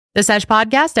The Sesh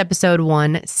Podcast, episode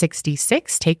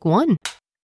 166, take one.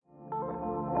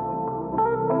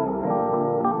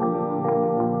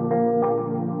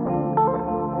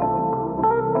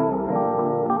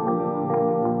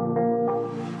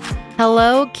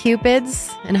 Hello, Cupids,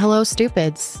 and hello,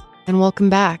 Stupids, and welcome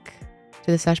back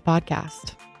to the Sesh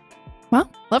Podcast.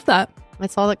 Well, love that.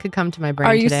 That's all that could come to my brain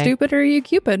Are you today. stupid or are you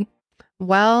Cupid?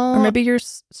 Well, Or maybe you're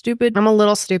stupid. I'm a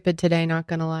little stupid today, not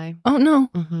gonna lie. Oh, no.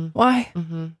 Mm-hmm. Why?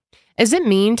 Mm-hmm. Is it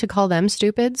mean to call them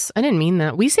stupids? I didn't mean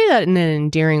that. We say that in an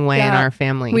endearing way in Yeah, our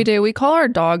family. We do. We call our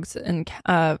dogs and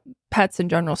pets in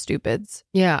general stupids.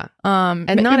 Yeah. And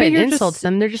And not maybe an you're insult just- to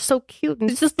them. They're just so cute and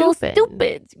It's just stupid. little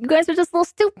stupids. You guys are just little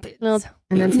stupids. Well,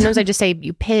 and then sometimes I just say,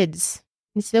 you pids.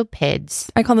 You still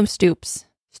pids. I call them stoops.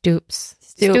 Stoops.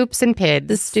 Stoop. Stoops and pids.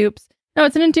 The stoops. No,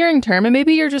 it's an endearing term. And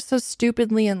maybe you're just so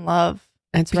stupidly in love.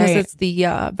 That's Because right. it's the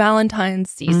Valentine's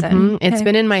season. Mhm. It's Okay.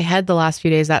 been in my head the last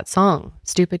few days, that song.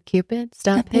 Stupid Cupid,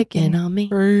 stop picking on me.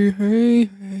 Hey, hey,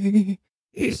 hey.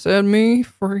 You set me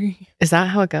free. Is that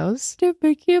how it goes?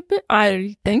 Stupid Cupid.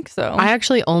 I think so. I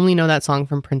actually only know that song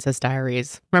from Princess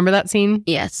Diaries. Remember that scene?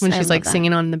 Yes. When I she's love like that.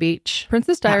 singing on the beach?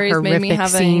 Princess That Diaries made me horrific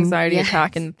have an scene. anxiety Yes.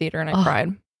 attack in the theater and I Oh. cried.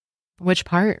 Which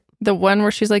part? The one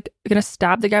where she's like gonna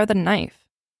stab the guy with a knife.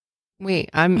 Wait,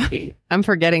 I'm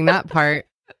forgetting that part.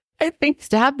 I think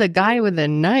Stab the guy with a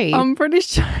knife I'm pretty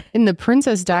sure in the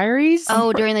Princess Diaries?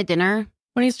 Oh, during the dinner?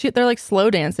 when they're like slow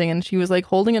dancing and she was like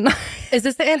holding a knife. Is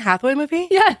this the Anne Hathaway movie?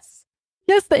 Yes,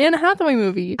 the Anne Hathaway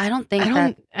movie. I don't think I that.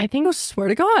 don't. I think I swear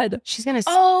to God. she's gonna.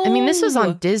 I mean, this was Oh.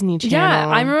 on Disney Channel. Yeah,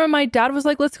 I remember my dad was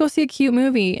like, "Let's go see a cute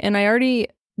movie," and I already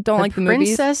don't like the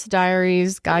movies. Princess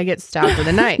Diaries guy gets stabbed with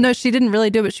a knife. No, she didn't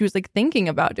really do it, but she was like thinking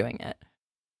about doing it.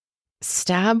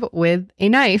 Stab with a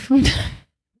knife.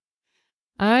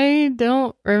 I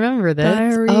don't remember this.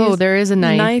 Diaries, Oh, there is a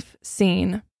knife.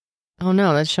 scene. Oh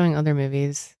no, that's showing other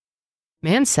movies.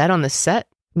 Man stabbed on the set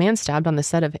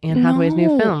of Anne Hathaway's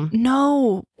new film.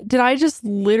 No, did I just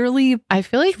literally? I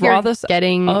feel like Draw you're this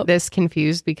getting up. this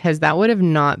confused because that would have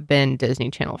not been Disney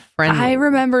Channel friendly. I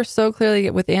remember so clearly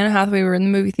with Anne Hathaway, we were in the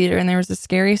movie theater and there was a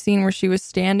scary scene where she was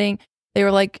standing. They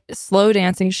were like slow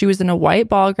dancing. She was in a white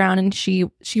ball gown and she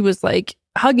was like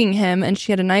hugging him and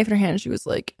she had a knife in her hand. She was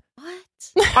like,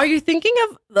 What? Are you thinking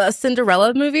of the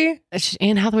Cinderella movie?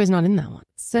 Anne Hathaway's not in that one.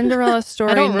 Cinderella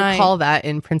story. I don't knife, recall that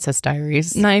in Princess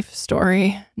Diaries. knife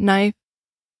story, knife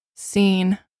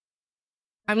scene.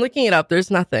 I'm looking it up. There's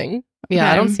nothing. Yeah, I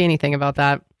Okay. don't see anything about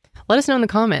that. Let us know in the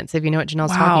comments if you know what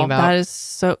Janelle's talking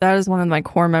about. That is one of my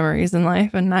core memories in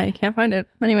life and I can't find it.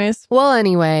 Anyways, Well,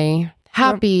 anyway,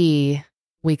 happy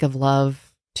week of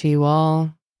love to you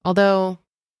all. Although,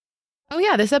 oh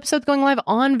yeah, this episode's going live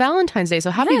on Valentine's Day.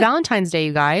 So happy Yeah. Valentine's Day,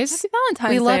 you guys. happy Valentine's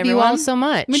We Day, love you all everyone. so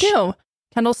much. We do.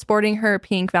 Kendall's sporting her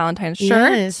pink Valentine's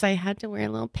shirt. Yes, I had to wear a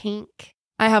little pink.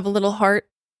 I have a little heart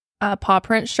paw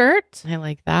print shirt. I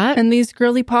like that. And these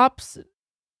girly pops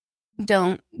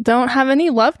Don't. don't have any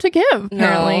love to give,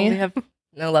 apparently. No, we have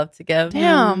no love to give.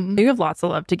 Damn. You have lots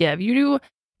of love to give. You do.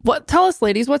 What? Tell us,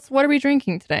 ladies, what are we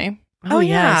drinking today? oh, Oh, yes,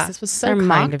 yeah. this was so Our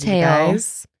kind of you mocktail.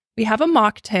 guys. We have a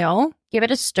mocktail. Give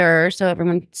it a stir so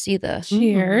everyone can see the.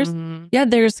 Cheers. Mhm. Yeah,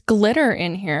 there's glitter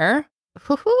in here.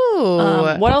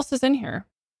 Woohoo. What else is in here?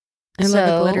 I love a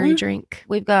So- glittery drink.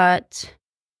 We've got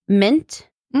mint,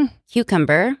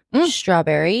 cucumber, Mm.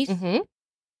 strawberries, Mm-hmm.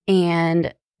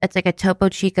 and it's like a Topo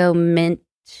Chico mint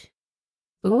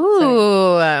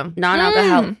Ooh.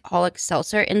 non-alcoholic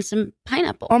seltzer and some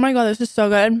pineapple. Oh my God, this is so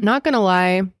good. Not gonna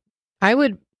lie, I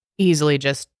would easily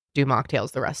just do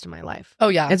mocktails the rest of my life. Oh,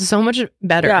 yeah. It's so much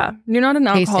better. Yeah, you're not an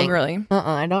alcohol Tasting. girly.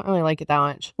 I don't really like it that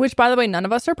much. Which, by the way, none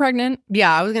of us are pregnant.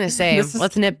 Yeah, I was gonna say, This is-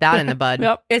 let's nip that in the bud.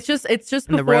 Yep. It's just And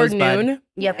the before rosebud. noon.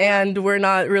 Yep. And we're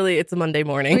not really, it's a Monday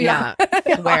morning. Yeah.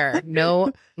 Where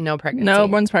no pregnancy. No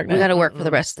one's We pregnant. got to work for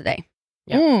the rest of the day.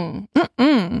 Yeah.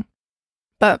 Mm.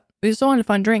 But we still wanted a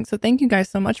fun drink, so thank you guys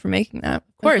so much for making that.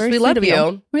 Of course, we love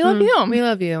you. We love you. We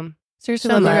love you. Seriously,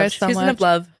 so love you much. guys so Season much. of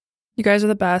love. You guys are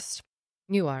the best.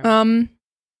 You are.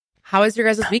 How was your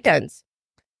guys' weekends?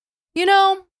 You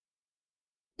know,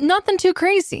 nothing too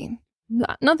crazy.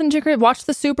 Nothing too crazy. Watched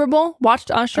the Super Bowl. Watched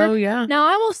Usher. Oh yeah. Now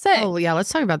I will say, Oh yeah. Let's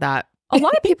talk about that. a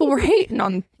lot of people were hating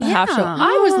on the half show. Yeah.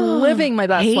 I was living my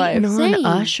best life. Hating on Same.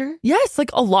 Usher. Yes,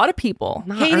 like a lot of people.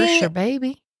 Not Hating- Usher,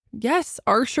 baby. Yes,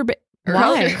 Usher.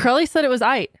 Why? Curly said it was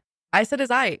aight. I said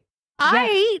his eye.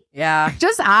 I Yeah.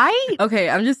 just I. Okay,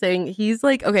 I'm just saying, he's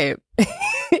like, okay.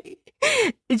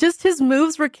 It's just his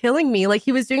moves were killing me. Like,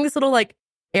 he was doing this little, like,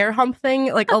 air hump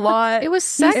thing, like, a lot. It was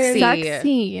He's sexy.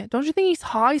 sexy. Don't you think he's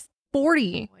hot? He's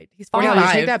 40. He's Oh, 45.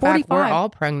 you take that back. We're 45. all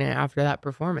pregnant after that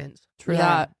performance. True Yeah.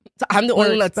 that. So I'm the only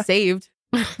one We're that's saved.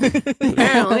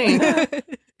 Apparently.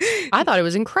 I thought it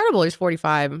was incredible. He's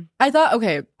 45. I thought,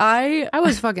 okay, I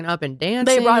was fucking up and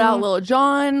dancing. They brought out Lil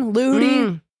Jon,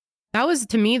 Ludi. That was,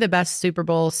 to me, the best Super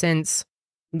Bowl since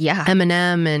Yeah.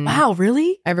 Eminem and wow,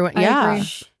 really? everyone. I Yeah,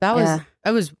 agree.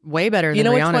 that was way better You than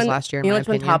know which Rihanna's one- last year. In You know my which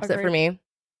one opinion. tops it for me?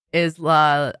 Is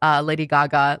Lady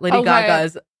Gaga. Lady Okay.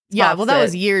 Gaga's. Yeah, tops well, that it.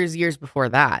 was years before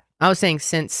that. I was saying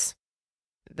since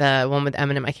the one with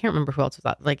Eminem. I can't remember who else was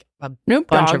out. Like a Snoop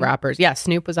bunch Dogg. of rappers. Yeah,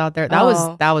 Snoop was out there.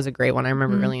 That was a great one. I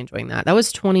remember really enjoying that. That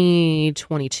was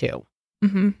 2022.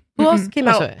 Mm-hmm. Who else came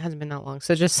So out? it hasn't been that long.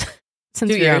 So just since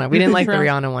Do you? Rihanna, we didn't like the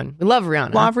Rihanna. Rihanna one. We love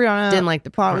Rihanna. Love Rihanna. Didn't like the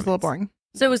Thought it was a little performance. boring.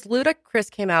 So it was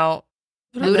Ludacris came out.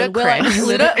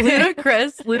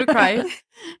 Ludacris. Ludacris.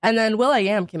 And then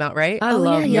Will.i.am came out, right? I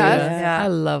love Luda. yes. Yeah. I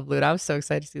love Luda. I was so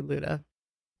excited to see Luda.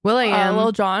 Will.i.am.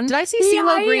 Lil Jon. Did I see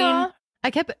CeeLo Green?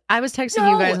 I was texting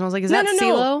you guys and I was like, is that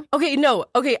CeeLo? Okay, no.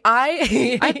 Okay,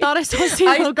 I thought I saw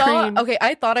CeeLo Green. Okay,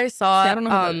 I thought I saw. I don't know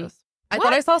who that is. I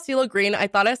thought I saw CeeLo Green. I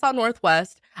thought I saw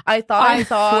Northwest. I thought I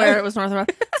saw. swear it was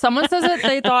Northwest. Someone says that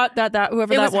they thought that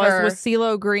whoever It that was her. was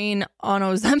CeeLo Green on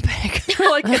Ozempic. They're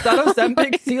like, is that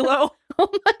Ozempic CeeLo? Oh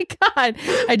my God.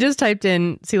 I just typed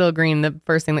in CeeLo Green. The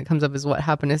first thing that comes up is what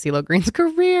happened to CeeLo Green's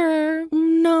career.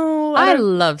 No, I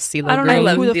love CeeLo I don't Green. know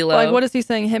love who CeeLo. like what is he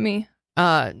saying? Hit me.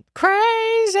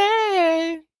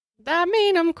 Crazy. That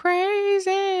mean I'm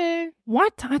crazy.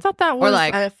 What? I thought that was Or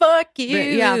like, fuck you.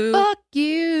 yeah, fuck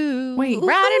you. Wait.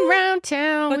 Riding round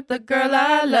town with the girl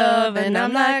I love, and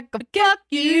I'm like, fuck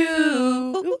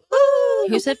you.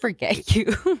 Who said forget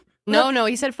you? No,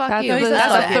 he said fuck That's you. the-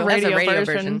 That's the a radio radio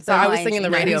version. version. So I was singing the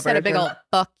No, radio he said a big version. old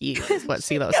fuck you is what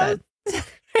CeeLo said.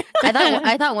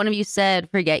 I thought one of you said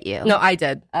forget you. No, I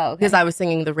did. Oh, okay. Because I was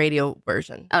singing the radio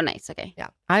version. Oh, nice. Okay.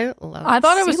 I love I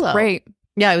thought it was CeeLo. great.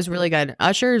 Yeah, it was really good.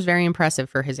 Usher is very impressive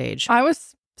for his age. I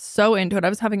was so into it. I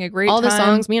was having a great All time. the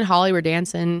songs, me and Holly were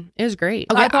dancing. It was great.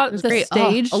 I thought it was the great.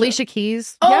 stage- Alicia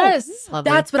Keys. Oh, Yes.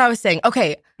 Lovely. That's what I was saying.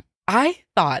 Okay. I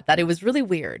thought that it was really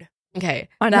weird. Okay.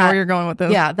 I know that- where you're going with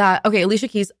this. Yeah, okay, Alicia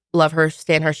Keys, love her,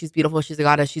 stan her. She's beautiful. She's a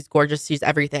goddess. She's gorgeous. She's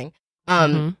everything.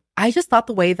 Mhm. I just thought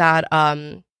the way that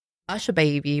Usher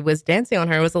Baby was dancing on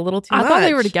her was a little too I much. thought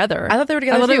they were together. I thought they were I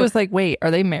together thought too. it was like, wait,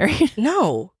 are they married?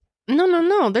 No.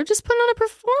 No. They're just putting on a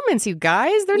performance, you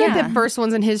guys. They're not Yeah. the first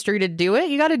ones in history to do it.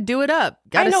 You got to do it up.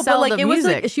 Got I to know, sell but like the it was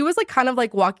music. like she was like kind of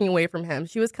like walking away from him.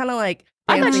 She was kind of like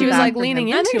I thought dancing she was back like from leaning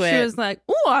him. into I think it. she was like,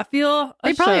 oh, I feel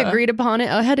They probably agreed upon it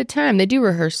ahead of time. They do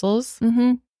rehearsals.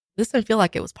 Mm-hmm. This didn't feel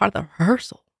like it was part of the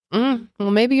rehearsal.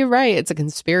 Well, maybe you're right. It's a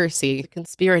conspiracy. The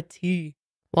conspiracy.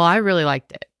 Well, I really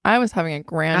liked it. I was having a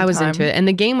grand I was time. into it. And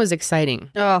the game was exciting.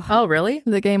 Oh, really?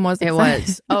 The game was It exciting.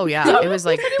 was. Oh, yeah. It was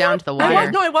like down to the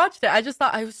wire. I watched it. I just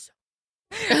thought I was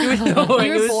it was so You boring.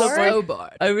 were It was bored? so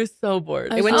bored. I was so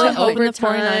bored. I It was went really to hoping the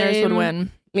 49ers would overtime.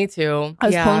 win. Me too. I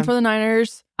was Yeah. pulling for the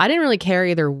Niners. I didn't really care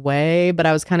either way, but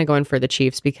I was kind of going for the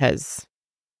Chiefs because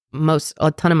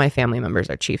a ton of my family members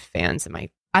are Chiefs fans, and my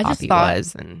I just poppy thought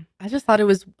was. And it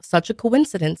was such a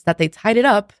coincidence that they tied it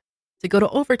up to go to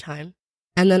overtime.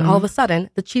 And then all of a sudden,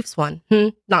 the Chiefs won.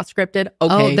 Not scripted.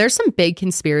 Okay. oh, there's some big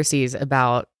conspiracies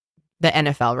about the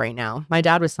NFL right now. My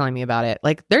dad was telling me about it.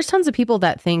 Like, there's tons of people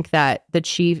that think that that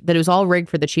it was all rigged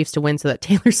for the Chiefs to win so that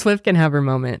Taylor Swift can have her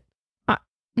moment.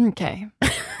 Okay.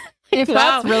 If Wow.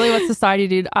 that's really what society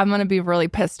did, I'm going to be really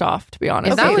pissed off, to be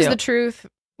honest. If that with was you. the truth,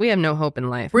 we have no hope in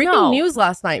life. Breaking No. news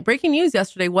last night. Breaking news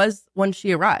yesterday was when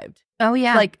she arrived. Oh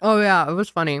yeah. Like, Oh yeah, it was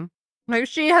funny. Like,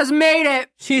 she has made it.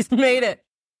 she's made it.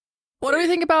 What do you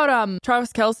think about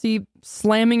Travis Kelce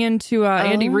slamming into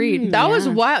Andy Reid? That was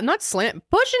Yeah. wild. Not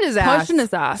pushing his ass. Pushing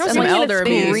his ass. That was And some like elder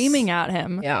abuse. screaming at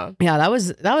him. Yeah. Yeah, that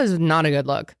was not a good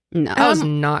look. no. That was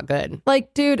not good.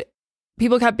 Like, dude,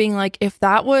 people kept being like, if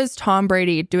that was Tom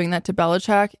Brady doing that to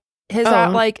Belichick, his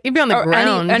he'd be on the or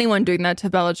ground. anyone doing that to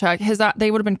Belichick,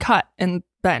 they would have been cut and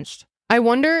benched. I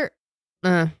wonder.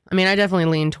 I mean, I definitely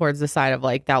lean towards the side of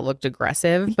like that looked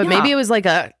aggressive, but Yeah. maybe it was like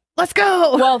a let's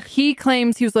go. Well, he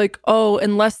claims he was like, oh,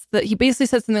 he basically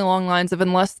said something along the lines of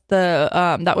unless the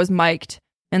that was mic'd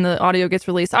and the audio gets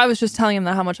released. I was just telling him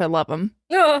that how much I love him.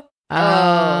 Yeah.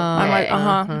 I'm like,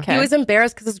 okay. okay. He was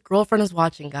embarrassed because his girlfriend was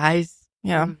watching, guys.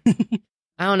 yeah.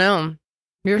 I don't know.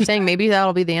 We were saying maybe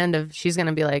that'll be the end of. She's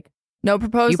gonna be like, No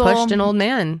proposal. you pushed an old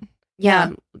man.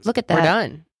 yeah. Look at We're that.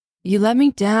 done. You let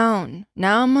me down.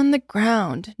 Now I'm on the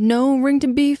ground. No ring to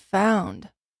be found.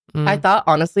 I thought,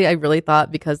 honestly, I really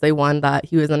thought because they won that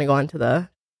he was going to go onto the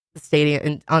stadium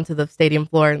and onto the stadium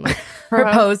floor and like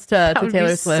propose to That would Taylor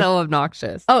be Swift. so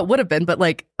obnoxious. Oh, it would have been, but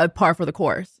like a par for the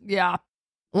course. Yeah.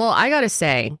 Well, I gotta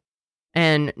say,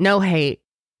 and no hate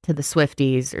to the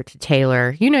Swifties or to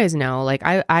Taylor. You guys know, like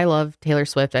I love Taylor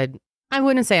Swift. I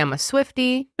wouldn't say I'm a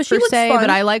Swiftie But she per looks se, fun. but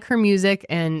I like her music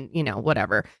and,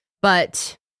 whatever.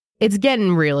 But it's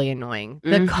getting really annoying.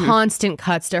 The constant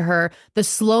cuts to her, the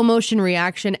slow motion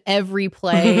reaction every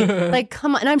play. Like,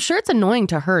 come on. And I'm sure it's annoying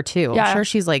to her too. Yeah. I'm sure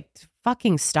she's like,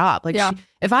 fucking stop. Like, Yeah.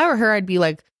 if I were her, I'd be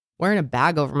like wearing a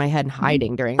bag over my head and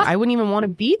hiding during. I wouldn't even want to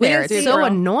be We there. didn't It's see- so girl.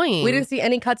 annoying. We didn't see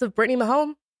any cuts of Brittany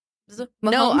Mahomes.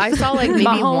 No, I saw like maybe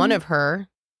Mahomes. one of her.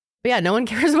 But yeah, no one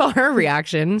cares about her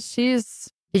reaction. She's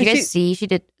Did you She- guys see she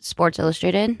did Sports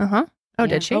Illustrated? uh-huh. Oh, Yeah.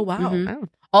 did she? Oh, wow. Mhm. Oh.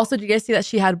 Also, did you guys see that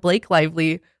she had Blake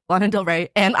Lively, Lana Del Rey,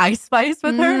 and Ice Spice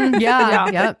with her? Yeah,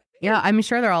 yep. Yeah, I'm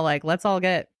sure they're all like, let's all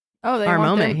get. Oh, they Our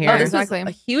want moment them- here. Oh, this exactly.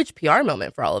 was a huge PR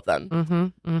moment for all of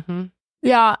them.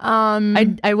 Yeah.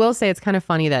 I will say it's kind of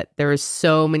funny that there was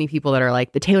so many people that are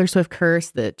like the Taylor Swift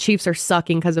curse, the Chiefs are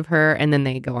sucking because of her, and then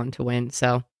they go on to win.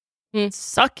 So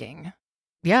sucking.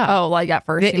 yeah, Oh, like at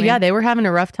first. you yeah, mean? they were having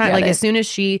a rough time. Yeah, like they- as soon as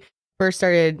she first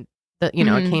started, it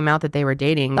Mhm. came out that they were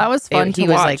dating. That was fun to He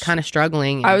was watch. like kind of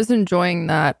struggling. I was enjoying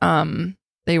that.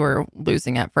 They were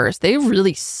losing at first. They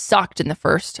really sucked in the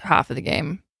first half of the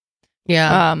game.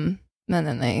 yeah. And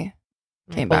then they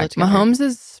came Pulled back. it together. Mahomes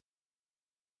is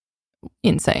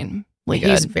insane.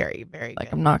 He's Good. very, very Like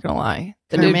good. I'm not gonna lie.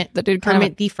 Kermit- The dude kind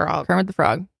Kermit of the Frog. Kermit the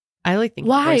Frog. I like thinking.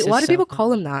 Why? his voice Why is do so people cool.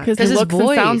 call him that? Because His he looks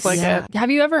and sounds voice. like Yeah. it. Have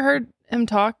you ever heard him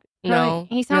talk? No.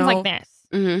 He sounds No. like this.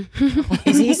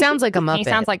 He sounds like a Muppet. He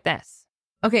sounds like this.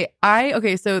 Okay.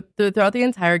 So throughout the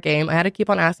entire game, I had to keep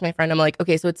on asking my friend. I'm like,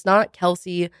 okay, so it's not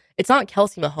Kelsey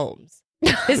Mahomes.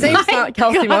 His name's not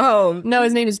Kelsey Mahomes. No,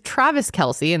 his name is Travis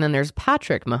Kelce, and then there's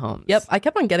Patrick Mahomes. Yep, I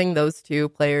kept on getting those two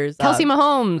players. Kelsey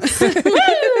Mahomes.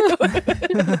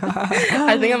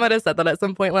 I think I might have said that at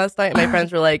some point last night. My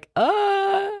friends were like,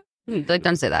 Like,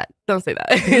 don't say that. don't say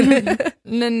that.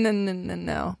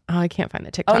 No. Oh, I can't find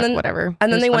the TikTok. and then- Whatever.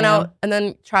 And then It they was went funny out, and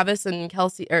then Travis and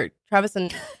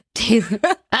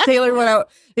Taylor went out.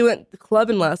 They went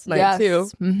clubbing last night Yes. too.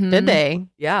 Mhm. Did they?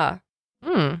 Yeah.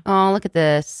 Hmm. Oh, look at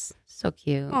this. So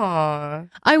cute. Aww.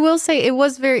 I will say they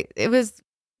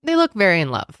look very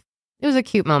in love. It was a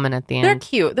cute moment at the They're end.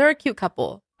 cute. They're a cute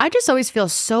couple. I just always feel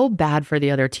so bad for the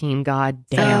other team. God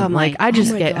damn. Oh my- Like I just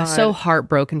oh my get God. so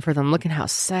heartbroken for them. Looking how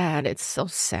sad. It's so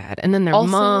sad. And then their Also-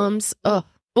 moms. Oh,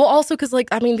 Well, also because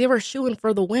they were shooing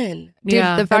for the win. Dude,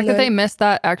 yeah. the fact And that they then- missed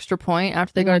that extra point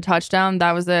after they got a touchdown,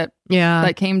 that was it. yeah.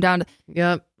 That came down to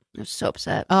Yep. I'm so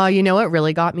upset. You know what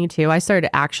really got me too? I started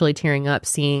actually tearing up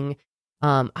seeing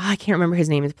I can't remember his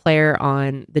name, his player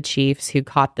on the Chiefs who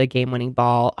caught the game-winning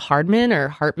ball, Hartman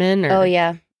or Oh,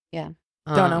 yeah.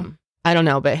 Don't know. I don't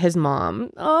know, but his mom,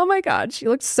 oh my God, she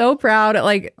looked so proud. It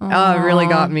really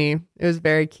got Aw. me. It was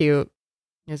very cute.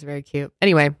 It was very cute.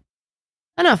 Anyway,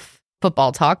 enough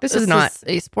football talk. This is not.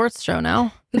 a sports show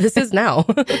now. This is now.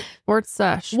 Sports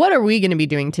sesh. What are we going to be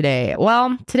doing today?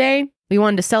 Well, today we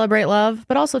wanted to celebrate love,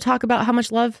 but also talk about how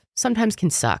much love sometimes can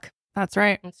suck. That's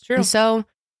right. That's true. And so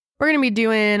we're going to be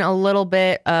doing a little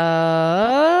bit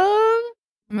of.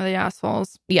 Some of the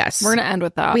assholes. Yes. We're gonna end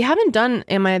with that. We haven't done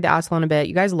Am I the Asshole in a bit.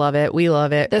 You guys love it. We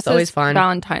love it. This It's always is fun.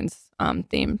 Valentine's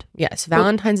themed. Yes.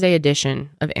 Valentine's Day edition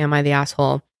of Am I the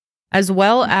Asshole, as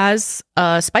well as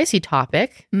a spicy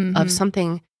topic Mhm. of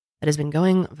something that has been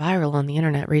going viral on the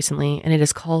internet recently, and it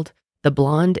is called the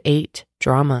Blonde 8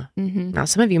 drama. Mhm. Now,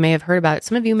 some of you may have heard about it.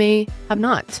 Some of you may have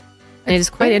not. And it is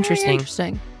quite Very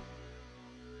interesting.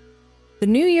 The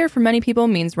new year for many people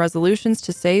means resolutions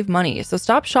to save money, so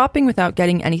stop shopping without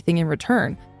getting anything in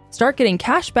return. Start getting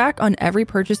cash back on every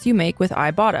purchase you make with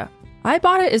Ibotta.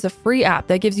 Ibotta is a free app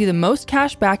that gives you the most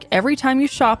cash back every time you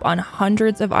shop on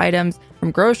hundreds of items, from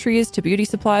groceries to beauty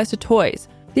supplies to toys.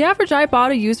 The average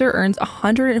Ibotta user earns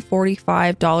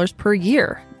 $145 per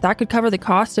year. That could cover the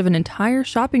cost of an entire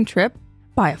shopping trip,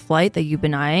 buy a flight that you've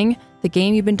been eyeing, the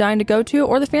game you've been dying to go to,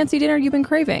 or the fancy dinner you've been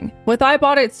craving. With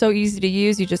Ibotta, it's so easy to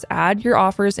use. You just add your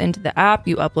offers into the app,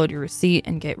 you upload your receipt,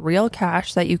 and get real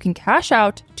cash that you can cash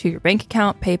out to your bank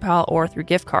account, PayPal, or through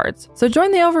gift cards. So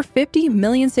join the over 50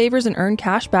 million savers and earn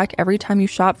cash back every time you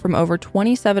shop from over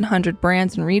 2,700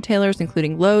 brands and retailers,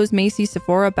 including Lowe's, Macy's,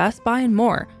 Sephora, Best Buy, and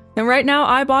more. And right now,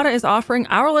 Ibotta is offering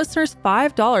our listeners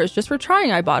 $5 just for trying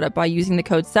Ibotta by using the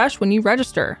code SESH when you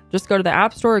register. Just go to the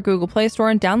App Store or Google Play Store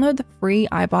and download the free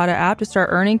Ibotta app to start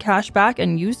earning cash back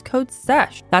and use code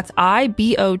SESH. That's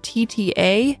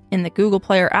IBOTTA in the Google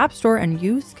Play or App Store and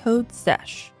use code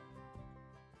SESH.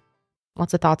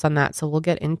 Lots of thoughts on that. So we'll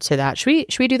get into that. Should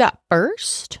we do that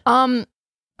first?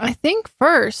 I think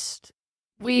first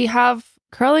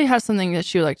Karelly has something that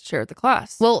she would like to share with the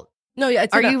class. Well, No, yeah.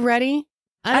 are you ready?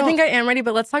 I think I am ready,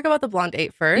 but let's talk about the blonde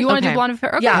date first. You want to Okay. do blonde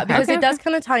affair? Okay. Yeah, because okay. it does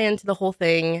kind of tie into the whole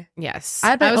thing. Yes. I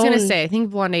had my was going to own- say, I think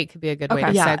blonde date could be a good way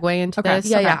Okay. to Yeah. segue into Okay. this.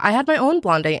 Yeah, yeah. I had my own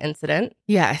blonde date incident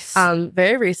Yes.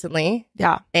 very recently,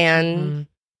 Yeah. and Mhm.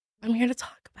 I'm here to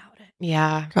talk about it.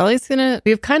 Yeah. Karelly's gonna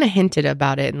We've kind of hinted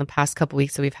about it in the past couple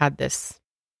weeks. So we've had this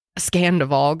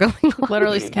scandal going on.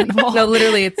 literally scandal. No,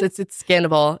 literally, it's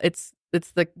Scandal. It's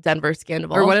the Denver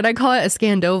Scandal. Or what did I call it? A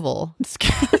scandoval. It's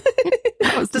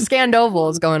the scandoval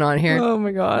is going on here. Oh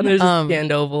my god. There's Um, a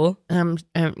Scandoval.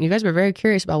 You guys were very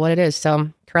curious about what it is. So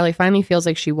Karelly finally feels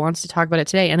like she wants to talk about it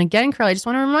today. And again, Karelly, I just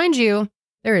want to remind you,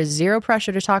 there is zero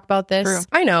pressure to talk about this. True.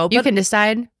 I know, You but can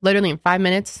decide literally in 5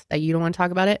 minutes that you don't want to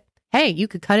talk about it. Hey, you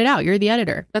could cut it out. You're the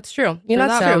editor. that's true. You know, True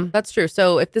that's that. true. That's true.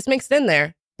 So if this makes it in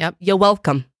there, Yep. you're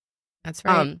welcome. That's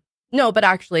right. No, but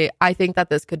actually, I think that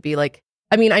this could be like,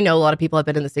 I mean, I know a lot of people have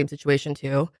been in the same situation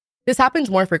too. This happens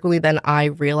more frequently than I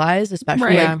realized, especially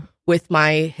Right. like, Yeah. with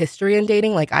my history in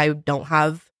dating. Like, I don't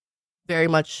have very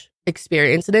much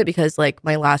experience in it because like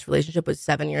my last relationship was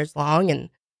 7 years long, and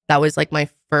that was like my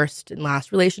first and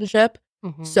last relationship.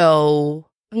 Mhm. So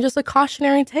I'm just a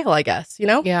cautionary tale, I guess, you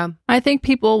know? Yeah. I think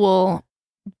people will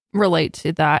relate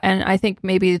to that, and I think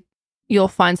maybe you'll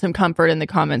find some comfort in the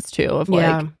comments too of like,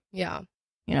 Yeah. Yeah.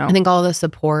 you know, I think all the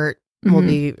support will Mhm.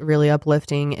 be really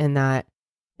uplifting in that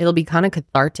it'll be kind of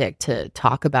cathartic to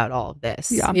talk about all of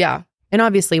this. Yeah. Yeah. And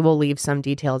obviously we'll leave some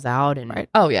details out and, Right.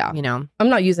 Oh, yeah. you know, I'm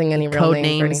not using any real Code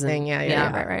names or names anything. and- Yeah, yeah,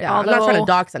 yeah, right, right. Yeah, I'm not trying to Although-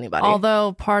 dox anybody.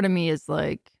 although part of me is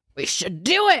like, we should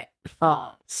do it.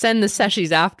 Send the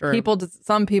seshies after him.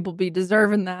 some people be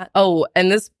deserving that. Oh,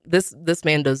 and this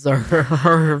man deserves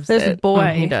This it.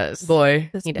 boy, he does. Boy.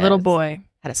 this He little does. boy.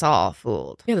 Had us all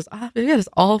fooled. He had us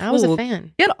all fooled. I was a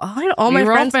fan. I had all We my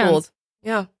were all friends fans. fooled.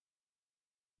 Yeah.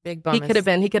 Big bummer. He could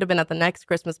have been at the next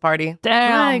Christmas party. I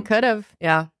Damn. could have.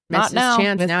 Yeah. Not Missed his now.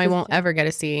 chance. Missed Now he his won't chance. ever get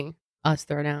to see us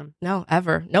throw down. No,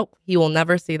 ever. Nope. He will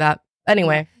never see that.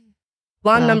 Anyway,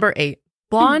 blonde Well. number 8.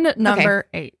 Blonde number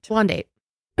 8. Blonde date.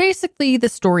 Basically, the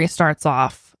story starts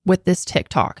off with this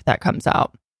TikTok that comes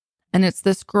out, and it's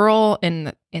this girl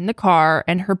in the car,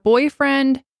 and her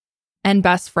boyfriend and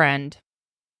best friend.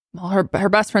 Well, her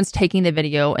best friend's taking the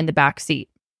video in the back seat,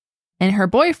 and her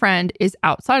boyfriend is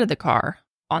outside of the car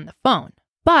on the phone,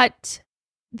 but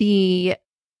the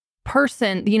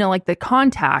person, you know, like the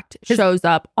contact shows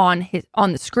up on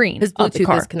the screen. His of the Bluetooth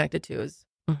car. is connected to his,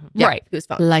 Mhm. Right. to his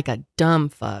phone. Like a dumb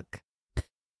fuck.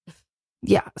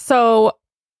 Yeah. So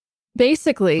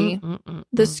basically, Mm-mm-mm-mm.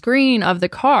 the screen of the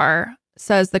car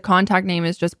says the contact name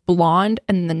is just blonde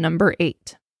and the number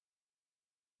 8.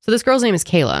 So this girl's name is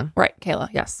Kayla. Right, Kayla.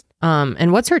 Yes.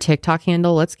 And what's her TikTok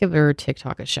handle? Let's give her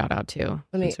TikTok a shout out too.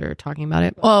 Let me- Since we're talking about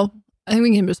it. Well, I think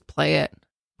we can just play it.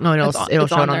 No, it'll It's on- it'll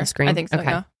it's show it on there. the screen. I think so. Okay.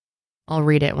 Yeah. I'll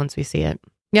read it once we see it.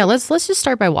 Yeah, let's just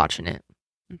start by watching it.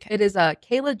 It is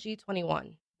Kayla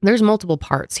G21. There's multiple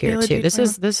parts here Kayla too.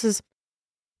 G21. This is,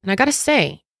 and I gotta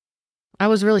say, I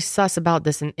was really sus about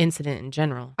this incident in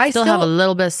general. I still still- have a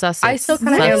little bit of sus. I still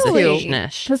kinda am too.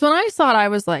 Because when I saw it, I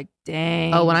was like,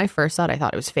 dang. Oh, when I first saw it, I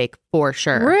thought it was fake for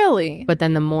sure. Really? But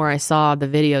then the more I saw the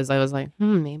videos, I was like,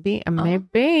 maybe. Oh.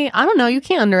 I don't know. You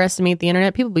can't underestimate the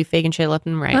internet. People be faking shit left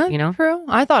and right, you know? True.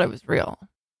 I thought it was real.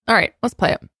 All right, let's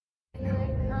play it.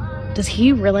 Does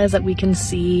he realize that we can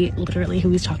see literally who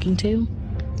he's talking to?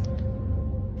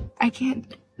 I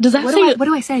can't. Does that What say?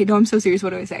 do I say? No, I'm so serious.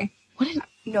 What do I say? What is?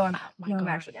 No, I'm. my no, I'm God.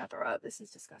 actually gonna throw up. This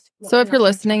is disgusting. So if you're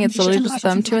listening, it's You should literally just just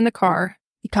them two in the car.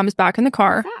 He comes back in the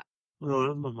car. Oh,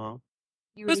 that's my mom.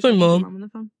 You That's really my talking to mom. your on the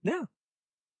phone? Yeah.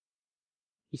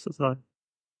 She says hi.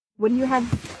 What do you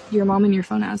have your mom in your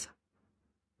phone as?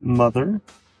 Mother?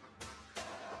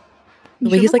 The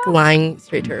way he's like lying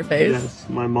straight to her face. Yes,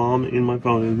 my mom in my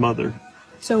phone is mother.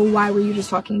 So why were you just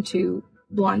talking to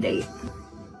Blonde 8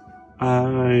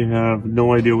 I have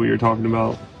no idea what you're talking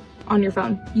about. on your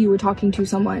phone? You were talking to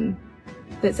someone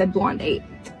that said Blonde 8.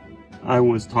 I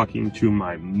was talking to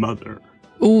my mother.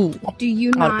 Ooh. Do you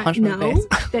I'd not punch him in the know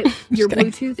face. that your kidding.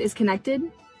 Bluetooth is connected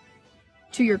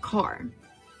to your car?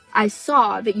 I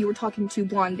saw that you were talking to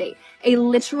Blonde 8. A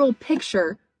literal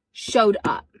picture showed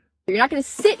up. You're not going to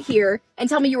sit here and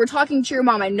tell me you were talking to your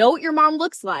mom. I know what your mom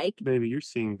looks like. Baby, you're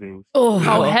seeing things. Oh,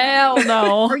 hell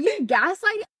no. Are you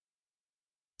gaslighting?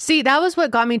 See, that was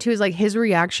what got me to is like his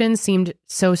reaction seemed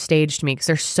so staged to me because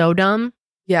they're so dumb.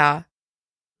 Yeah.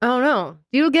 I don't know.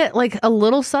 Do you get like a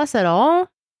little sus at all?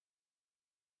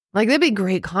 Like that'd be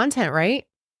great content, right?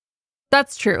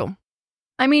 That's true.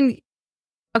 I mean,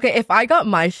 Okay, if I got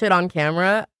my shit on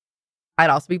camera, I'd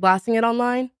also be blasting it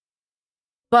online.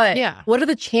 But Yeah. what are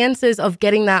the chances of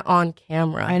getting that on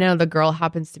camera? I know the girl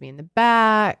happens to be in the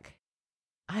back.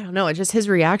 I don't know. It's just his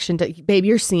reaction to, babe,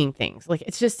 you're seeing things. Like,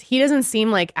 it's just, he doesn't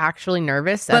seem like actually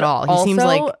nervous at all. He seems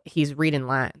also, like he's reading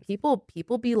lines. People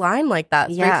be lying like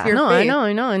that. Straight Yeah. to your No, face.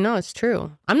 I know. It's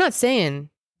true. I'm not saying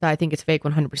that I think it's fake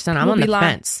 100%. I'm on the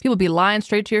fence. People be lying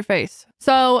straight to your face.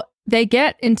 So they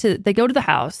go to the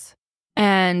house,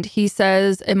 and he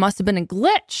says it must have been a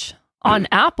glitch on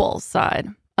Apple's side.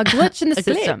 A glitch in the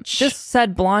system. glitch. Just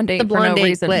said blonde date The for blonde no date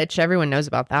reason. glitch. Everyone knows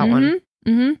about that one.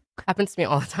 Mm-hmm. Happens to me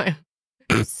all the time.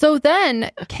 So then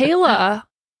Kayla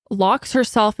locks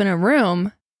herself in a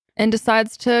room and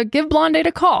decides to give blonde date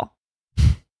a call.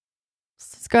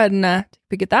 Let's go ahead and take a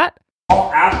peek at that.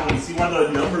 Call Apple and see why the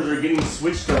numbers are getting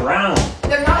switched around.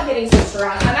 They're not getting switched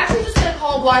around. I'm actually just gonna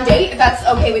call Blonde Date if that's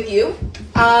okay with you.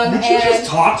 Did you just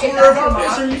talk to her about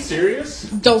this? Are you serious?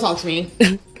 Don't talk to me.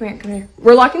 Come here.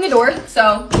 We're locking the door,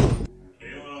 so.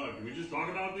 Kayla, can we just talk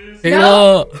about this?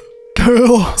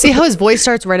 See how his voice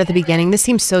starts right at the beginning? This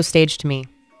seems so staged to me.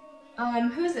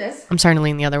 Who's this? I'm starting to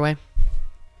lean the other way.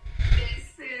 This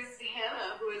is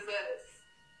Hannah. Who is this?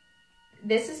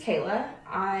 This is Kayla.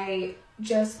 I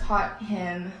just caught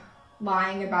him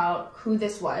lying about who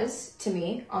this was to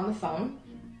me on the phone.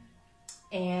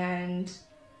 And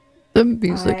The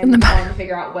music I'm in the trying to back.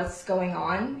 figure out what's going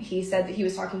on. He said that he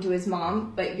was talking to his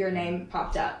mom, but your name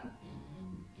popped up.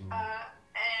 And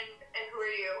who are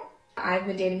you? I've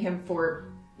been dating him for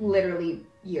literally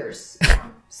years.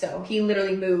 So he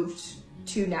literally moved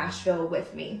to Nashville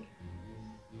with me.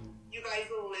 You guys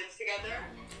will live together?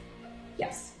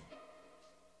 Yes.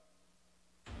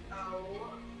 Oh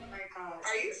my god.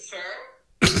 Are you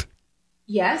sure?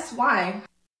 Yes? Why?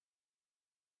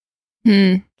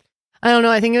 I don't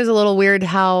know. I think it was a little weird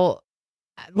how,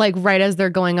 like, right as they're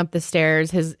going up the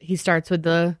stairs, he starts with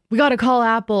we got to call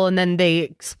Apple, and then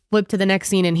they flip to the next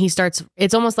scene, and he starts.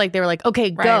 It's almost like they were like,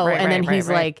 okay, go, and then he's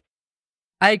like,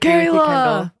 I agree with you, Kayla.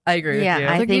 Kendall. I agree with you.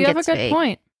 I Like, think you have a it's good fake.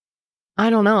 point. I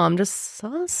don't know. I'm just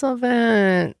sus of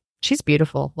it. She's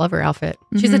beautiful. Love her outfit.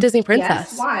 She's a Disney Yes?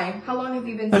 princess. Why? How long have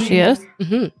you been Oh, she is?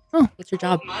 him? Mm-hmm. What's your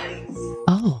job? Months.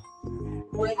 Oh,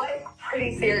 We're like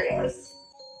pretty serious.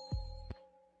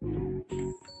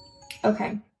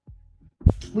 Okay.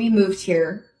 We moved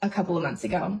here a couple of months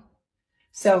ago.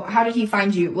 So how did he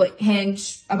find you? Like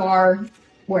Hinge, a bar,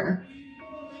 where?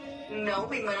 No,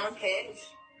 we went on Hinge.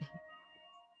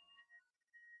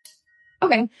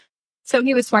 Okay. So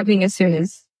he was swiping as soon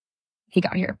as he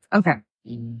got here. Okay.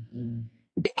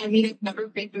 I mean, I've never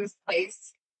been to this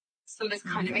place, so this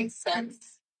kind of makes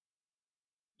sense.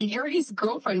 You're his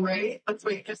girlfriend, right? That's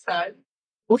what you just said.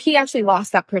 Well, he actually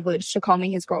lost that privilege to call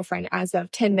me his girlfriend as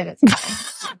of 10 minutes ago.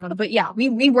 But yeah,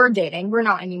 we were dating. We're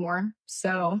not anymore.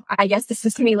 So I guess this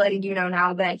is me letting you know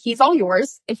now that he's all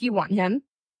yours if you want him.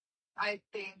 I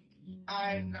think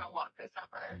I'm gonna want this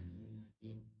number.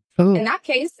 ooh. In that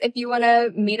case, if you want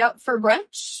to meet up for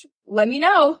brunch, let me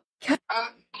know. I'm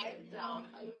down.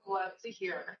 I would love to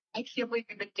hear. I can't believe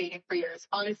we've been dating for years.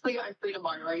 Honestly, I'm free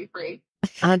tomorrow. Are you free?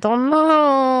 I don't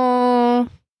know.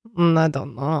 I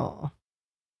don't know.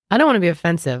 I don't want to be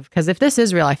offensive because if this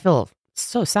is real, I feel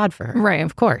so sad for her. Right.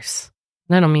 Of course.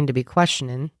 And I don't mean to be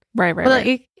questioning. Right. But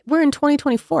like, we're in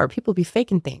 2024. People be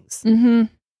faking things, Mm-hmm.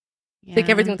 Take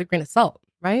everything with a grain of salt.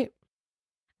 right?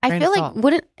 I Grain feel of like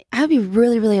salt. I would be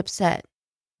really, really upset.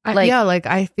 Like-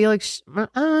 I feel like, I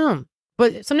don't know.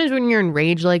 But sometimes when you're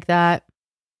enraged like that,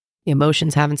 the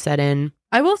emotions haven't set in.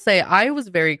 I will say I was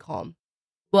very calm.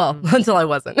 Well, until I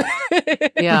wasn't.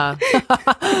 Yeah.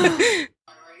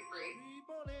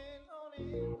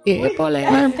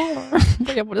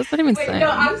 Yeah, what does that even Wait, say? no,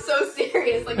 I'm so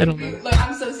serious. Like, I don't if you, know. like,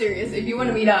 I'm so serious. If you want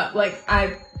to meet up, like,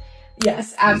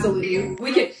 yes, absolutely.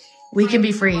 We can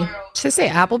be free. Should I say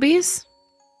Applebee's?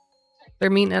 They're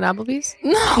meeting at Applebee's?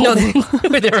 No,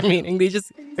 they were meeting. They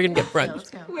just are going to get brunch. Let's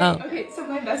go. Wait, Oh. okay, so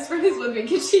my best friend is with me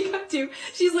because she got to.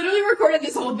 She's literally recorded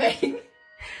this whole thing.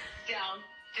 Down.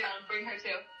 Bring her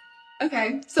too.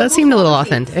 Okay, so That seemed a little swap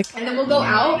authentic. seats, and then we'll go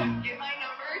out Get my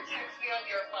number. Text me on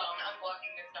your phone. I'm blocking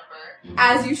this number.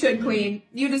 as you should, Queen.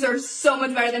 You deserve so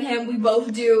much better than him. We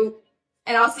both do.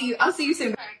 And I'll see you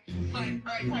soon. Fine.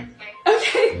 All right, text me.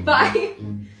 Okay, bye.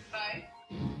 Bye.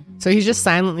 So he's just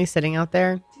silently sitting out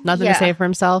there, nothing Yeah. to say for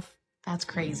himself. That's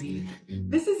crazy.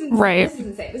 This is insane. Right. This is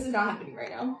insane. This is not happening right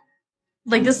now.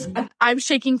 Like this, I'm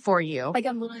shaking for you. Like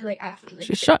I'm literally like I have to like,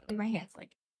 She's shook. in my hands like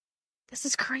This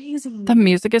is crazy. The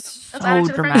music is so Let's add it to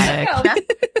the friend dramatic.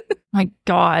 list. My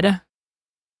God.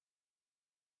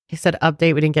 He said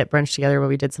update. We didn't get brunch together, but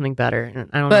we did something better. And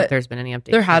I don't know But if there's been any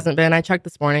updates. There hasn't been. I checked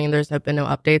this morning and there's been no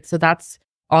updates. So that's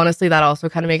honestly, that also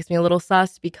kind of makes me a little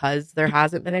sus because there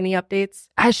hasn't been any updates.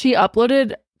 Has she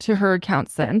uploaded to her account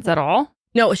since at all?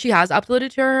 No, she has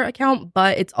uploaded to her account,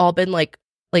 but it's all been like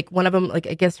Like one of them, like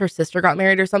I guess her sister got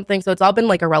married or something. So it's all been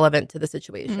like irrelevant to the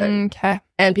situation. Okay.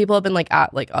 And people have been like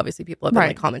obviously people have been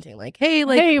like commenting like, hey,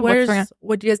 like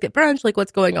what do you guys get brunch? Like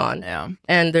what's going on? Yeah.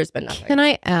 And there's been nothing. Can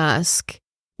I ask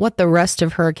what the rest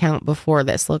of her account before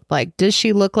this looked like? Does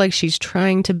she look like she's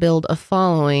trying to build a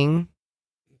following,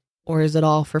 or is it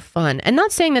all for fun? And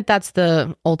not saying that that's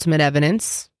the ultimate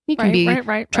evidence. You can be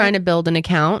trying to build an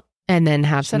account and then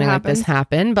have something like this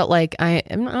happen. But like, I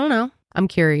don't know. I'm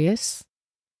curious.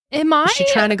 Is she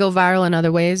trying to go viral in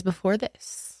other ways before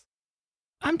this?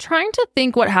 I'm trying to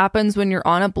think what happens when you're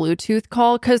on a Bluetooth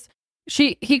call, because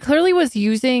he clearly was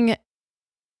using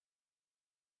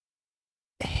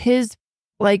his,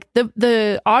 like,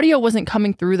 the audio wasn't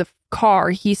coming through the car.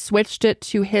 He switched it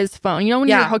to his phone. You know, when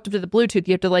you're hooked up to the Bluetooth,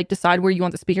 you have to like decide where you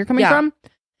want the speaker coming from.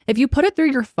 If you put it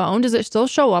through your phone, does it still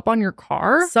show up on your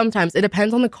car? Sometimes. It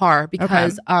depends on the car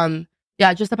because it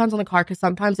just depends on the car, because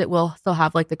sometimes it will still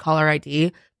have like the caller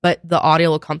ID, but the audio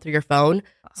will come through your phone.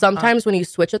 Sometimes when you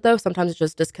switch it though, sometimes it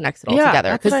just disconnects it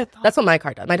altogether. Because that's what my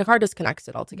car does. My car disconnects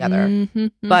it altogether.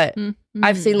 But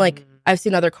I've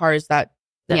seen other cars that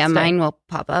mine will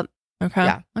pop up. Okay.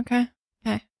 Yeah. Okay.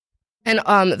 And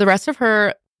the rest of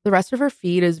her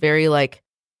feed is very like,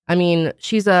 I mean,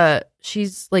 she's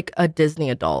like a Disney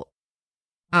adult.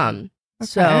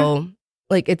 So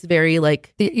like it's very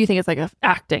like, you think it's like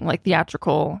acting, like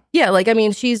theatrical. Yeah, like I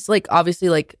mean, she's like obviously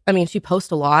like, I mean, she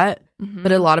posts a lot,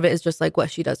 but a lot of it is just like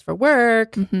what she does for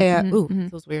work. And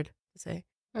it was weird to say.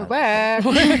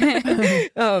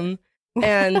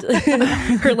 And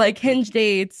her like Hinge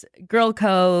dates, girl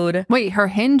code. Wait, her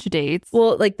Hinge dates?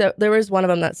 Well, like there was one of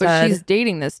them that said she's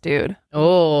dating this dude.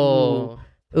 Ooh,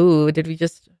 did we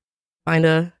just find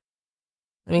a?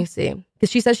 Let me see, because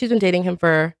she says she's been dating him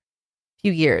for a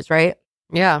few years, right?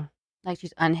 Yeah, like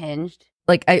she's unhinged.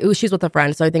 Like she's with a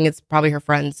friend, so I think it's probably her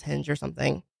friend's Hinge or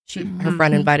something. Her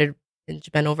friend invited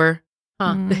Hingeman over. The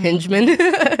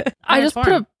Hingeman. I just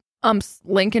put a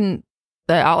link in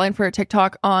the outline for a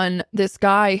TikTok on this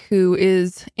guy who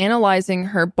is analyzing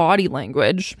her body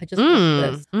language. I just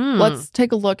this. Let's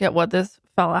take a look at what this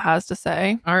fella has to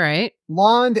say. All right.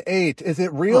 Blonde 8, is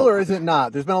it real or is it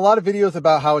not? There's been a lot of videos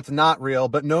about how it's not real,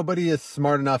 but nobody is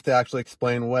smart enough to actually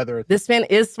explain whether it's... This man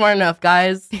is smart enough,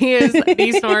 guys. He is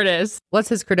the smartest. What's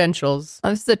his credentials?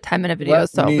 This is a 10-minute video,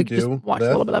 so we can just watch a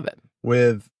little bit of it.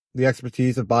 With the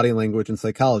expertise of body language and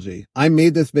psychology. I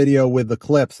made this video with the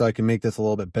clip so I can make this a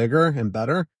little bit bigger and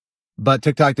better, but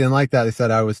TikTok didn't like that. They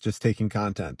said I was just taking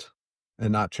content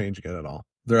and not changing it at all.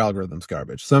 Their algorithm's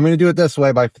garbage. So I'm going to do it this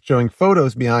way by showing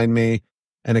photos behind me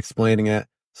and explaining it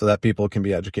so that people can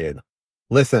be educated.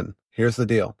 Listen, here's the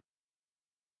deal.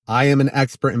 I am an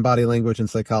expert in body language and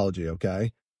psychology,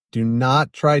 okay? Do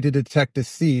not try to detect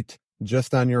deceit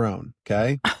just on your own,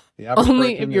 okay?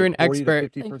 Only if you're an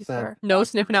expert. No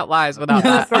sniffing out lies without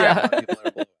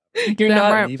that. You're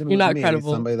not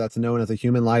credible. Somebody that's known as a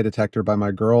human lie detector by my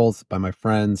girls, by my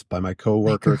friends, by my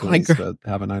coworkers who used to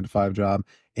have a 9-to-5 job,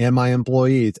 and my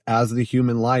employees as the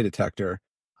human lie detector.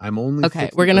 I'm only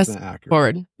we're gonna accurate.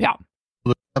 Forward. Yeah.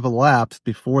 Have elapsed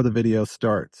before the video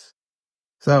starts.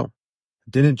 So,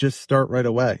 it didn't just start right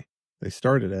away. They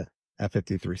started it at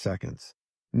 53 seconds.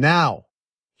 Now,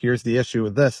 here's the issue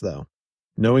with this though.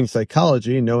 Knowing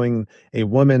psychology, knowing a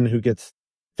woman who gets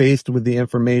faced with the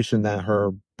information that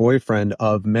her boyfriend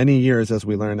of many years, as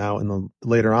we learn out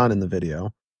later on in the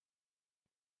video,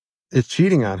 is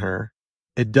cheating on her,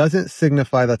 it doesn't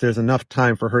signify that there's enough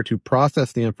time for her to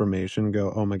process the information,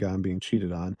 go, oh my God, I'm being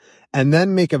cheated on, and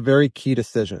then make a very key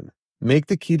decision. Make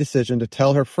the key decision to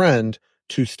tell her friend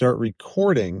to start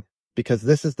recording, because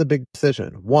this is the big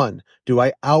decision. 1, do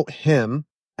I out him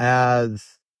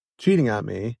as cheating on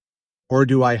me, or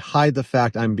do I hide the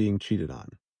fact I'm being cheated on?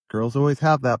 Girls always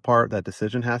have that part. That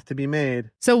decision has to be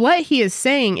made. So what he is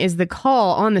saying is the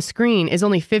call on the screen is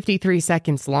only 53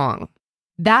 seconds long.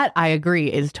 That, I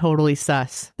agree, is totally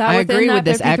sus. I agree with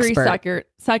this expert.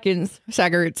 Seconds,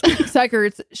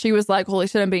 she was like, holy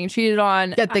shit, I'm being cheated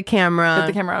on. Get the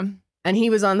camera. And he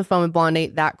was on the phone with Blonde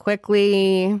 8 that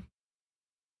quickly.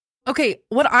 Okay,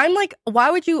 what I'm like, why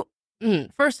would you,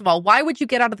 first of all, why would you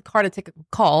get out of the car to take a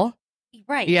call?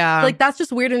 Right. Yeah. Like, that's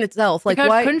just weird in itself. Like, because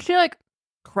why couldn't she like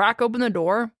crack open the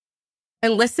door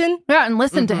and listen? Yeah, and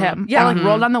listen to him. Yeah. Or, like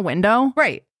roll down the window.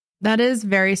 Right. That is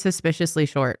very suspiciously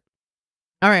short.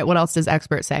 All right, what else does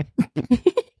expert say?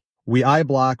 We eye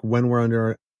block when we're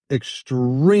under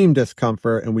extreme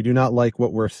discomfort and we do not like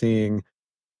what we're seeing.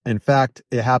 In fact,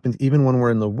 it happens even when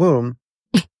we're in the womb.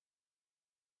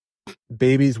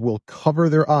 Babies will cover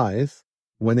their eyes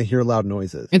when they hear loud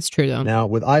noises. It's true, though. Now,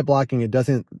 with eye blocking, it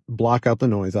doesn't block out the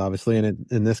noise, obviously, and it,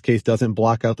 in this case, doesn't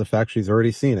block out the fact she's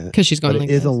already seen it. Because she's going but like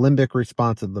it is this. a limbic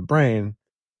response of the brain,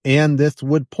 and this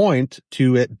would point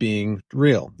to it being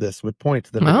real. This would point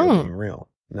to the video being real.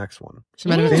 Next one. She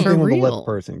might have been Same for thing with the real. lip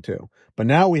pursing, too. But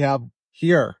now we have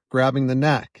here, grabbing the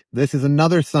neck. This is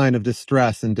another sign of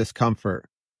distress and discomfort,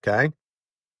 okay?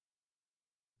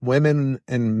 Women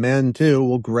and men, too,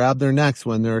 will grab their necks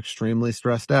when they're extremely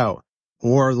stressed out.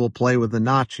 Or they'll play with the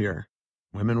notch here.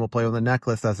 Women will play with a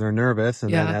necklace as they're nervous,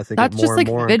 and then as they get more and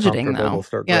more uncomfortable, they'll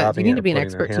start grabbing you need it to be and an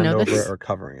putting their expert to hand know over this. it or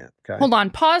covering it. Okay. Hold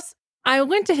on, pause. I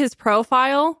went to his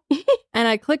profile and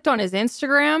I clicked on his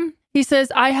Instagram. He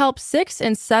says, I help 6-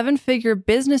 and 7-figure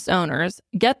business owners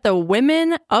get the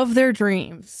women of their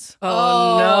dreams.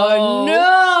 Oh,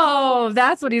 no.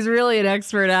 That's what he's really an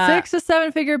expert at. 6- to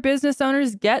 7-figure business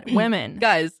owners get women.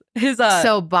 Guys, his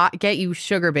get you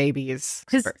sugar babies.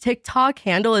 his TikTok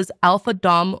handle is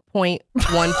alphadom.1c.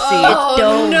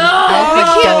 Oh, no. Alpha We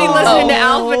can't be Dom. listening to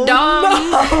Alpha Dom.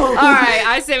 All right.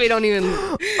 I say we don't even.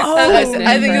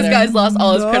 I think this guy's lost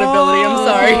all his credibility. I'm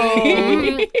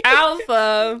sorry.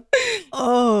 Alpha. Alpha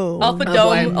Oh, Dome.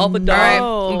 boy. Alpha Dome.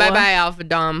 All right. Bye-bye, Alpha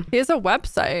Dom. He has a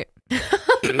website. This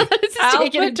is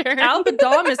taking a turn. Alpha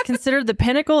Dom is considered the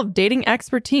pinnacle of dating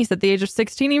expertise. At the age of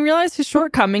 16, he realized his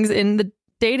shortcomings in the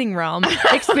dating realm,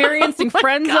 experiencing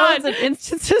friend zones and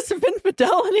instances of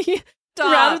infidelity.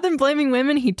 Rather than blaming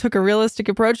women, he took a realistic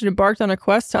approach and embarked on a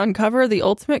quest to uncover the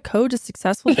ultimate code to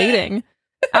successful dating.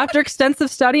 After extensive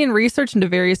study and research into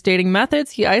various dating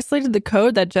methods, he isolated the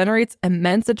code that generates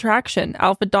immense attraction.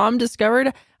 Alpha Dom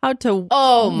discovered how to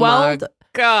wield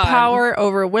power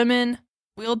over women,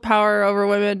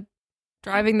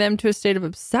 driving them to a state of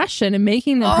obsession and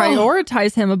making them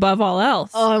prioritize him above all else.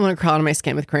 Oh, I want to crawl into my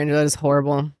skin with cringe. That is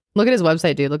horrible. Look at his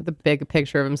website, dude. Look at the big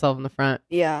picture of himself in the front.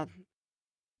 Yeah.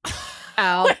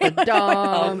 Alpha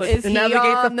Dom. Is he navigate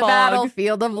on the the fog.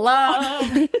 battlefield of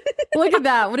love? Look at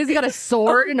that. What has he got? A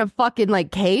sword and a fucking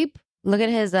like cape? Look at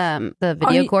his the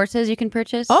video courses you can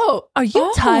purchase. Oh, are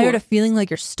you tired of feeling like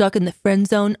you're stuck in the friend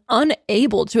zone,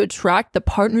 unable to attract the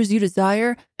partners you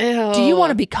desire? Ew. Do you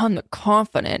want to become the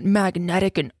confident,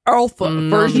 magnetic, and alpha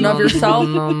version of yourself?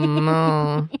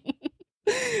 No.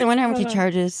 I wonder how much he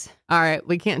charges. All right,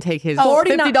 we can't take his.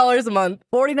 $50 a month.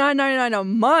 $49.99 a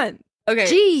month. Okay.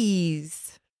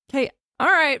 Jeez. Okay, all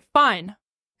right, fine.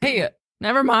 Hey,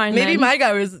 Never mind. maybe then. my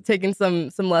guy was taking some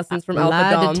lessons from Alpha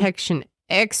Lie Dom. detection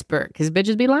expert, because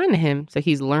bitches be lying to him, so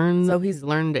he's learned. So he's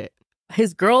learned it.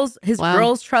 His girls Wow.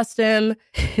 girls trust him.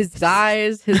 His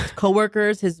guys, his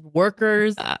coworkers, his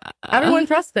workers, everyone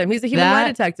trusts him. He's a human lie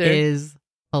detector. That is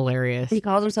hilarious. He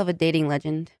calls himself a dating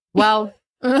legend. Well,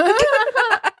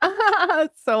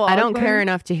 so I don't care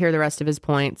enough to hear the rest of his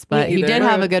points, but Me he either. did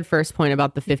have a good first point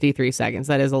about the 53 seconds.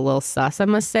 That is a little sus, I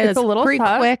must say. It's That's a little pretty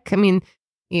sus. quick. I mean,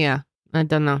 yeah, I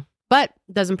don't know, but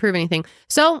doesn't prove anything.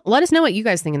 So let us know what you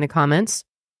guys think in the comments.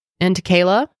 And to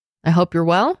Kayla, I hope you're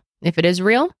well. If it is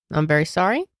real, I'm very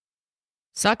sorry.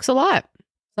 Sucks a lot.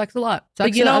 Sucks a lot.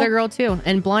 Sucks But to the other girl too.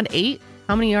 And Blonde 8,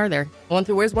 how many are there?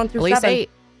 where's 1 through At least 7? 8.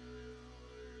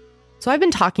 So I've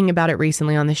been talking about it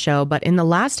recently on the show, but in the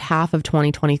last half of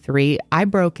 2023, I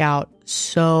broke out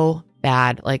so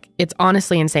bad. Like, it's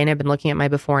honestly insane. I've been looking at my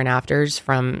before and afters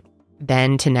from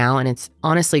then to now, and it's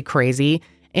honestly crazy.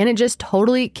 And it just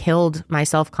totally killed my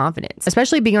self-confidence,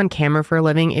 especially being on camera for a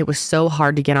living. It was so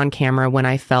hard to get on camera when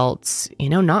I felt,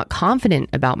 not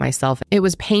confident about myself. It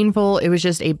was painful. It was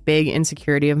just a big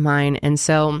insecurity of mine. And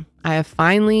so I have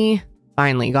finally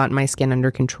gotten my skin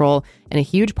under control. And a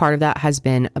huge part of that has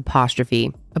been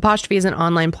Apostrophe. Apostrophe is an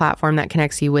online platform that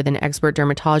connects you with an expert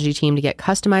dermatology team to get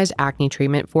customized acne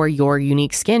treatment for your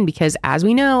unique skin, because as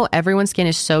we know, everyone's skin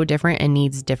is so different and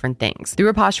needs different things. Through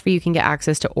Apostrophe, you can get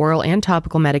access to oral and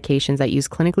topical medications that use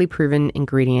clinically proven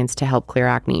ingredients to help clear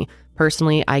acne.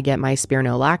 Personally, I get my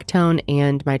spironolactone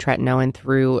and my tretinoin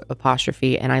through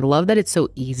Apostrophe, and I love that it's so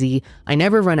easy. I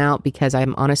never run out because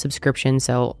I'm on a subscription,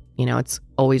 so it's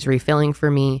always refilling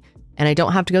for me. And I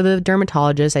don't have to go to the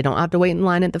dermatologist. I don't have to wait in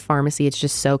line at the pharmacy. It's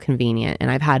just so convenient. And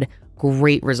I've had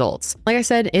great results. Like I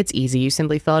said, it's easy. You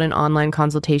simply fill out an online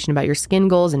consultation about your skin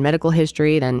goals and medical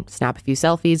history, then snap a few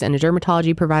selfies, and a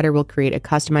dermatology provider will create a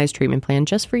customized treatment plan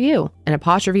just for you. And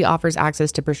Apostrophe offers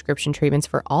access to prescription treatments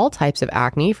for all types of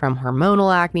acne, from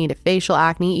hormonal acne to facial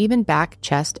acne, even back,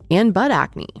 chest, and butt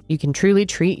acne. You can truly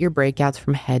treat your breakouts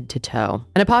from head to toe.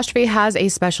 And Apostrophe has a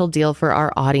special deal for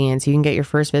our audience. You can get your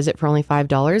first visit for only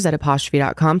 $5 at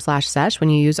apostrophe.com/sesh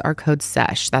when you use our code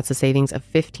SESH. That's a savings of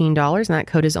 $15, and that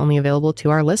code is only available available to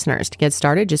our listeners. To get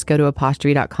started, just go to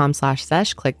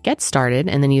apostrophe.com/sesh, click get started,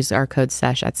 and then use our code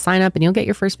sesh at sign up, and you'll get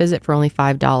your first visit for only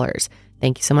 $5.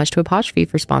 Thank you so much to Apostrophe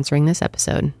for sponsoring this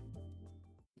episode.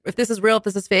 If this is real, if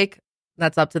this is fake,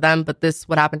 that's up to them. But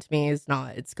what happened to me is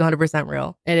not. It's 100%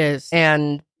 real. It is.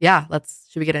 And yeah,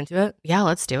 should we get into it? Yeah,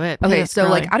 let's do it. Okay, Yes, so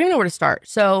Karelly. I don't even know where to start.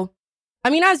 So, I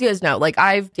mean, as you guys know,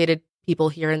 I've dated people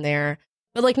here and there,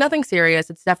 but nothing serious.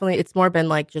 It's more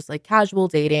been just casual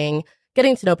dating,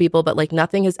 getting to know people, but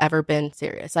nothing has ever been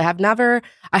serious. I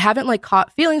haven't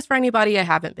caught feelings for anybody. I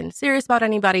haven't been serious about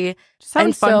anybody. Just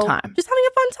having a fun time. Just having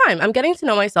a fun time. I'm getting to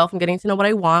know myself. I'm getting to know what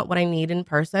I want, what I need in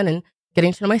person, and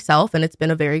getting to know myself. And it's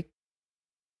been a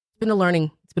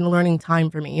learning time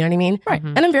for me. You know what I mean? Right.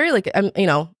 And I'm very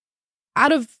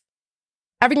out of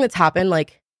everything that's happened,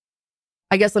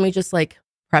 I guess let me just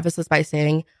preface this by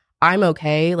saying I'm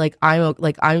okay.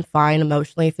 I'm fine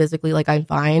emotionally, physically, I'm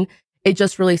fine. It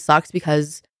just really sucks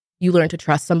because you learn to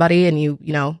trust somebody and you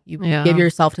give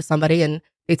yourself to somebody and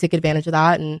they take advantage of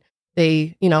that and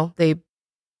they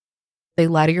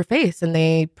lie to your face and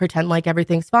they pretend like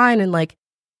everything's fine. And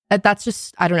that's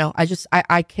just, I don't know.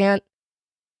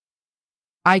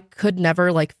 I could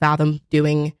never fathom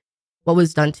doing what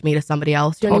was done to me to somebody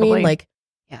else. You know what I mean?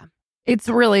 Yeah. It's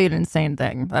really an insane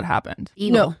thing that happened.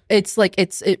 No, it's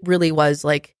it really was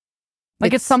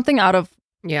it's something out of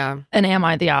an Am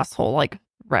I the Asshole?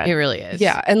 Red. It really is.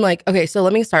 Yeah. And okay, so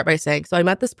let me start by saying, so I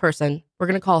met this person, we're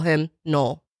going to call him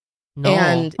Noel.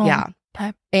 And yeah.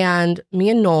 Okay. And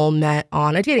me and Noel met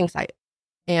on a dating site.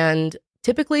 And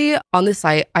typically on this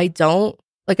site, I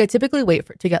typically wait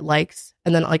to get likes.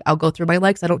 And then I'll go through my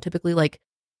likes. I don't typically a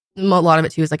lot of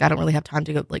it too is I don't really have time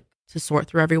to go to sort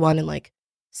through everyone and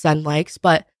send likes.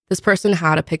 But this person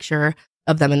had a picture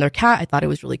of them and their cat. I thought it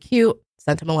was really cute.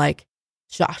 Sent him a like.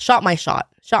 Shot my shit.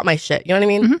 You know what I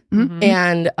mean? Mm-hmm, mm-hmm.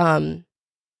 And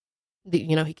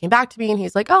he came back to me and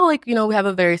he's like, oh, we have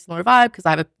a very similar vibe because I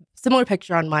have a similar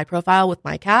picture on my profile with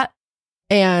my cat.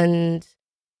 And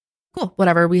cool,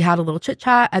 whatever. We had a little chit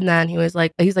chat, and then he's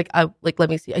like, let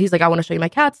me see. He's like, I want to show you my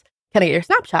cats. Can I get your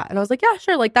Snapchat? And I was like, yeah,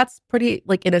 sure. That's pretty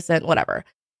innocent, whatever.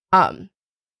 And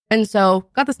so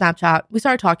got the Snapchat. We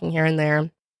started talking here and there,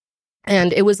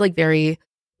 and it was very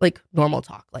normal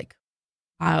talk,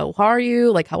 how are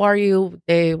you? How are you?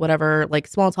 Day, whatever,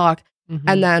 small talk. Mm-hmm.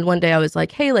 And then one day I was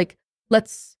like, hey, I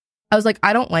was like,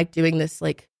 I don't like doing this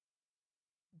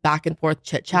back and forth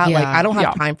chit chat. Yeah. I don't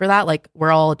have time for that.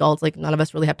 We're all adults. None of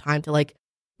us really have time to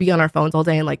be on our phones all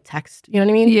day and text. You know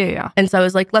what I mean? Yeah. And so I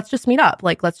was like, let's just meet up.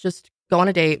 Let's just go on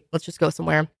a date. Let's just go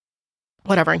somewhere,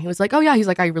 whatever. And he was like, oh yeah. He's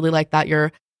like, I really like that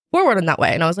you're forward in that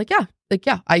way. And I was like, yeah,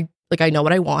 I know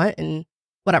what I want and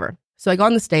whatever. So I go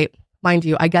on this date. Mind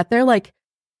you, I get there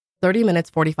 30 minutes,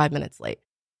 45 minutes late.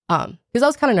 Because I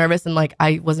was kind of nervous and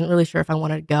I wasn't really sure if I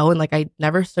wanted to go. And I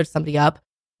never stood somebody up,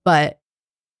 but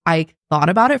I thought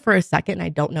about it for a second and I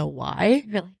don't know why.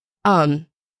 Really?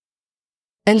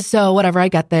 And so whatever, I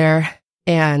get there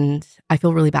and I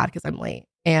feel really bad because I'm late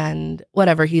and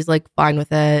whatever, he's fine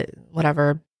with it,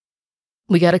 whatever.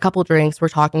 We get a couple drinks, we're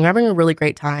talking, we're having a really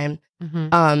great time.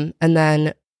 Mm-hmm. And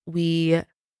then we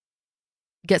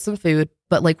get some food,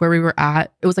 but where we were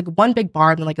at, it was one big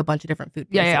bar and then a bunch of different food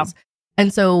places. Yeah.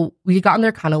 And so we got in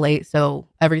there kind of late, so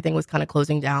everything was kind of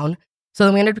closing down. So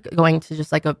then we ended up going to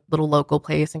just a little local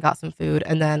place and got some food,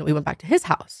 and then we went back to his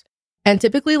house. And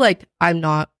typically, I'm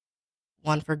not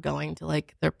one for going to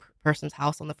their person's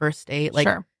house on the first date.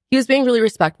 Sure. He was being really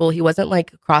respectful. He wasn't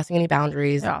crossing any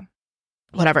boundaries. Yeah.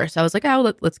 Whatever. So I was like,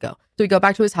 oh, let's go. So we go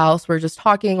back to his house. We're just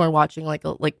talking. We're watching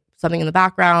something in the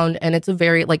background, and it's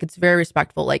it's very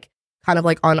respectful. Kind of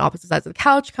on opposite sides of the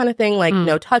couch kind of thing,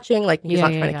 no touching, he's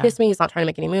not trying to kiss me, he's not trying to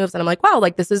make any moves. And I'm like, wow,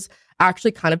 this is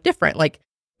actually kind of different.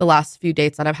 The last few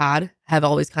dates that I've had have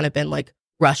always kind of been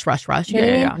rush. You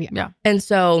know what I mean? Yeah. And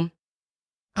so,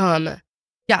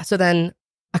 so then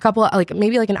a couple,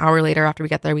 maybe an hour later after we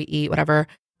get there, we eat, whatever.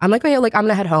 I'm like, okay, I'm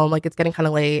gonna head home. It's getting kind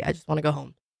of late. I just want to go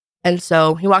home. And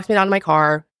so he walks me down to my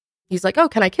car. He's like, oh,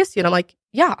 can I kiss you? And I'm like,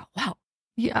 yeah, wow.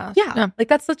 Yeah.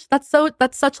 That's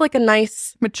such a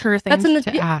nice mature thing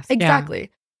to ask. Exactly. Yeah.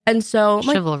 And so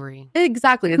chivalry.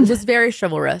 Exactly. It was very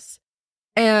chivalrous.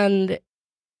 And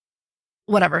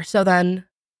whatever. So then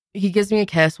he gives me a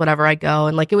kiss, whatever, I go.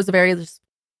 And it was a very just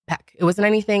peck. It wasn't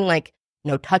anything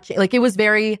no touching. It was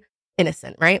very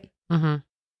innocent, right? Mm-hmm.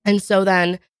 And so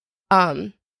then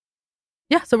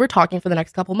so we're talking for the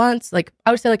next couple months. I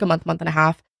would say a month and a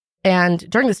half. And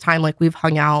during this time, we've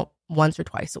hung out once or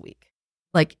twice a week.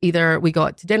 Either we go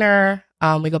out to dinner,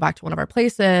 we go back to one of our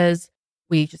places,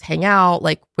 we just hang out,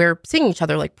 we're seeing each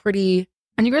other pretty.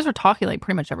 And you guys were talking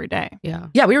pretty much every day. Yeah.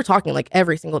 Yeah, we were talking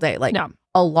every single day.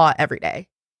 a lot every day.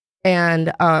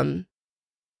 And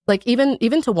like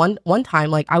even to one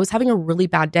time, like I was having a really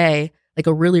bad day, like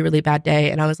a really, really bad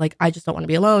day. And I was like, I just don't want to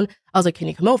be alone. I was like, can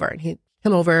you come over? And he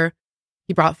came over,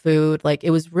 he brought food. Like,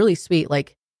 it was really sweet.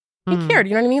 Like, he cared,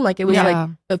 you know what I mean? Like, it was like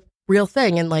a real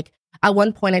thing. And like, at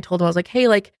one point I told him, I was like, hey,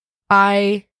 like,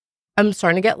 I'm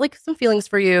starting to get like some feelings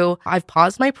for you. I've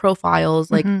paused my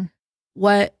profiles. Like,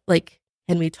 what, like,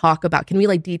 can we talk about? Can we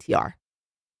like DTR?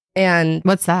 And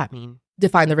what's that mean?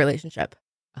 Define the relationship.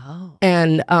 Oh.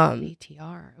 And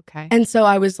DTR. Okay. And so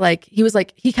I was like,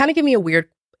 he kind of gave me a weird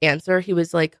answer. He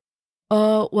was like,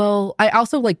 oh, well, I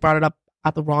also like brought it up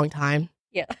at the wrong time.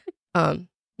 Yeah. Why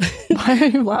are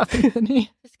you laughing at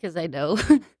me? Just because I know.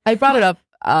 I brought it up.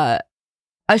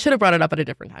 I should have brought it up at a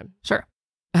different time. Sure.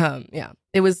 Yeah.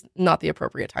 It was not the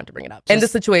appropriate time to bring it up. In the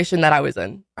situation that I was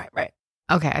in. Right.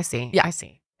 Okay, I see. Yeah. I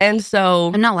see. And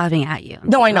so I'm not laughing at you.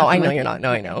 No, I know you're not.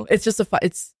 No, I know. It's just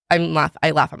I laugh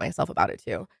at myself about it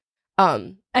too.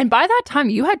 And by that time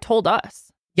you had told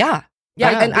us. Yeah.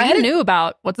 And I knew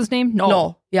about what's his name?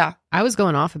 Noel. Yeah. I was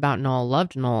going off about Noel.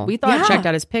 Loved Noel. We thought checked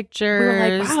out his pictures. We were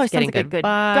like, wow, he sounds like a good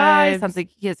guy. Sounds like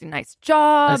he has a nice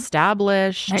job.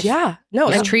 Established. Nice. Yeah. No,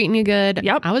 he's treating you good.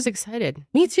 Yep. I was excited.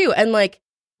 Me too. And like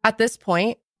at this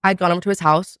point, I'd gone over to his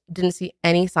house, didn't see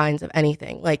any signs of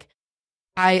anything. Like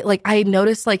I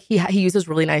noticed like he uses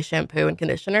really nice shampoo and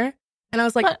conditioner. And I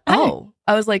was like, I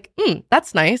was like,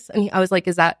 that's nice. And I was like,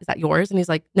 is that yours? And he's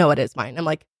like, no, it is mine. I'm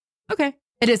like, okay.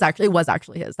 It was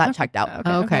actually his. That checked out.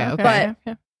 Okay. But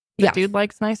the dude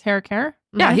likes nice hair care.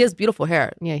 Yeah, he has beautiful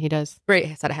hair. Yeah, he does.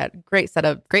 Great set of head. Great set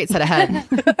of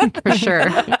head. For sure.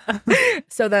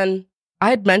 So then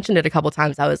I had mentioned it a couple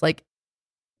times. I was like,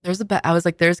 there's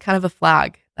kind of a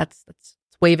flag that's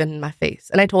waving in my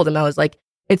face. And I told him, I was like,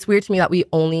 it's weird to me that we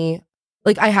only,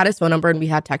 like, I had his phone number and we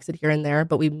had texted here and there,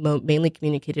 but we mainly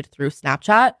communicated through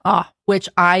Snapchat. Which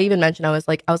I even mentioned, I was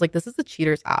like, this is the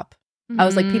cheaters app. I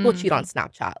was like, people cheat on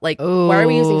Snapchat. Like, why are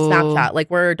we using Snapchat? Like,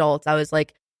 we're adults. I was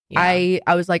like, I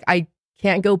was like, I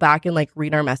can't go back and like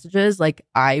read our messages. Like,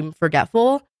 I'm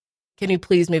forgetful. Can you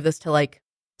please move this to like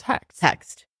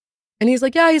text? And he's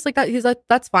like, yeah, he's like,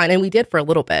 that's fine. And we did for a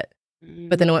little bit,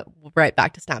 but then it went right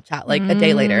back to Snapchat like a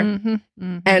day later.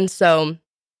 And so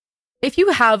if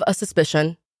you have a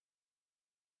suspicion,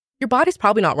 your body's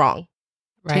probably not wrong.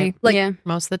 Right. Like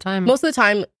most of the time. Most of the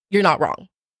time, you're not wrong.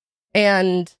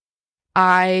 And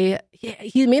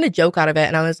he made a joke out of it,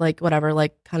 and I was like, whatever,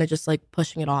 like kind of just like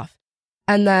pushing it off.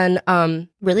 And then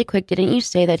really quick, didn't you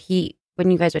say that when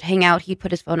you guys would hang out, he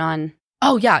put his phone on?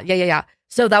 Oh yeah.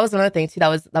 So that was another thing too. That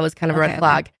was kind of a red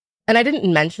flag. Okay. And I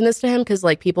didn't mention this to him because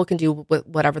like people can do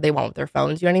whatever they want with their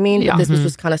phones. You know what I mean? Yeah. But this was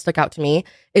just kind of stuck out to me.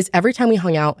 Is every time we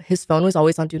hung out, his phone was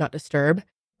always on Do Not Disturb,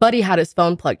 but he had his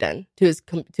phone plugged in to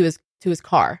his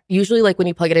car. Usually, like when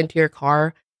you plug it into your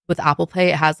car with Apple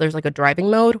Pay, there's like a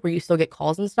driving mode where you still get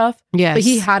calls and stuff. Yes. But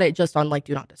he had it just on like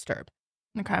Do Not Disturb.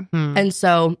 Okay. And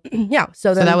so, yeah.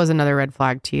 So that was another red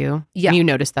flag to you. Yeah. You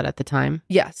noticed that at the time.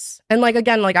 Yes. And like,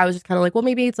 again, like I was just kind of like, well,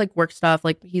 maybe it's like work stuff.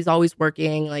 Like he's always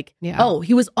working. Like, oh,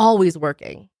 he was always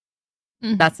working.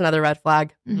 That's another red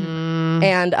flag.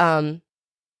 And,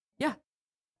 yeah.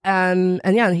 And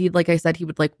yeah, he, like I said, he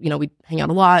would like, we'd hang out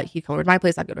a lot. He'd come over to my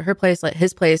place. I'd go to her place, like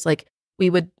his place. Like we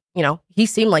would, he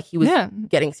seemed like he was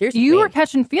getting serious. You were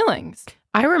catching feelings.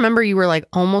 I remember you were like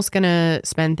almost gonna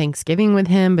spend Thanksgiving with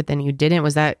him, but then you didn't.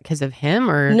 Was that because of him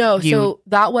or no? So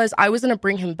that was, I was gonna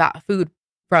bring him back food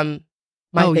from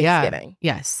my Thanksgiving.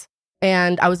 Yeah. Yes.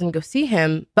 And I was gonna go see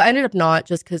him, but I ended up not,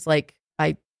 just because like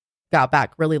I got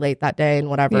back really late that day and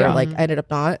whatever. Yeah. Like I ended up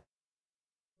not,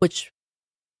 which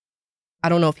I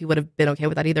don't know if he would have been okay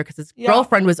with that either, because his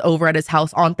girlfriend was over at his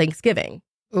house on Thanksgiving.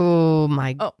 Oh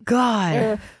my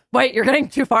God. Wait, you're getting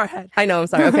too far ahead. I know, I'm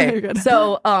sorry. Okay.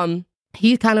 So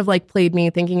he kind of like played me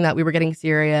thinking that we were getting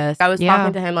serious. I was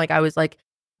talking to him like, I was like,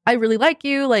 I really like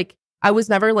you. Like I was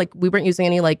never like, we weren't using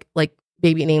any like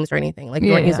baby names or anything. Like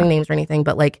we weren't using names or anything,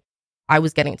 but like I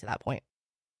was getting to that point.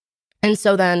 And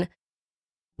so then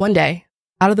one day,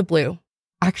 out of the blue,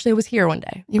 actually I was here one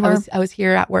day. I was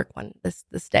here at work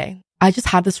this day. I just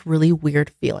had this really weird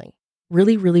feeling.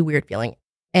 Really, really weird feeling.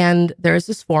 And there's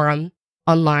this forum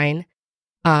online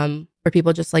where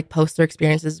people just like post their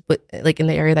experiences with like in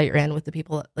the area that you're in with the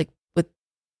people, like with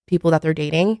people that they're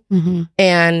dating.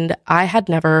 And I had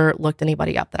never looked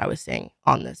anybody up that I was seeing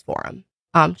on this forum.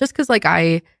 Just because like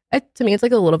to me it's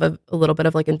like a little bit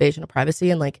of like invasion of privacy,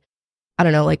 and like I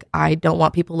don't know, like I don't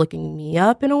want people looking me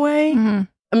up in a way.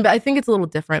 I think it's a little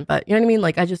different, but you know what I mean?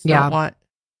 Like I just don't want,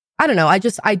 I don't know. I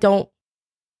don't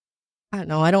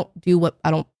do what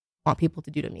I don't want people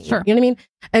to do to me. Sure. You know what I mean?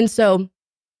 And so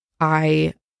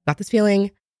I got this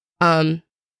feeling.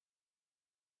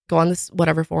 go on this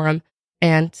whatever forum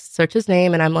and search his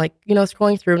name, and I'm like,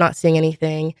 scrolling through, not seeing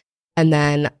anything, and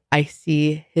then I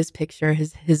see his picture,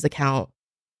 his account,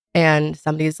 and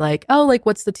somebody's like, oh, like,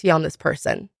 what's the tea on this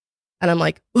person? And I'm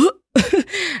like,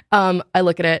 I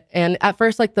look at it, and at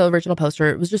first, like, the original poster,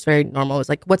 it was just very normal. It was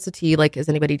like, what's the tea? Like, has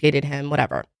anybody dated him?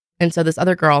 Whatever. And so this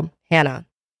other girl, Hannah,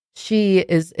 she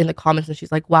is in the comments, and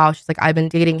she's like, wow, she's like, I've been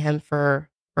dating him for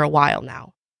a while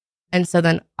now. And so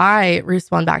then I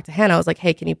respond back to Hannah. I was like,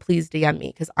 hey, can you please DM me?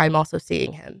 Because I'm also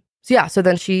seeing him. So yeah, so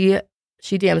then she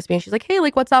DMs me, and she's like, hey,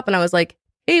 like, what's up? And I was like,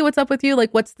 hey, what's up with you?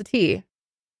 Like, what's the tea?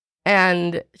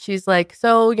 And she's like,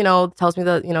 so, tells me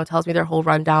their whole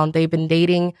rundown. They've been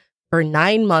dating for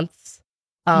 9 months.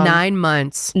 9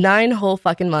 months. 9 whole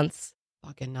fucking months.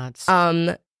 Fucking nuts.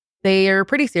 They are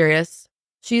pretty serious.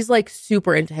 She's like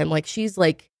super into him. Like, she's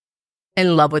like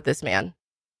in love with this man.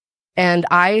 And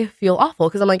I feel awful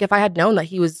because I'm like, if I had known that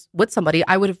he was with somebody,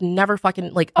 I would have never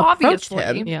fucking like approached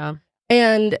him. Yeah.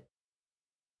 And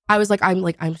I was like,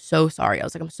 I'm so sorry. I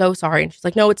was like, I'm so sorry. And she's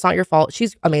like, no, it's not your fault.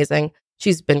 She's amazing.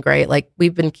 She's been great. Like,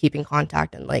 we've been keeping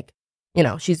contact, and like,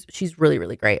 she's really,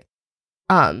 really great.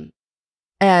 And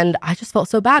I just felt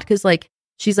so bad because like,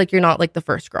 she's like, you're not like the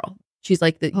first girl. She's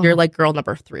like, you're like girl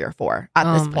number 3 or 4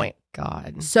 at this point.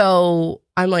 God. So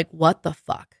I'm like, what the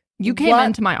fuck? You came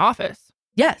into my office.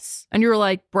 Yes. And you were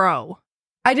like, bro.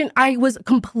 I was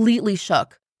completely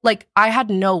shook. Like, I had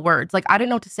no words. Like, I didn't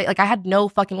know what to say. Like, I had no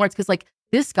fucking words because like,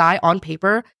 this guy on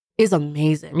paper is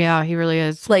amazing. Yeah, he really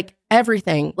is. Like,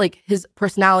 everything, like his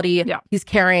personality, he's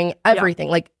caring, everything,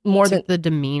 like more than the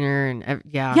demeanor and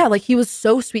yeah, like he was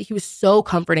so sweet, he was so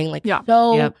comforting, like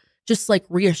just like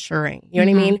reassuring, you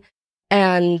know what I mean?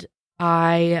 And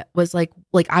I was like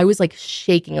I was like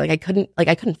shaking, like I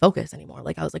couldn't focus anymore.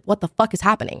 Like, I was like, what the fuck is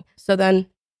happening? So then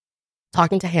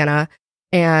talking to Hannah,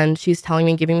 and she's telling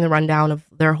me, giving me the rundown of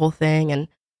their whole thing and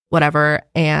whatever,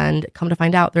 and come to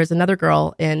find out there's another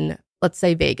girl in, let's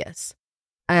say, Vegas,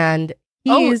 and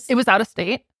it was out of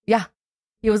state? Yeah.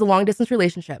 He was a long distance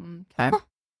relationship. Okay.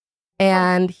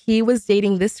 And he was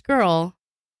dating this girl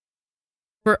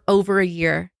for over a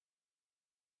year,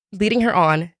 leading her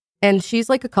on. And she's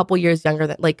like a couple years younger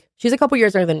than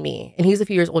me. And he's a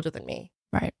few years older than me.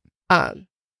 Right.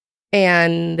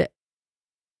 And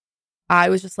I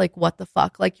was just like, what the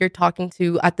fuck? Like, you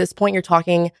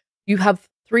have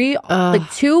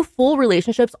 2 full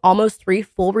relationships, almost 3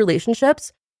 full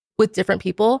relationships with different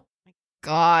people.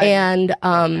 God. And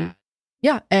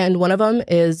and one of them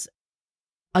is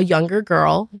a younger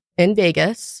girl in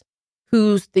Vegas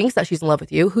who thinks that she's in love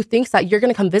with you, who thinks that you're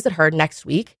going to come visit her next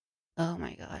week. Oh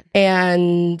my God.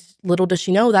 And little does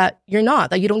she know that you're not,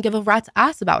 that you don't give a rat's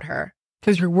ass about her.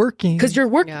 Because you're working. Because you're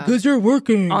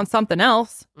working. On something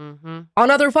else. Mm-hmm. On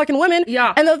other fucking women.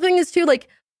 Yeah. And the thing is too, like,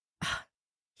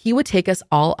 he would take us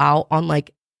all out on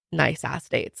like nice ass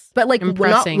dates. But like,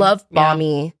 not love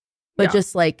bomby, but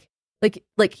just like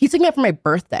he took me out for my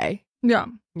birthday. Yeah.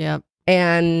 Yeah.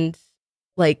 And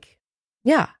like,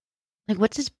 yeah. Like,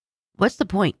 what's the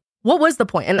point? What was the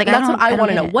point? And like, that's what I want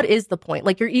to know. What is the point?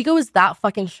 Like, your ego is that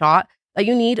fucking shot that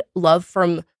you need love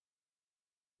from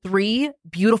 3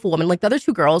 beautiful women. Like, the other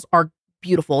 2 girls are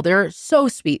beautiful. They're so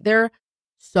sweet. They're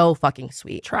so fucking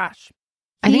sweet. Trash.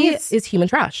 He is human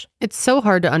trash. It's so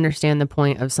hard to understand the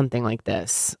point of something like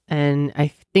this. And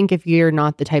I think if you're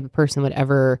not the type of person that would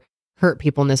ever hurt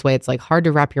people in this way, it's like hard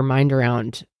to wrap your mind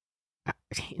around.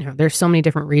 There's so many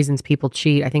different reasons people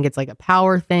cheat. I think it's like a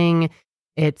power thing.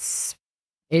 It's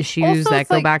issues that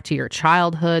go back to your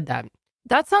childhood.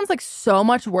 That sounds like so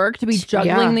much work to be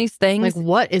juggling these things. Like,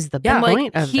 what is the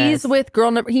point of he's this?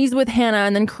 He's with Hannah,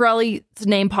 and then Karelly's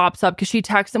name pops up because she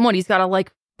texts him. He's got to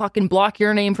like fucking block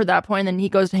your name for that point, and then he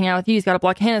goes to hang out with you. He's got to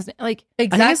block Hannah's name. Like,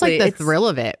 exactly. I think it's like the thrill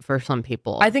of it for some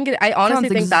people. I honestly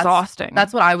think exhausting.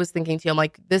 That's what I was thinking too. I'm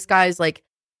like, this guy's like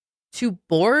too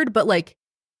bored, but like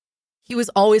he was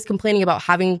always complaining about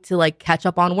having to like catch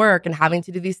up on work and having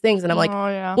to do these things, and I'm like,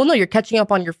 well, no, you're catching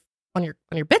up on your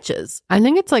bitches. I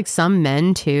think it's like some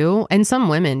men too, and some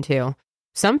women too.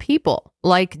 Some people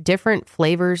like different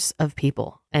flavors of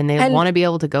people, and they want to be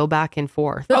able to go back and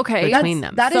forth between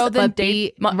them. That is then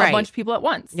date a bunch of people at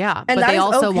once. Yeah, and but they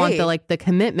also want the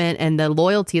commitment and the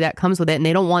loyalty that comes with it, and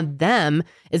they don't want them.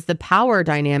 It's the power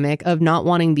dynamic of not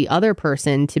wanting the other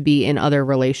person to be in other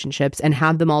relationships and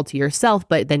have them all to yourself,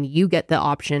 but then you get the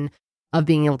option of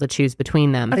being able to choose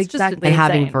between them. Exactly. And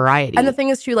having variety. And the thing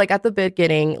is too, like at the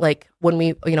beginning, like when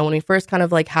we first kind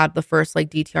of like had the first like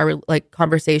DTR like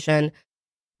conversation,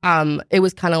 it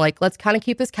was kind of like, let's kind of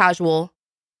keep this casual.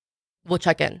 We'll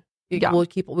check in.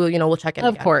 we'll check in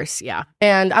Of again. course, yeah.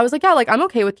 And I was like, yeah, like I'm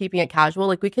okay with keeping it casual.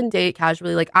 Like we can date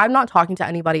casually. Like I'm not talking to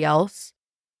anybody else.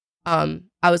 I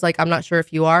was like, I'm not sure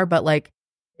if you are, but like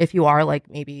if you are, like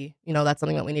maybe, that's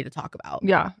something that we need to talk about.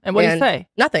 Yeah. And what did you say?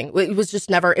 Nothing. It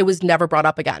was never brought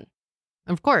up again.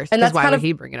 Of course. And that's why kind would of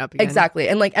he bring it up again? Exactly.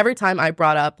 And like every time I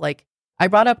brought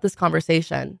up this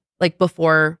conversation, like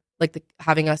before like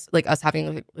us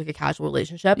having like a casual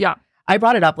relationship. Yeah. I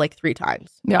brought it up like 3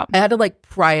 times. Yeah. I had to like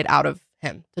pry it out of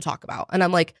him to talk about. And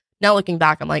I'm like, now looking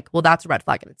back, I'm like, well, that's a red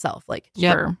flag in itself. Like,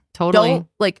 sure. Totally. Don't,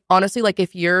 like, honestly, like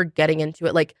if you're getting into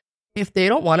it, like if they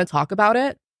don't want to talk about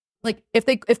it, like if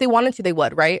they wanted to, they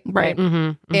would, right? Right.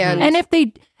 Mm-hmm. And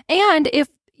if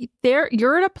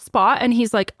you're at a spot and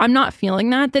he's like, I'm not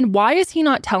feeling that, then why is he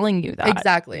not telling you that?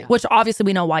 Exactly. Which obviously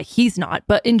we know why he's not.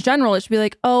 But in general, it should be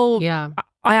like, oh, yeah,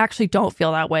 I actually don't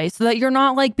feel that way. So that you're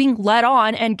not like being led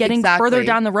on and getting further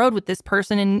down the road with this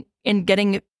person and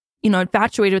getting,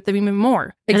 infatuated with them even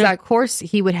more. Exactly. And of course,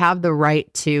 he would have the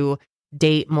right to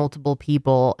date multiple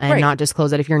people and not disclose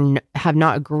that if you have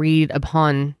not agreed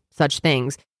upon such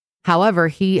things. However,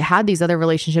 he had these other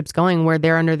relationships going where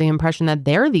they're under the impression that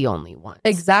they're the only ones.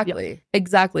 Exactly. Yep.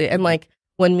 Exactly. And like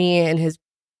when me and his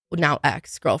now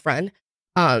ex-girlfriend,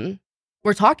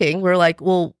 we're talking, we're like,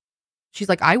 well, she's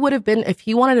like, I would have been, if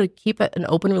he wanted to keep an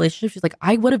open relationship, she's like,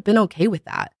 I would have been okay with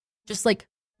that. Just like,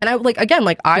 and I like, again,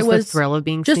 like I was the thrill of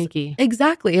being sneaky.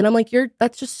 Exactly. And I'm like,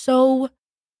 that's just so.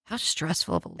 How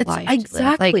stressful of a life.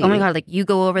 Exactly. Like, oh my God, like you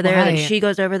go over there, then she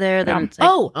goes over there. Then it's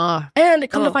like, and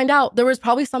come to find out, there was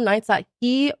probably some nights that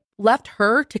he left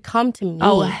her to come to me.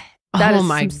 That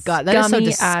my God. That is so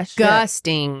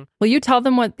disgusting. Will you tell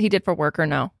them what he did for work or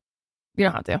no? You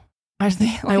don't have to.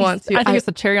 I want to. I think it's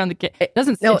a cherry on the cake. It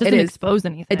doesn't expose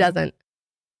anything. It doesn't.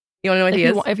 You want to know what he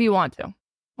is? If you want to.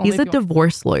 He's a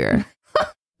divorce lawyer.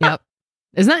 Yep.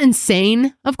 Isn't that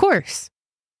insane? Of course.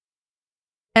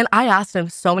 And I asked him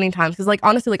so many times because, like,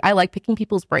 honestly, like I like picking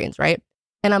people's brains, right?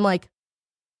 And I'm like,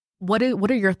 what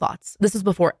are your thoughts? This is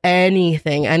before any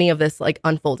of this like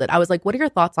unfolded. I was like, what are your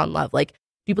thoughts on love? Like, do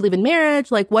you believe in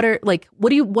marriage? Like, what are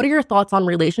your thoughts on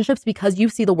relationships? Because you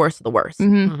see the worst of the worst.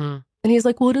 Mm-hmm. Mm-hmm. And he's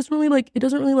like, well, it doesn't really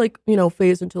like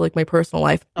phase into like my personal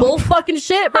life. Bull fucking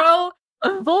shit, bro.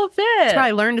 Bullshit. He's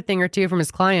probably learned a thing or two from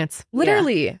his clients.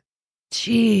 Literally. Yeah.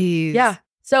 Jeez. Yeah.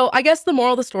 So I guess the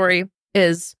moral of the story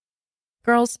is,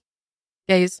 girls,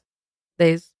 gays,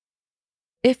 theys,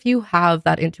 if you have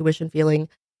that intuition feeling,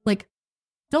 like,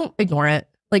 don't ignore it.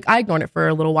 Like, I ignored it for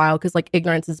a little while because, like,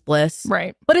 ignorance is bliss.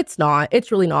 Right. But it's not.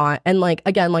 It's really not. And, like,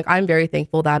 again, like, I'm very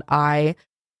thankful that I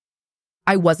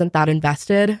wasn't that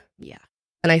invested. Yeah.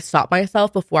 And I stopped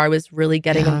myself before I was really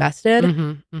getting invested.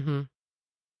 Mm-hmm. Mm-hmm.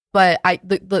 But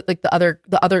the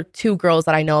other 2 girls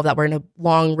that I know of that were in a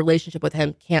long relationship with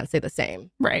him can't say the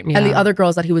same. Right. Yeah. And the other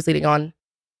girls that he was leading on,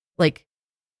 like,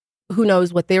 who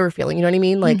knows what they were feeling? You know what I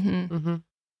mean? Like,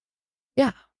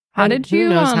 yeah. Who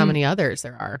knows how many others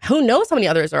there are? Who knows how many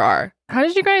others there are? How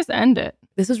did you guys end it?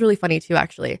 This is really funny too,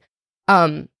 actually.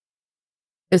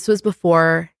 This was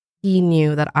before he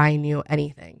knew that I knew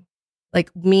anything.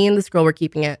 Like, me and this girl were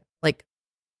keeping it like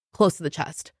close to the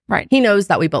chest. Right. He knows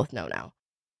that we both know now.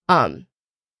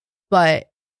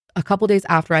 But a couple days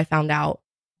after I found out,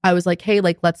 I was like, hey,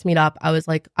 like, let's meet up. I was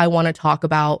like, I want to talk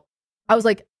about, I was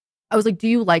like, do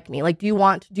you like me? Like, do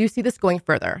you see this going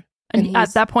further? And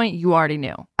at that point, you already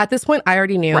knew. At this point, I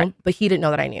already knew, right. But he didn't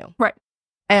know that I knew. Right.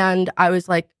 And I was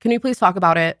like, can you please talk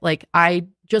about it? Like, I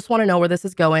just want to know where this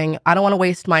is going. I don't want to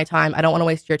waste my time. I don't want to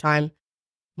waste your time.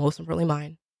 Most importantly,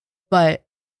 mine. But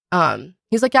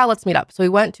he's like, yeah, let's meet up. So we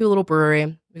went to a little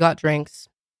brewery. We got drinks.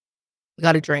 We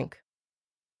got a drink.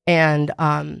 And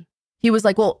he was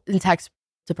like, well, in text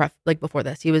like before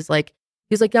this, he's like,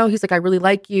 no, he's like, I really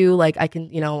like you. Like, I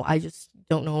can, I just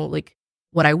don't know, like,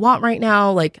 what I want right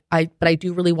now. Like, but I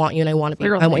do really want you, and I want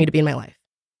you to be in my life.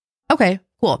 Okay,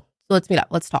 cool. So let's meet up.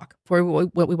 Let's talk. Before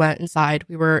we went inside,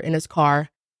 we were in his car,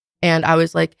 and I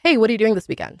was like, hey, what are you doing this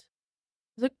weekend?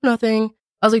 He's like, nothing.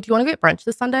 I was like, do you want to get brunch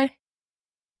this Sunday?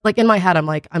 Like, in my head, I'm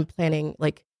like, I'm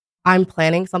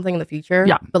planning something in the future.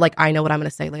 Yeah. But like, I know what I'm going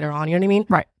to say later on. You know what I mean?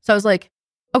 Right. So I was like,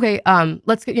 okay,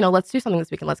 let's do something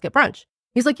this weekend. Let's get brunch.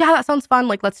 He's like, yeah, that sounds fun.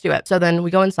 Like, let's do it. So then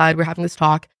we go inside, we're having this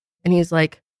talk, and he's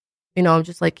like, I'm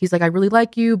just like, he's like, I really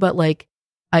like you, but like,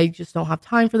 I just don't have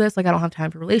time for this. Like, I don't have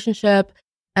time for relationship.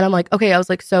 And I'm like, okay, I was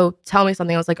like, so tell me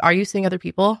something. I was like, are you seeing other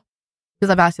people? Because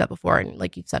I've asked you that before. And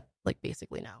like, you said like,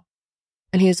 basically no.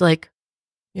 And he's like,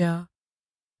 yeah.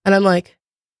 And I'm like,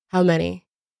 how many?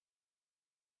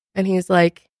 And he's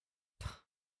like,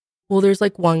 well, there's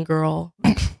like one girl.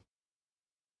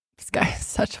 This guy is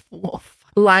such a wolf.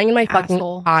 Lying in my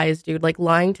Asshole. fucking eyes, dude. Like,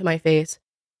 lying to my face.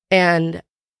 And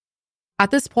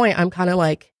at this point, I'm kind of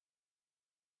like,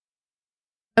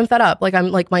 I'm fed up. Like,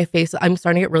 I'm like, my face, I'm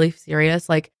starting to get really serious.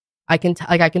 Like, I can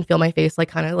feel my face like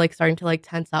kind of like starting to like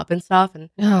tense up and stuff. And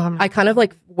I kind of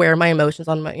like wear my emotions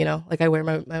on my, like I wear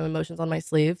my emotions on my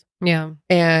sleeve. Yeah.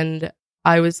 And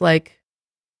I was like,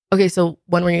 okay, so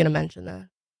when were you going to mention that?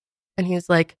 And he's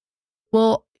like,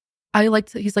 well, I like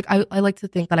to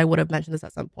think that I would have mentioned this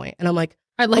at some point. And I'm like,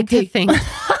 I'd like to think.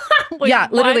 Wait, yeah,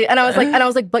 literally. And I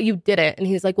was like, but you didn't. And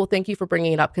he's like, well, thank you for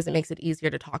bringing it up because it makes it easier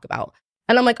to talk about.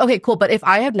 And I'm like, okay, cool. But if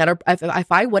I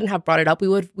wouldn't have brought it up, we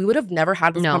would have never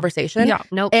had this conversation. Yeah,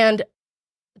 nope. And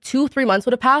 2-3 months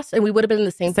would have passed and we would have been in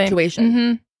the same situation.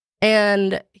 Mm-hmm.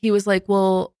 And he was like,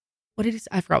 well, what did he say?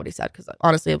 I forgot what he said because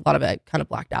honestly, a lot of it I kind of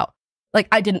blacked out. Like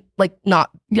I didn't like not.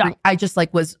 Yeah. I just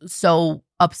like was so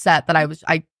upset that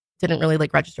I didn't really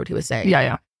like register what he was saying.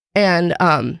 Yeah. And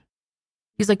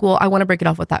he's like, well, I want to break it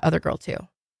off with that other girl too.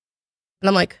 And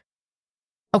I'm like,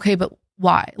 okay, but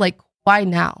why? Like, why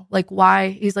now? Like, why?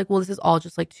 He's like, well, this is all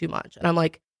just like too much. And I'm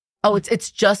like, oh,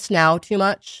 it's just now too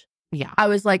much. Yeah. I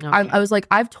was like, okay. I was like,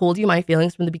 I've told you my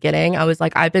feelings from the beginning. I was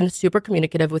like, I've been super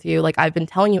communicative with you. Like, I've been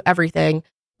telling you everything,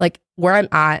 like where I'm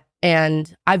at.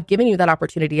 And I've given you that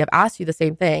opportunity. I've asked you the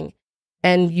same thing.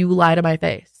 And you lie to my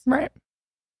face. Right.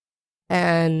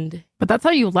 But that's how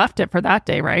you left it for that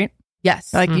day, right?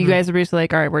 Yes. Like you guys were basically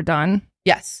like, all right, we're done.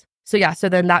 Yes. So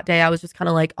then that day I was just kind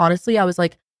of like, honestly, I was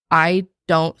like, I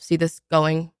don't see this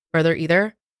going further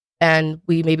either. And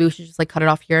maybe we should just like cut it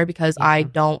off here because I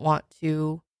don't want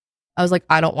to. I was like,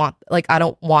 I don't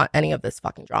want any of this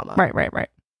fucking drama. Right.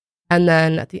 And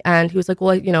then at the end, he was like,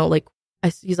 well,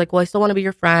 he's like, well, I still want to be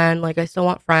your friend. Like, I still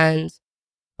want friends.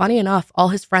 Funny enough, all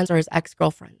his friends are his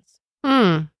ex-girlfriends.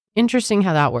 Interesting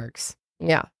how that works.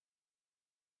 Yeah.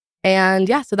 And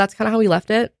yeah, so that's kind of how we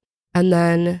left it. And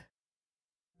then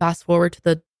fast forward to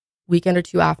the weekend or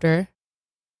two after,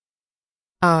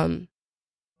 I'm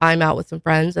out with some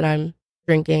friends and I'm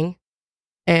drinking.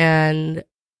 And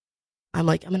I'm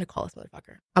like, I'm going to call this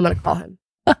motherfucker. I'm going to call him.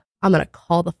 I'm going to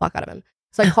call the fuck out of him.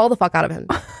 So I call the fuck out of him.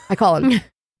 I call him.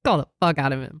 Call the fuck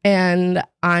out of him. And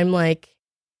I'm like,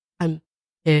 I'm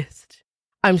pissed.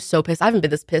 I'm so pissed. I haven't been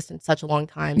this pissed in such a long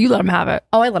time. You let him have it.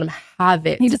 Oh, I let him have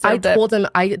it. I told him,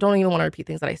 I don't even want to repeat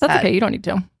things that I said. That's okay. You don't need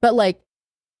to. But like,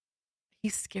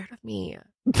 he's scared of me.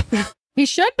 He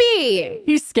should be.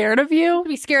 He's scared of you?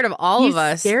 He's scared of all of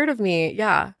us. He's scared of me.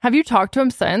 Yeah. Have you talked to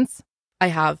him since? I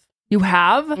have. You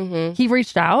have? Mm-hmm. He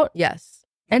reached out? Yes.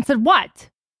 And said what?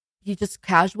 He just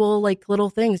casual, like little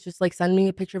things. Just like send me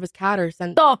a picture of his cat or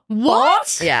send. The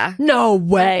what? Yeah. No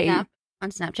way. On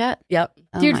Snapchat? Yep.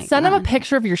 Dude, send him a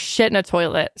picture of your shit in a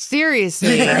toilet.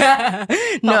 Seriously.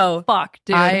 No. Fuck,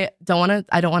 dude. I don't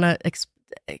want to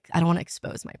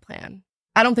expose my plan.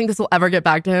 I don't think this will ever get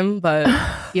back to him, but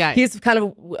yeah, he's kind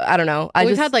of, I don't know.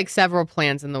 We've had like several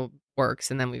plans in the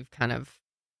works and then we've kind of.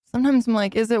 Sometimes I'm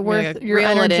like, is it worth your reel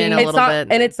energy? It in a little bit.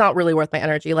 And it's not really worth my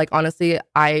energy. Like, honestly,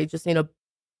 I just need to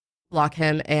block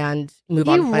him and move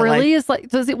on with my life. He really is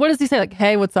like, what does he say? Like,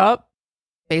 hey, what's up?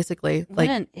 Basically,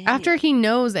 like after he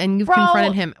knows and you've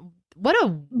confronted him, what a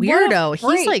weirdo.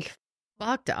 He's like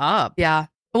fucked up. Yeah.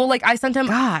 Well, like I sent him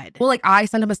a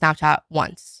Snapchat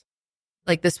once.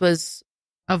 Like this was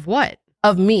of what?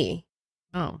 Of me.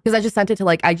 Oh. Because I just sent it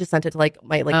to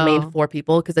my main 4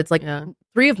 people because it's like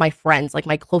 3 of my friends, like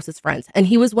my closest friends. And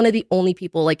he was one of the only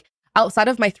people like outside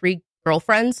of my 3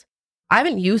 girlfriends. I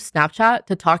haven't used Snapchat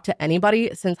to talk to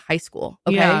anybody since high school.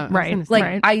 Okay. Yeah, right.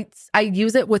 Like I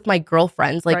use it with my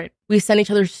girlfriends. Like we send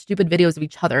each other stupid videos of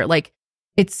each other. Like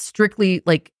it strictly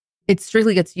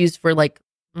gets used for like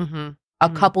a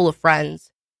couple of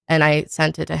friends. And I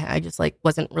sent it to him. I just like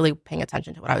wasn't really paying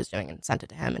attention to what I was doing and sent it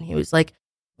to him. And he was like,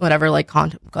 whatever, like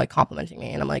complimenting me.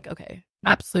 And I'm like, okay.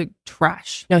 Absolute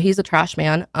trash. No, he's a trash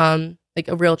man. Like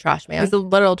a real trash man. He's a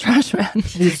literal trash man.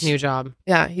 His new job.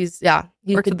 Yeah, he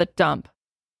works at the dump.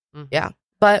 Yeah,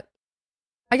 but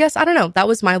I guess I don't know. That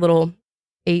was my little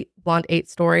blonde 8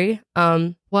 story.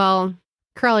 Well,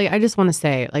 Karelly, I just want to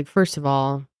say, like, first of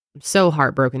all, I'm so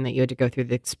heartbroken that you had to go through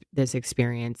this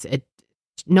experience.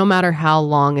 No matter how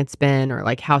long it's been or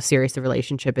like how serious the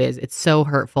relationship is, it's so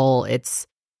hurtful. It's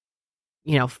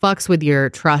fucks with your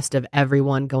trust of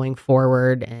everyone going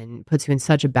forward and puts you in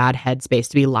such a bad headspace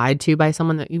to be lied to by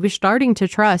someone that you were starting to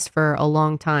trust for a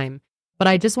long time. But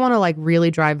I just want to like really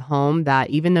drive home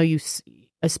that even though you,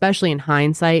 especially in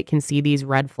hindsight, can see these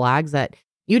red flags that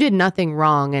you did nothing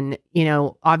wrong. And,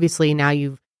 obviously now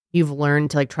you've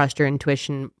learned to like trust your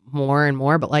intuition more and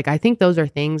more. But like, I think those are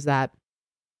things that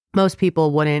most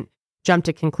people wouldn't jump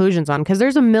to conclusions on because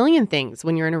there's a million things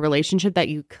when you're in a relationship that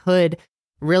you could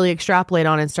really extrapolate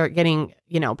on and start getting,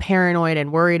 paranoid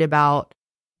and worried about.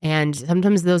 And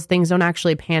sometimes those things don't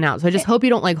actually pan out. So I just hope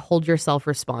you don't like hold yourself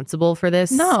responsible for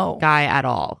this guy at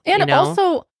all. And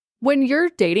also, when you're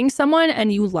dating someone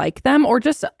and you like them, or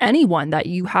just anyone that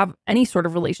you have any sort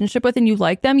of relationship with and you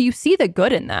like them, you see the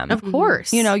good in them. Of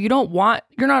course. You're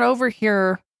not over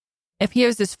here. If he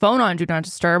has his phone on Do Not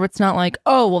Disturb, it's not like,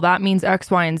 oh, well, that means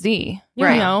X, Y, and Z.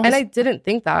 Right. You know? And I didn't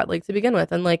think that like to begin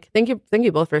with. And like, thank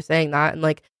you both for saying that. And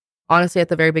like, honestly, at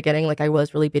the very beginning, like I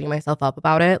was really beating myself up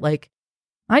about it. Like,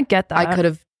 I get that. I could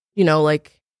have,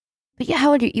 like. But yeah,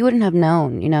 how would you wouldn't have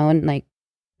known, and like,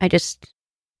 like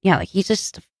he's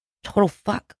just a total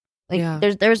fuck.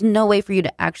 Like there's no way for you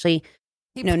to actually,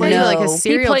 know. Like a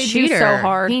serial cheater. So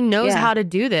hard. He knows how to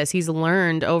do this. He's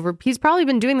learned he's probably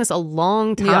been doing this a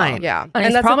long time. Yeah. And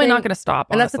he's probably not going to stop.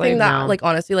 And that's the thing that like,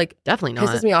 honestly, like definitely not.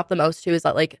 pisses me off the most too is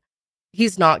that like,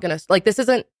 he's not going to, like, this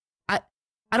isn't, I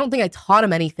don't think I taught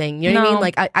him anything. You know what I mean?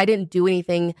 Like I didn't do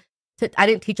anything. I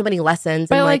didn't teach him any lessons.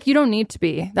 But like you don't need to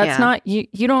be. That's not you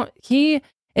don't. He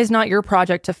is not your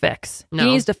project to fix. No.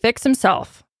 He needs to fix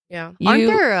himself. Yeah. Aren't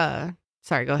there?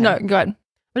 Sorry, go ahead. No, go ahead.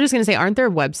 I'm just gonna say, aren't there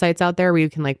websites out there where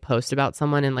you can like post about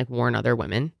someone and like warn other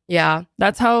women? Yeah,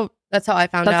 that's how I found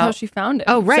out. That's how she found it.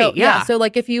 Oh, right. So, yeah. So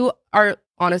like, if you are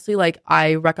honestly like,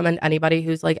 I recommend anybody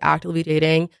who's like actively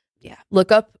dating. Yeah.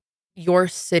 Look up your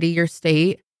city, your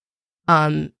state,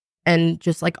 and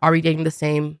just like, are we dating the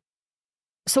same?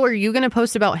 So are you going to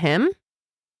post about him?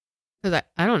 Because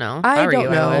I don't know. I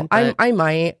don't know. I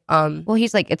might. Well,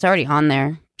 he's like, it's already on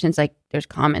there since like there's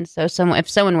comments. So if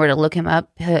someone were to look him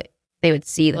up, they would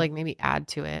see like maybe add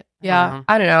to it. Yeah,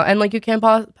 I don't know. And like you can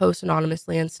post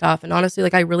anonymously and stuff. And honestly,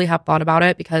 like I really have thought about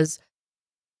it because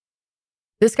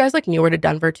this guy's like newer to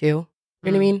Denver too. You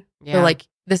know what I mean? Yeah. So like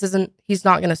he's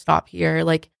not gonna stop here.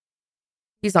 Like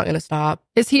he's not gonna stop.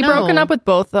 Is he broken up with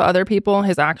both the other people,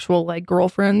 his actual like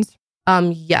girlfriends?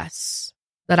 Yes.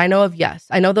 That I know of, yes.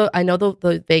 I know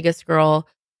the Vegas girl,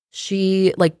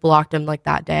 she like blocked him like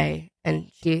that day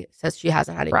and she says she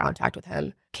hasn't had any contact with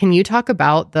him. Can you talk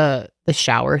about the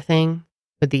shower thing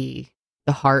with the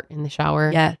heart in the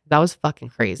shower? Yeah. That was fucking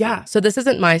crazy. Yeah. So this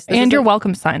isn't my your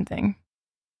welcome sign thing.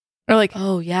 Or like,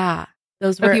 oh yeah.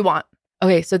 Those were if you want.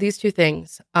 Okay, so these two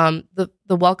things. The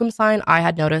welcome sign I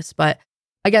had noticed, but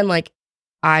again, like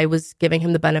I was giving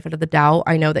him the benefit of the doubt.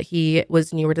 I know that he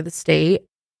was newer to the state.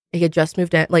 He had just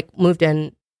moved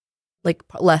in like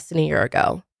less than a year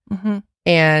ago. Mm-hmm.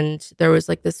 And there was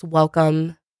like this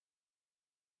welcome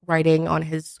writing on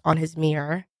his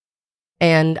mirror.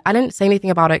 And I didn't say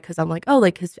anything about it because I'm like, oh,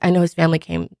 like I know his family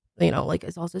came, like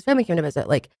his family came to visit.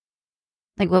 Like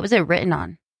what was it written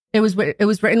on? It was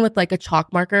written with like a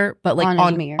chalk marker, but like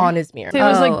on his mirror. So it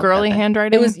was like girly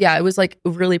handwriting. It was like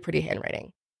really pretty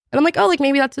handwriting. And I'm like, oh, like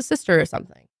maybe that's his sister or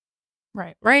something.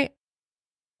 Right. I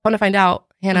want to find out.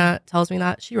 Hannah tells me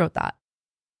that she wrote that.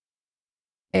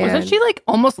 And wasn't she like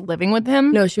almost living with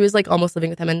him? No, she was like almost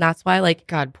living with him. And that's why like,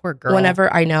 God, poor girl.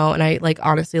 Whenever I know, and I like,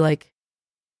 honestly, like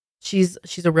she's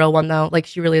a real one though. Like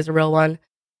she really is a real one.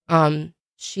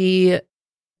 She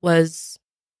was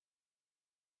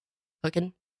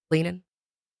cooking, cleaning.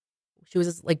 She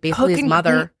was like basically his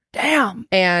mother. Damn.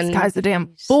 And this guy's a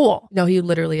damn fool. No, he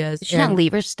literally is. Did she not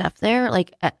leave her stuff there?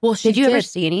 Like, well, did you ever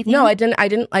see anything? No, I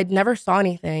didn't. I never saw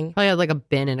anything. Probably had like a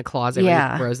bin in a closet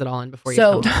where he throws it all in before you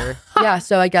so, come over. Yeah,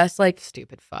 so I guess like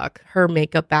stupid fuck. Her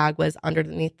makeup bag was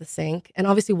underneath the sink. And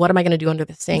obviously, what am I going to do under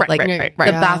the sink? Right.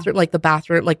 The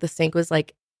bathroom, like the sink was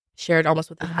like shared almost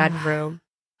with the bedroom.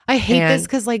 I hate this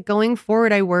because like going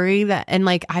forward, I worry that, and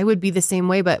like I would be the same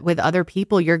way, but with other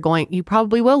people, you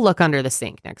probably will look under the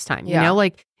sink next time. You know,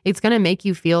 like it's going to make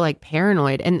you feel like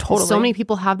paranoid. And so many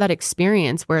people have that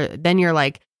experience where then you're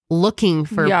like looking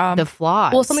for the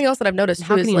flaws. Well, something else that I've noticed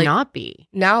how too can is you like not be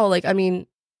now, like, I mean,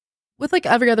 with like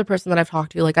every other person that I've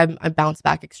talked to, like I bounce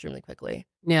back extremely quickly.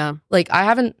 Yeah. Like I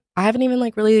haven't even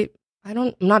like really,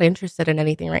 I'm not interested in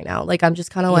anything right now. Like I'm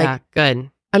just kind of like, good.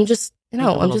 I'm just,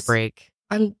 I'm just break.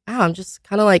 I'm just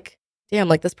kind of like, damn,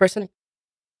 like this person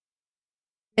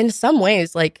in some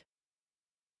ways, like,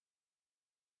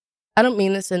 I don't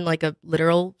mean this in like a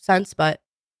literal sense, but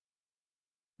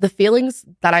the feelings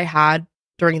that I had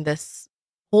during this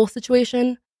whole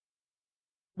situation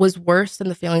was worse than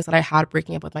the feelings that I had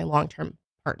breaking up with my long-term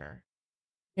partner.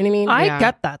 You know what I mean? I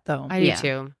get that though. I do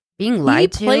too. Being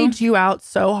lied to. He played you out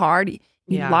so hard.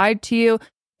 He lied to you.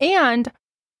 And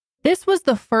this was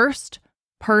the first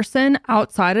person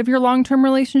outside of your long-term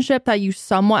relationship that you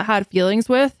somewhat had feelings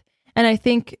with. And I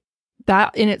think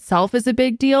that in itself is a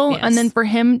big deal. Yes. And then for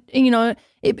him,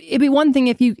 it'd be one thing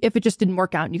if it just didn't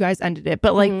work out and you guys ended it.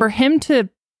 But like for him to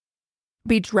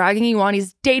be dragging you on,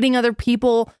 he's dating other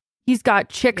people, He's got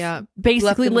chicks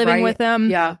basically living with him.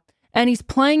 Yeah. And he's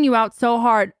playing you out so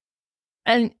hard.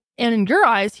 And in your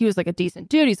eyes, he was like a decent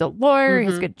dude. He's a lawyer. He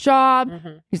has a good job.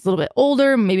 He's a little bit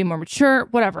older, maybe more mature,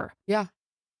 whatever. Yeah.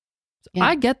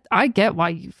 I get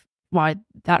why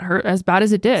that hurt as bad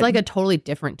as it did. It's like a totally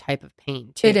different type of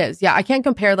pain too. It is. Yeah. I can't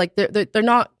compare. Like they're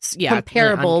not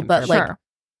comparable, but like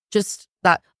just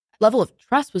that level of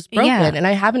trust was broken. And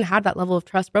I haven't had that level of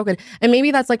trust broken. And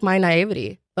maybe that's like my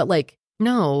naivety, but like,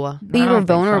 no. But you were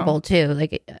vulnerable too.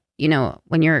 Like, you know,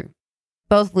 when you're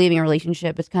both leaving a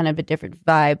relationship, it's kind of a different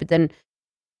vibe. But then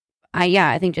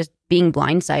I think just being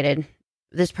blindsided,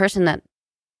 this person that,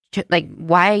 like,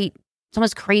 why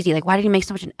someone's crazy. Like, why did he make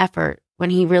so much an effort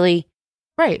when he really,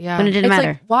 when it didn't matter?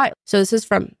 Like, why? So this is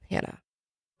from Hannah.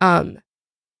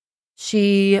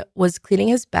 She was cleaning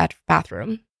his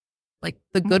bathroom, like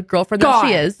the good girlfriend that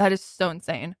she is. That is so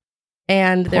insane.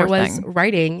 And there was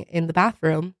writing in the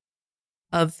bathroom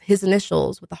of his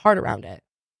initials with a heart around it.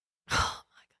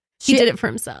 He did it for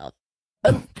himself.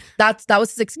 That was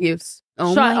his excuse.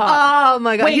 Oh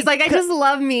my god. Wait, he's like, I just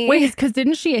love me. Wait, because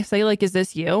didn't she say like, is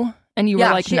this you? And you were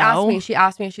like, she no. She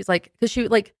asked me, she's like, because she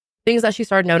like things that she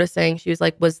started noticing, she was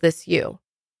like, was this you?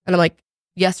 And I'm like,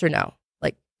 yes or no?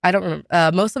 Like, I don't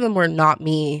remember. Most of them were not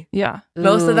me. Yeah.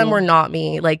 Most of them were not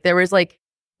me. Like, there was like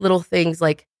little things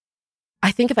like,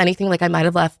 I think if anything, like I might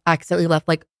have accidentally left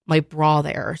like my bra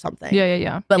there or something.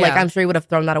 Yeah. But like, I'm sure he would have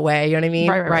thrown that away. You know what I mean?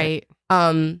 Right.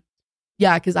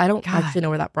 Yeah, because I don't actually know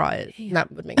where that bra is.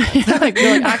 That would make sense. Like,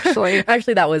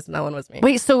 actually, that one was me.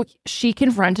 Wait, so she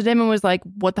confronted him and was like,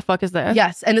 "What the fuck is this?"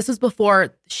 Yes, and this was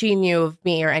before she knew of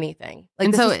me or anything. Like,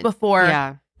 and this was before.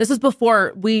 Yeah. This was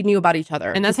before we knew about each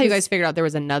other. And that's how you guys figured out there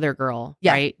was another girl,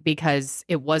 right? Because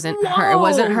it wasn't her. It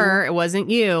wasn't her. It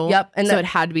wasn't you. Yep. And so it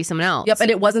had to be someone else. Yep.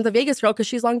 And it wasn't the Vegas girl because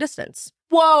she's long distance.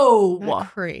 Whoa. That's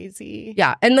crazy.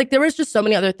 Yeah. And like, there was just so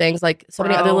many other things, like so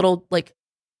many other little, like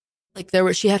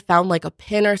she had found like a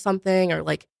pin or something, or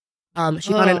like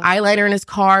she found an eyeliner in his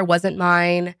car, wasn't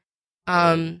mine.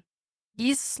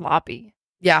 He's sloppy.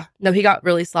 Yeah. No, he got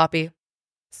really sloppy.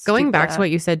 Going back to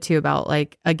what you said too about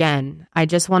like, again, I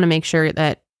just want to make sure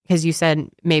that, because you said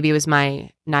maybe it was my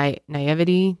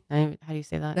naivety. How do you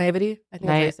say that? Naivety? I think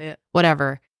that's how you say it.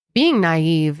 Whatever. Being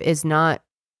naive is not,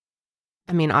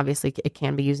 I mean, obviously it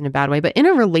can be used in a bad way, but in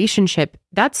a relationship,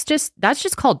 that's just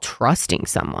called trusting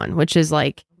someone, which is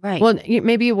like, right. Well,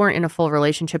 maybe you weren't in a full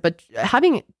relationship, but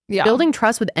building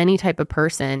trust with any type of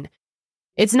person,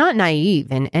 it's not naive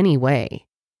in any way.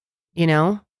 You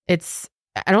know,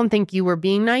 I don't think you were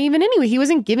being naive in any way. He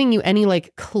wasn't giving you any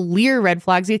like clear red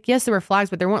flags. Yes, there were flags,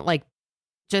 but there weren't like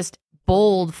just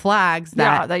bold flags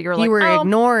that you were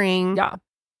ignoring. Yeah.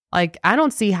 Like, I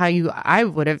don't see how I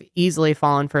would have easily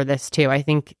fallen for this too. I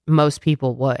think most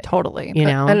people would. Totally. You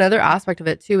know, another aspect of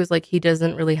it too is like, he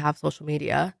doesn't really have social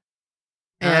media.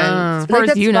 And as far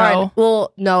as you know.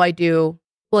 Well, no, I do.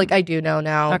 Well, like, I do know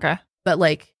now. Okay. But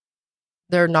like,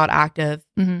 they're not active.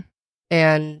 Mm-hmm.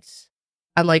 And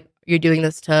I'm like, you're doing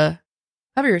this to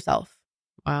cover yourself.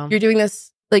 Wow. You're doing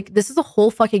this, like, this is a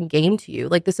whole fucking game to you.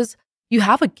 Like, you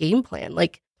have a game plan.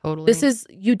 Like, totally.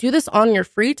 You do this on your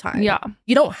free time. Yeah.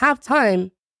 You don't have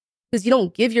time because you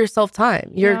don't give yourself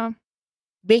time. You're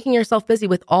making yourself busy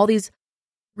with all these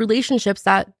relationships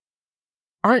that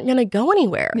aren't going to go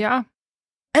anywhere. Yeah.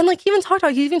 And like, he even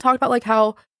talked about like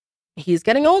how he's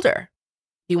getting older.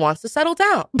 He wants to settle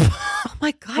down. Oh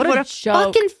my God. What a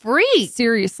joke. Fucking freak.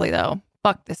 Seriously though.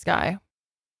 Fuck this guy.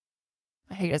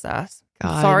 I hate his ass.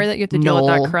 God, sorry that you have to deal with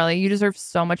that, Karelly. You deserve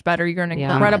so much better. You're an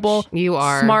incredible, you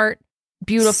are smart,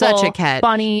 beautiful, such a catch.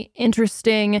 Funny,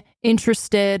 interesting,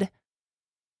 interested,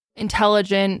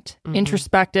 intelligent,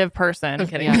 introspective person. I'm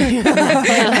kidding. I'm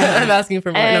asking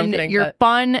for more. And no, I'm kidding, you're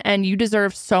fun, and you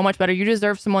deserve so much better. You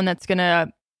deserve someone that's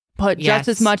gonna put just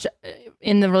as much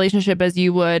in the relationship as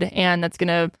you would, and that's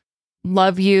gonna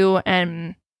love you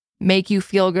and make you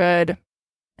feel good.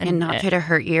 And not try to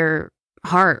hurt your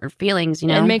heart or feelings, you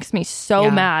know? It makes me so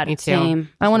mad. Me too. Same.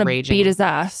 I want to beat his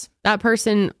ass. That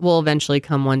person will eventually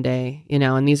come one day, you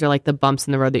know, and these are like the bumps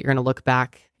in the road that you're going to look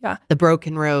back. Yeah. The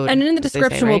broken road. And in the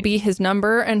description will be his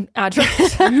number and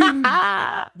address.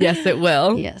 Yes, it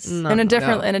will. Yes. In a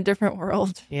different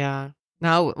world. Yeah.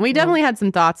 No, we definitely had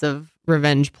some thoughts of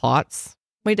revenge plots.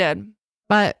 We did.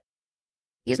 But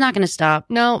he's not going to stop.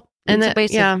 No. And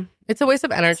it's a waste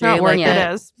of energy. It's not worth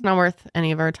it. It's not worth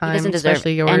any of our time. He doesn't deserve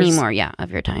especially yours. any more,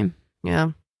 of your time.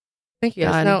 Yeah. Thank you.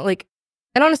 No, like,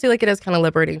 and honestly, like, it is kind of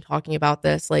liberating talking about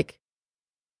this. Like,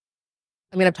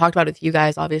 I mean, I've talked about it with you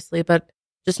guys, obviously, but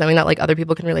just knowing that, like, other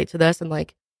people can relate to this, and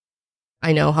like,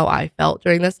 I know how I felt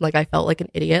during this. And, like, I felt like an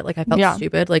idiot. Like, I felt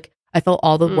stupid. Like, I felt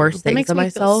all the worst that things makes of me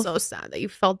myself. feel so sad that you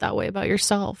felt that way about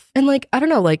yourself. And like, I don't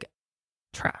know, like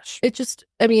Trash. it just,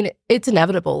 I mean, it's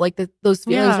inevitable. Like those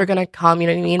feelings are going to come, you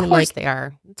know what I mean? Of And course like, they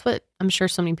are. That's what I'm sure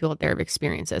so many people out there have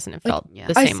experienced this and have felt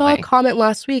the I same saw way. a comment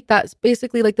last week that's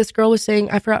basically like this girl was saying,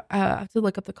 I forgot, I have to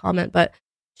look up the comment, but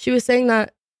she was saying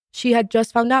that she had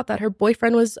just found out that her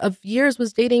boyfriend was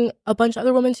dating a bunch of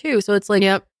other women too. So it's like,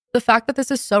 the fact that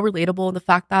this is so relatable, the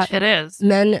fact that it is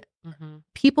men,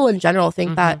 people in general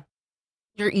think that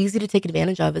you're easy to take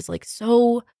advantage of is like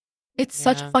so, it's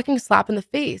such a fucking slap in the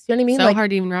face. You know what I mean? So like, hard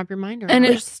to even wrap your mind around. and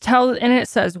it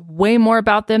says way more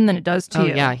about them than it does to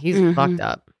you. Yeah, he's fucked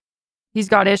up. He's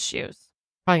got issues.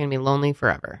 Probably gonna be lonely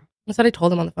forever. That's what I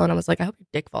told him on the phone. I was like, I hope your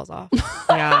dick falls off.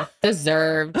 Yeah,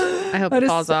 deserved. I hope it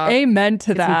falls off. Amen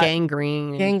to Get some that.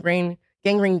 gangrene.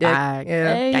 Gangrene dick.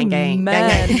 Yeah.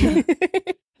 Amen.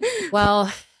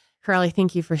 Well, Karelly,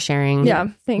 thank you for sharing. Yeah,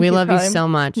 thank you. We love you Kylie. so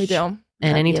much. We do. And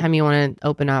Love anytime you want to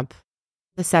open up,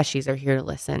 the Seshies are here to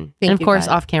listen. Thank and of you, course,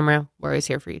 guys. off camera, we're always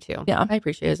here for you too. Yeah. I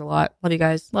appreciate it a lot. Love you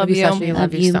guys. Love you. Sashi.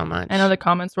 Love you so much. I know the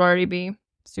comments will already be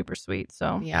super sweet.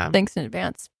 So Yeah. thanks in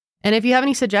advance. And if you have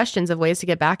any suggestions of ways to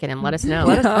get back at him, let us know.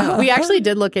 Let us know. We actually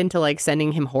did look into like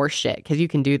sending him horse shit because you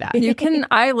can do that. You can,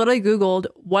 I literally Googled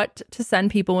what to send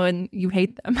people when you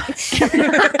hate them.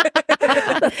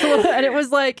 And it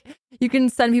was like, you can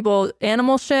send people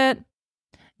animal shit.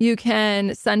 You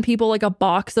can send people like a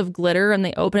box of glitter and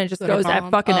they open it, just Glitter goes bomb.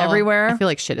 fucking I everywhere. feel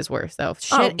like shit is worse though.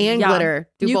 Shit Oh, and yeah. glitter.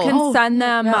 Do You both. can send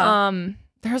them, yeah.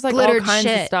 there's like Glittered all kinds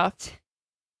of shit. stuff.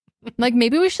 Like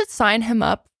maybe we should sign him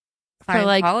up for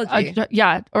like,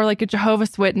 Scientology. or like a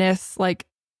Jehovah's Witness like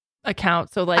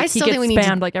account. So like I he still gets think we need to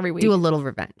spammed like every week. do a little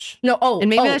revenge. No, And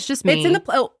maybe that's just me. It's in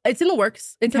the it's in the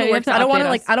works. It's in Okay, the you works. have to I don't want update to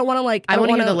like. us. I don't want to like. I want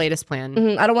to hear wanna- the latest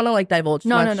plan. I don't want to like divulge.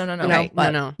 No, too no, much, no, no, no, you know, Okay,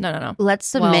 but- no. Let's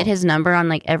submit Well- his number on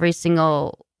like every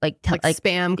single like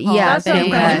Spam call. Yeah, That's what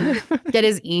I'm thing. going. Get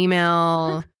his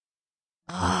email.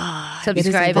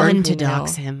 Subscribe Fun and to email.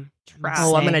 dox him.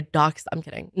 Oh, I'm gonna dox. I'm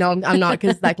kidding. No, I'm not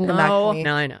because that can come back to me.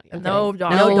 No, I know. I'm No, kidding.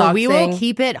 doxing. No, we will doxing.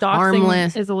 keep it Doxing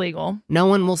harmless. is illegal. No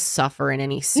one will suffer in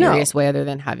any serious way other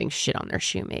than having shit on their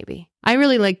shoe, maybe. I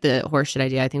really like the horse shit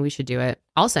idea. I think we should do it.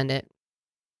 I'll send it.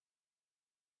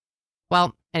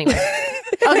 Well, anyway.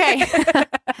 Okay.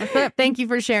 Thank you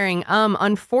for sharing.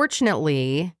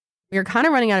 Unfortunately, we're kind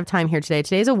of running out of time here today.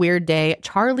 Today's a weird day.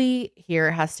 Charlie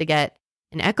here has to get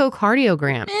an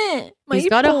echocardiogram. He's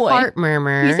got a heart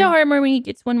murmur. He's a heart murmur. He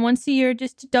gets one once a year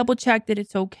just to double check that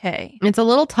it's okay. It's a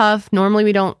little tough. Normally,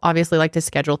 we don't obviously like to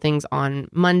schedule things on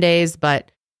Mondays,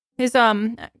 but His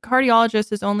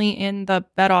cardiologist is only in the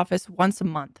vet office once a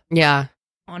month yeah,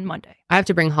 on Monday, I have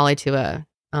to bring Holly to a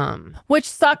which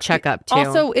sucked. checkup too.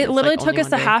 Also, it It's, literally like, took only us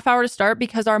a one day. half hour to start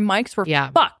because our mics were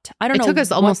fucked. I don't It know. took us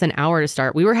what- almost an hour to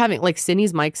start. We were having like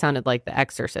Sydney's mic sounded like The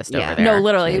Exorcist over there. No,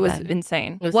 literally, Very it was bad.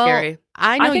 insane. It was Well, scary.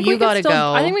 I know think you we could got to still-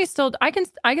 go. I think we still. I can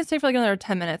stay for like another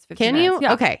 10 minutes. 15 Can you? minutes.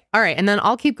 Yeah. Okay. All right. And then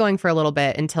I'll keep going for a little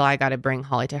bit until I got to bring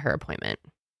Holly to her appointment.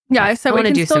 Yeah, I said I we want to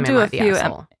can do still some do a MIV few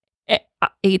asshole.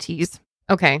 ATs.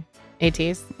 Okay.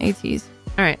 ATs. ATs.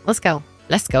 All right. Let's go.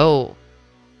 Let's go.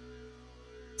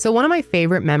 So one of my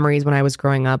favorite memories when I was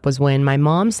growing up was when my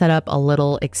mom set up a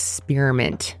little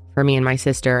experiment for me and my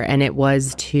sister. And it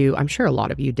was to, I'm sure a lot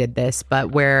of you did this,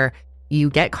 but where you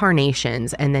get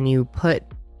carnations and then you put,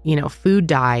 food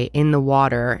dye in the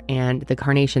water and the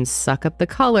carnations suck up the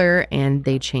color and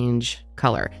they change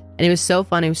color. And it was so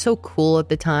fun. It was so cool at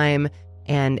the time.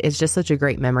 And it's just such a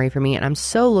great memory for me. And I'm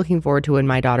so looking forward to when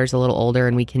my daughter's a little older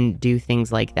and we can do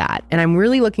things like that. And I'm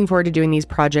really looking forward to doing these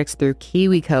projects through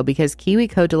KiwiCo because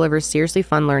KiwiCo delivers seriously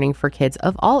fun learning for kids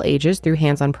of all ages through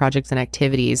hands-on projects and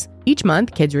activities. Each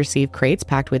month, kids receive crates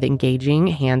packed with engaging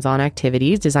hands-on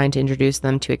activities designed to introduce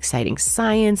them to exciting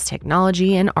science,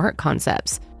 technology, and art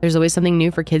concepts. There's always something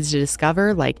new for kids to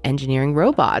discover, like engineering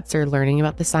robots or learning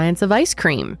about the science of ice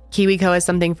cream. KiwiCo has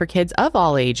something for kids of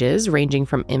all ages, ranging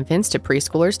from infants to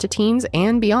preschoolers to teens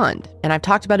and beyond. And I've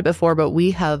talked about it before, but we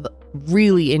have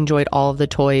really enjoyed all of the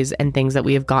toys and things that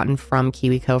we have gotten from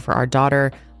KiwiCo for our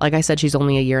daughter. Like I said, she's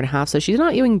only a year and a half, so she's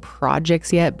not doing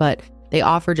projects yet, but they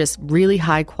offer just really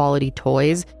high quality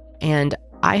toys. And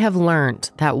I have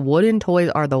learned that wooden toys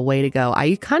are the way to go.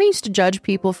 I kind of used to judge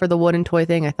people for the wooden toy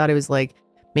thing. I thought it was like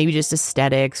maybe just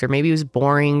aesthetics, or maybe it was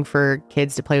boring for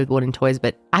kids to play with wooden toys,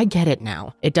 but I get it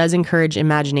now. It does encourage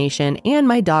imagination, and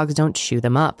my dogs don't chew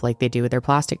them up like they do with their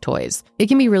plastic toys. It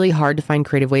can be really hard to find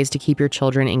creative ways to keep your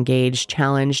children engaged,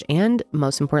 challenged, and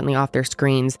most importantly, off their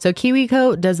screens. So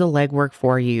KiwiCo does the legwork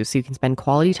for you so you can spend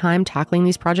quality time tackling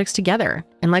these projects together.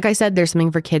 And like I said, there's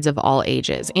something for kids of all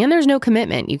ages, and there's no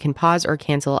commitment. You can pause or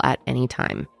cancel at any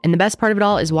time. And the best part of it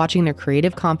all is watching their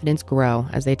creative confidence grow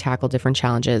as they tackle different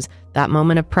challenges. That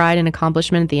moment of pride and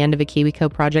accomplishment at the end of a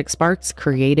KiwiCo project sparks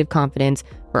creative confidence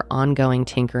for ongoing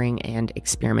tinkering and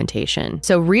experimentation.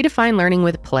 So redefine learning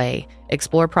with play.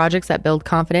 Explore projects that build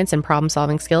confidence and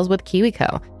problem-solving skills with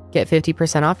KiwiCo. Get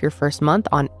 50% off your first month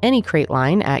on any crate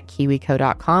line at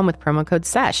kiwico.com with promo code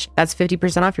SESH. That's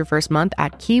 50% off your first month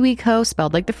at KiwiCo,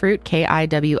 spelled like the fruit, KIWICO.com,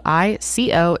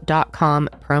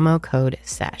 promo code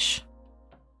SESH.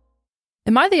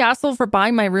 Am I the asshole for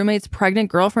buying my roommate's pregnant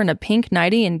girlfriend a pink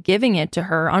nightie and giving it to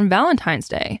her on Valentine's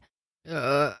Day?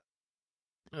 Okay.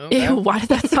 Ew, why did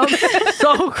that sound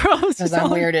so gross? Because I'm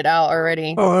weirded out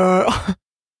already. Why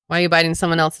are you biting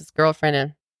someone else's girlfriend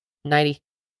a nightie?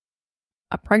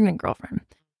 A pregnant girlfriend.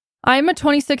 I'm a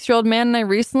 26-year-old man, and I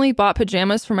recently bought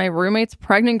pajamas for my roommate's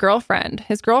pregnant girlfriend.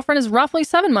 His girlfriend is roughly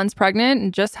 7 months pregnant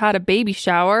and just had a baby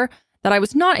shower that I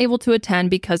was not able to attend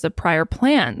because of prior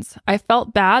plans. I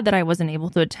felt bad that I wasn't able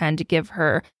to attend to give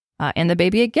her and the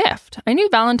baby a gift. I knew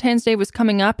Valentine's Day was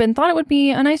coming up and thought it would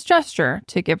be a nice gesture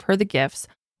to give her the gifts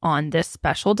on this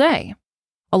special day.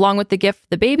 Along with the gift for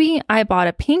the baby, I bought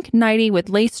a pink nightie with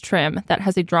lace trim that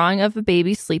has a drawing of a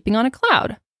baby sleeping on a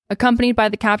cloud, accompanied by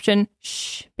the caption,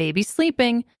 "Shh, baby's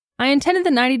sleeping." I intended the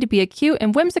nightie to be a cute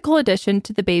and whimsical addition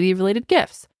to the baby-related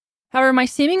gifts. However, my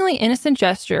seemingly innocent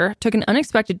gesture took an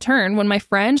unexpected turn when my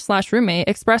friend/roommate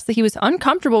expressed that he was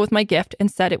uncomfortable with my gift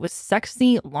and said it was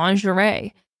sexy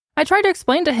lingerie. I tried to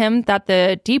explain to him that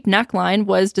the deep neckline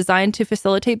was designed to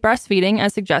facilitate breastfeeding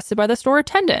as suggested by the store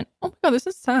attendant. Oh my God, this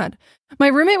is sad. My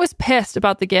roommate was pissed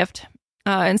about the gift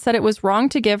and said it was wrong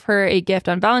to give her a gift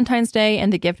on Valentine's Day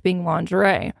and the gift being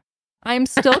lingerie. I'm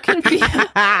still confused.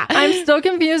 I'm still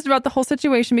confused about the whole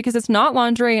situation because it's not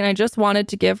lingerie and I just wanted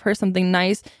to give her something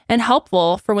nice and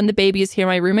helpful for when the baby is here.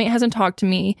 My roommate hasn't talked to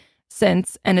me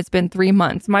since and it's been 3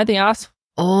 months. Am I the ass?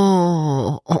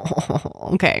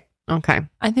 Okay.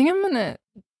 I think I'm gonna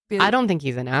be I don't think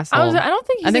he's an asshole.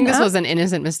 I think this was an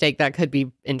innocent mistake that could be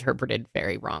interpreted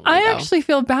very wrongly. I actually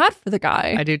feel bad for the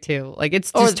guy. I do too. Like,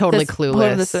 it's just totally clueless.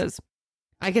 Whoever this is.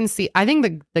 I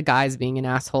think the guy's being an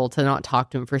asshole to not talk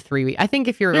to him for 3 weeks. I think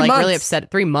if you're 3 like months. really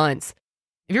upset, 3 months,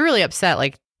 if you're really upset,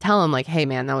 like tell him like, hey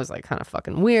man, that was like kind of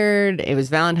fucking weird. It was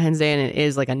Valentine's Day and it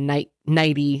is like a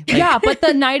nighty. Like, yeah, but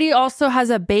the nightie also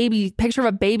has a picture of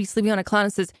a baby sleeping on a cloud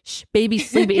and says, "Shh, baby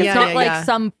sleeping." It's not like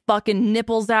some fucking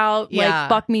nipples out, like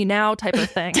fuck me now type of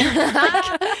thing.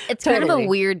 It's kind of a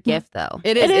weird gift though.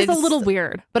 It is a little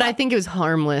weird. But I think it was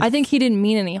harmless. I think he didn't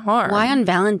mean any harm. Why on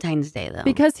Valentine's Day though?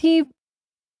 Because he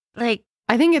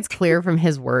I think it's clear from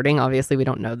his wording. Obviously, we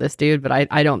don't know this dude, but I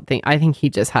think he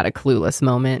just had a clueless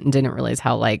moment and didn't realize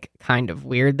how like kind of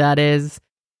weird that is.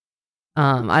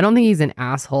 I don't think he's an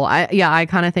asshole. I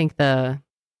kind of think the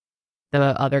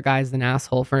other guy's an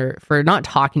asshole for not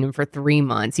talking to him for 3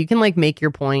 months. You can like make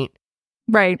your point,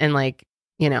 right? And like,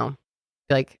 you know,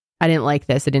 like, I didn't like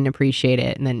this, I didn't appreciate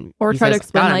it, and then or try to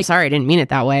explain God, like, I'm sorry, I didn't mean it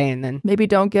that way, and then maybe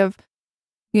don't give,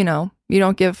 you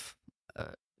don't give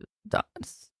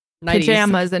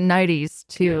pajamas and nighties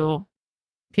to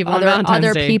people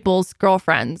other people's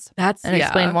girlfriends.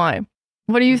 Explain why.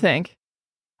 What do you think?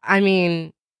 I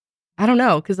mean, I don't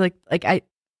know, because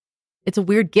it's a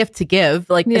weird gift to give,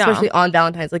 like especially on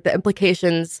Valentine's. Like the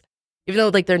implications, even though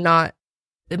like the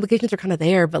implications are kind of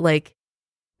there, but like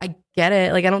I get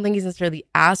it. Like I don't think he's necessarily the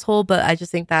asshole, but I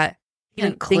just think that he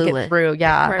didn't think it through.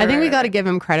 Yeah, I think we got to give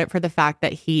him credit for the fact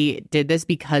that he did this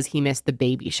because he missed the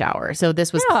baby shower. So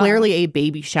this was clearly a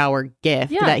baby shower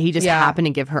gift that he just happened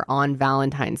to give her on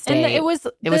Valentine's Day. And it was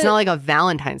not like a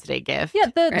Valentine's Day gift.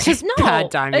 Yeah, just bad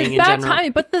timing. It's bad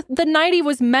timing. But the nightie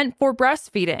was meant for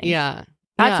breastfeeding. Yeah,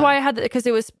 that's why I had because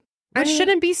it was. It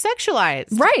shouldn't be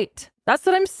sexualized, right? That's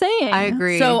what I'm saying. I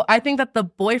agree. So I think that the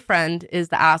boyfriend is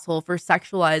the asshole for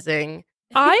sexualizing.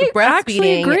 I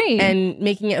actually agree. And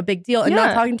making it a big deal and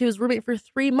not talking to his roommate for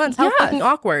 3 months. How fucking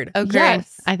awkward. Okay.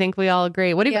 Yes. I think we all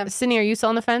agree. What do you, Sydney, are you still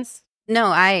on the fence? No,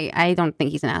 I don't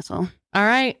think he's an asshole. All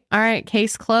right.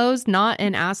 Case closed. Not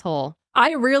an asshole.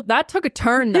 That took a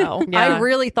turn though. I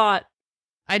really thought.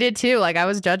 I did too. Like I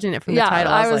was judging it from the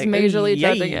title. I was majorly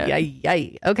judging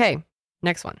it. Okay.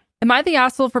 Next one. Am I the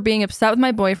asshole for being upset with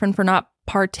my boyfriend for not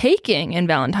partaking in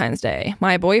Valentine's Day?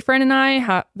 My boyfriend and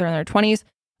I, they're in their 20s,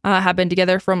 Have been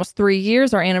together for almost 3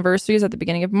 years. Our anniversary is at the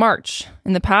beginning of March.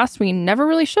 In the past, we never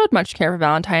really showed much care for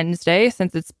Valentine's Day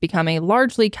since it's become a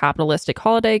largely capitalistic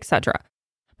holiday, etc.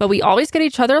 But we always get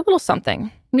each other a little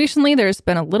something. Recently, there's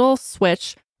been a little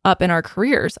switch up in our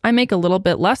careers. I make a little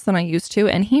bit less than I used to,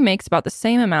 and he makes about the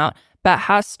same amount, but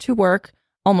has to work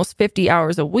almost 50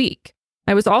 hours a week.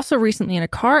 I was also recently in a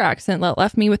car accident that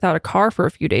left me without a car for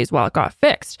a few days while it got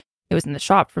fixed. It was in the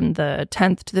shop from the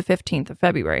 10th to the 15th of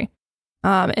February.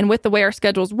 And with the way our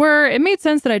schedules were, it made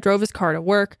sense that I drove his car to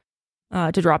work,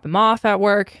 to drop him off at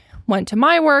work, went to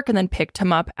my work, and then picked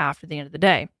him up after the end of the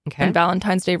day. Okay. When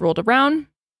Valentine's Day rolled around,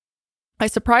 I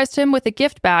surprised him with a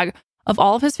gift bag of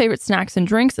all of his favorite snacks and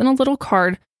drinks and a little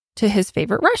card to his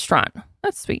favorite restaurant.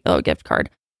 That's sweet. Oh, a gift card.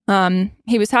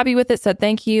 He was happy with it, said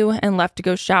thank you, and left to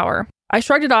go shower. I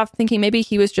shrugged it off, thinking maybe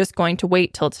he was just going to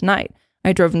wait till tonight.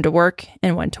 I drove him to work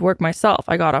and went to work myself.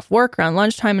 I got off work around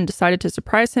lunchtime and decided to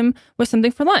surprise him with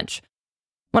something for lunch.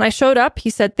 When I showed up, he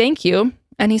said thank you,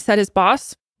 and he said his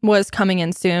boss was coming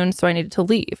in soon, so I needed to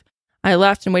leave. I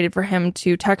left and waited for him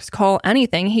to text, call,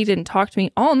 anything. He didn't talk to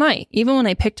me all night. Even when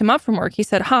I picked him up from work, he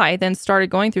said hi, then started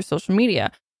going through social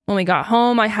media. When we got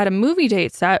home, I had a movie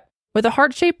date set with a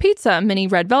heart-shaped pizza, mini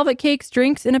red velvet cakes,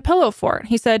 drinks, and a pillow fort.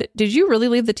 He said, "Did you really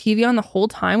leave the TV on the whole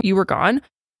time you were gone?"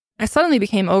 I suddenly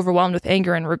became overwhelmed with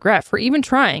anger and regret for even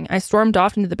trying. I stormed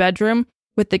off into the bedroom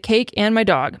with the cake and my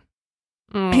dog.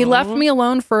 Aww. He left me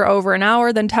alone for over an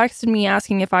hour, then texted me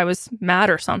asking if I was mad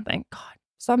or something. God,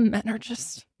 some men are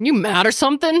just... You mad or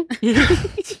something?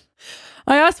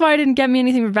 I asked why he didn't get me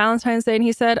anything for Valentine's Day, and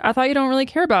he said, "I thought you don't really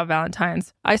care about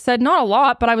Valentine's." I said, "Not a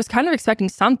lot, but I was kind of expecting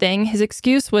something." His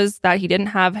excuse was that he didn't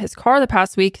have his car the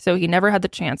past week, so he never had the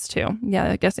chance to.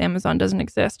 Yeah, I guess Amazon doesn't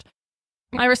exist.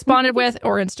 I responded with,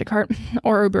 or Instacart,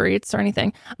 or Uber Eats, or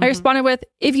anything. I responded with,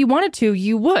 "If you wanted to,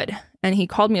 you would." And he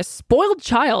called me a spoiled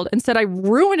child and said I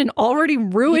ruined an already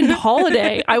ruined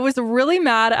holiday. I was really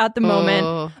mad at the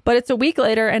moment, but it's a week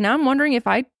later, and now I'm wondering if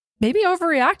I maybe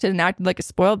overreacted and acted like a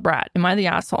spoiled brat. Am I the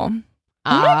asshole?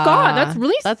 Oh my God, that's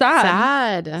really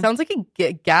sad. Sounds like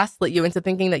he gaslit you into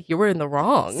thinking that you were in the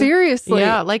wrong. Seriously.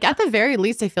 Yeah, like at the very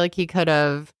least, I feel like he could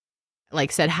have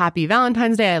like said, "Happy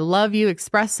Valentine's Day, I love you,"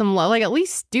 express some love, like at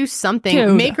least do something.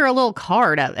 Dude. Make her a little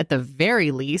card at the very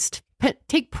least.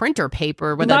 Take printer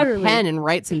paper with a pen and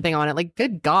write something on it. Like,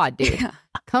 good God, dude.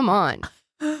 Come on.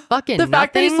 Fucking the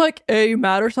fact that nothing? he's like, "Hey, you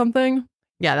mad or something?"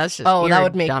 Yeah, that's just that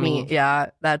would make dummy. me.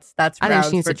 Yeah, that's. I think grounds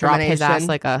she needs for to drop his termination. ass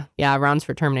like rounds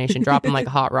for termination. Drop him like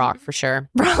a hot rock for sure.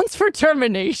 Rounds for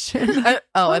termination.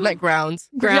 I meant grounds.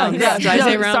 Grounds. Yeah, Did I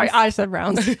say rounds? Sorry, I said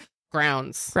rounds.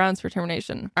 Grounds. Grounds for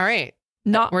termination. All right.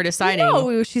 Not We're deciding.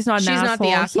 No, she's not. She's an not the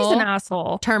asshole. asshole. He's an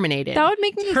asshole. Terminated. That would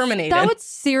make me Terminated. That would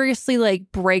seriously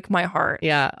like break my heart.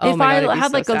 Yeah. Oh if my God, I it'd be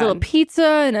had so like a little sad. pizza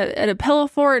and a pillow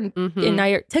fort and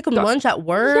I Take him to lunch at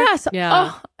work. Yes.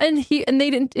 Yeah. Oh, and they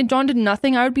didn't. And John did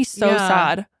nothing. I would be so Yeah.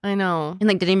 sad. I know. And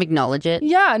like, didn't even acknowledge it.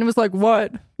 Yeah, and it was like,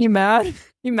 "What? You mad?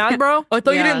 You mad, bro?" I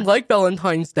thought you Yeah. didn't like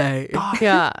Valentine's Day.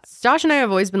 Yeah. Josh and I have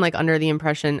always been like under the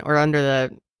impression or under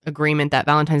the agreement that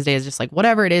Valentine's Day is just like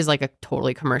whatever it is, like a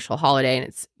totally commercial holiday,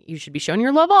 and you should be showing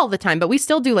your love all the time. But we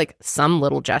still do like some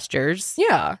little gestures.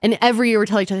 Yeah. And every year we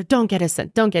tell each other, "Don't get us,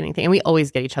 don't get anything," and we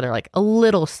always get each other like a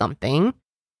little something.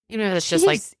 You know, it's just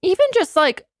like even just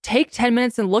like take 10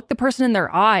 minutes and look the person in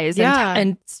their eyes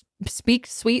and speak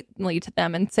sweetly to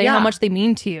them and say how much they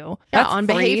mean to you. Yeah, That's on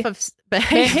free.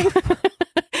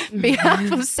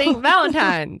 behalf of Saint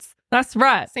Valentine's. That's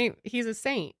right. He's a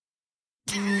saint.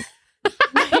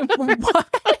 What?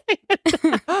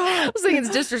 I was thinking it's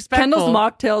disrespectful. Kendall's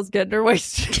mocktail's getting her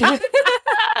wasted.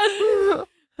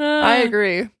 I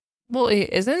agree. Well,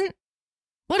 isn't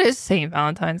what is Saint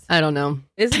Valentine's? I don't know.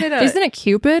 Isn't it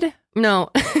Cupid?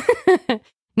 No.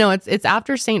 No, it's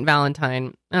after Saint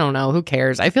Valentine. I don't know. Who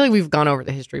cares? I feel like we've gone over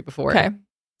the history before. Okay.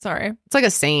 Sorry. It's like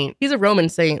a saint. He's a Roman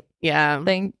saint. Yeah.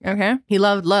 Okay. He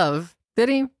loved love. Did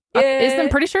he? I'm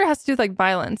pretty sure it has to do with like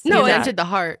violence. No, He it entered the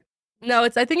heart. No, I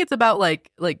think it's about like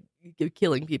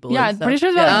killing people. Yeah, and I'm stuff. pretty sure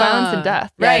it's about violence and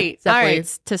death. Yeah, Right. All definitely. right.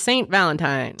 It's to Saint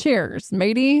Valentine. Cheers,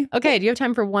 matey. Okay. Do you have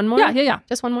time for one more? Yeah.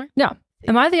 Just one more? Yeah.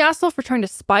 Am I the asshole for trying to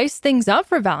spice things up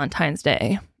for Valentine's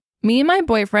Day? Me and my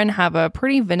boyfriend have a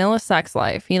pretty vanilla sex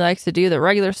life. He likes to do the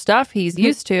regular stuff he's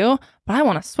used to, but I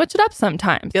want to switch it up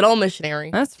sometimes. Get all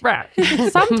missionary. That's right.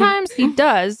 Sometimes he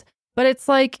does, but it's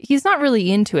like he's not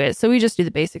really into it, so we just do the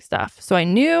basic stuff. So I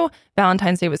knew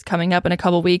Valentine's Day was coming up in a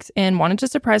couple weeks and wanted to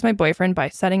surprise my boyfriend by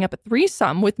setting up a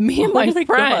threesome with me and my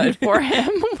friend for him.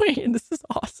 Wait, this is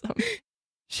awesome.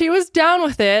 She was down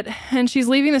with it, and she's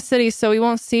leaving the city, so we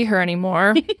won't see her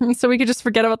anymore. So we could just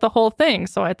forget about the whole thing.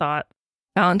 So I thought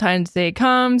Valentine's Day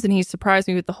comes, and he surprised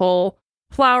me with the whole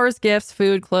Flowers, gifts,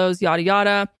 food, clothes, yada,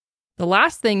 yada. The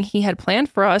last thing he had planned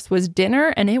for us was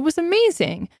dinner, and it was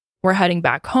amazing. We're heading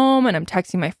back home, and I'm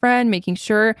texting my friend, making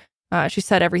sure she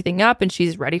set everything up and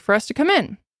she's ready for us to come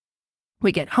in.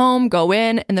 We get home, go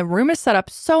in, and the room is set up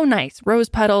so nice. Rose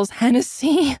petals,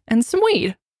 Hennessy, and some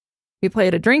weed. We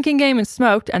played a drinking game and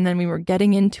smoked, and then we were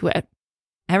getting into it.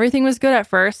 Everything was good at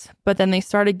first, but then they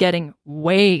started getting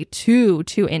way too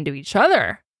into each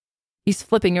other. He's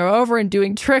flipping her over and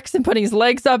doing tricks and putting his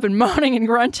legs up and moaning and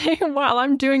grunting while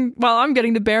I'm getting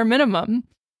the bare minimum.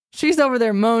 She's over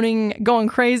there moaning, going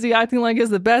crazy, acting like it's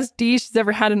the best D she's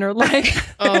ever had in her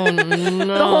life. Oh, no.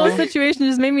 The whole situation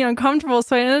just made me uncomfortable,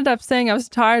 so I ended up saying I was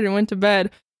tired and went to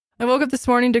bed. I woke up this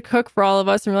morning to cook for all of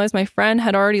us and realized my friend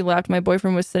had already left. My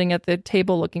boyfriend was sitting at the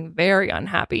table looking very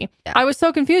unhappy. Yeah. I was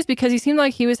so confused because he seemed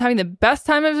like he was having the best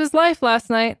time of his life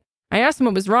last night. I asked him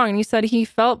what was wrong, and he said he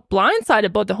felt blindsided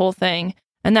about the whole thing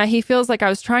and that he feels like I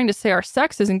was trying to say our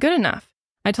sex isn't good enough.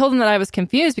 I told him that I was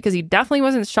confused because he definitely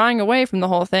wasn't shying away from the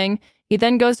whole thing. He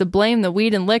then goes to blame the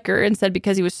weed and liquor and said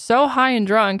because he was so high and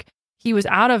drunk, he was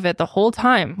out of it the whole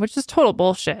time, which is total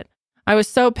bullshit. I was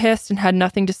so pissed and had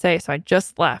nothing to say, so I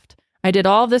just left. I did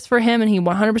all of this for him, and he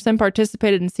 100%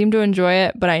 participated and seemed to enjoy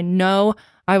it, but I know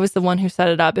I was the one who set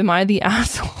it up. Am I the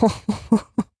asshole?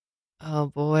 Oh,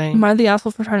 boy. Am I the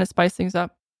asshole for trying to spice things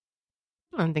up?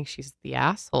 I don't think she's the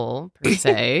asshole, per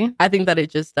se. I think that it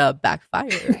just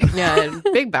backfired. Yeah,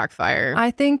 big backfire.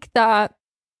 I think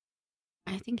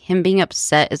him being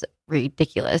upset is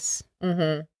ridiculous.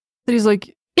 Mm-hmm. That he's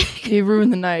like, he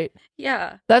ruined the night.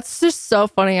 Yeah. That's just so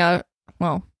funny.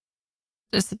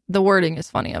 Just the wording is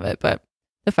funny of it, but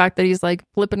the fact that he's like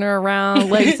flipping her around,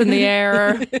 legs in the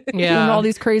air, doing all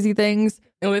these crazy things.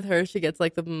 And with her, she gets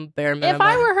like the bare minimum. If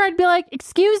I were her, I'd be like,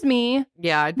 excuse me.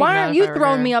 Yeah. Why aren't you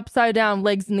throwing me upside down,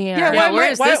 legs in the air? Yeah, where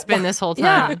has this been this whole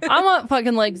time? Yeah, I want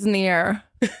fucking legs in the air.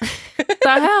 The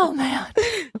hell, man?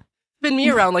 Spin me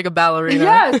around like a ballerina.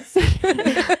 Yes.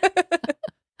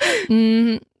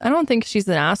 I don't think she's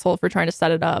an asshole for trying to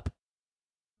set it up.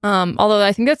 Although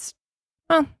I think that's,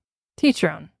 teach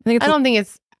your own. I don't think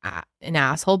it's an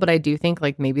asshole, but I do think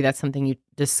like maybe that's something you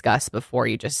discuss before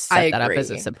you just set that up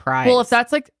as a surprise. Well,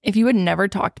 if you had never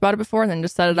talked about it before and then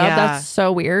just set it up, that's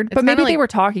so weird. But maybe they were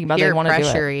talking about they want to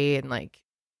do it. And like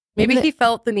maybe he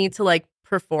felt the need to like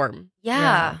perform.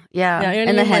 Yeah.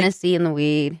 And the Hennessy and the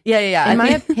weed. Yeah. In my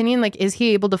opinion, like, is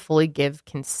he able to fully give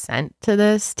consent to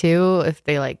this too? If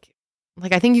they like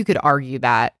I think you could argue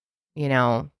that,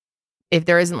 if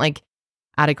there isn't like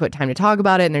adequate time to talk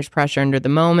about it and there's pressure under the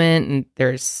moment and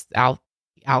there's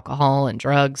alcohol and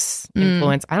drugs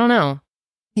influence. I don't know.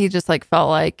 He just like felt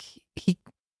like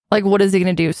what is he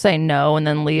going to do? Say no and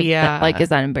then leave? Yeah. Like, is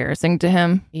that embarrassing to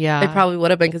him? Yeah. It probably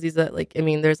would have been because he's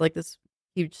there's like this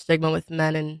huge stigma with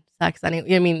men and sex. There's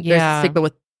a stigma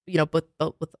with,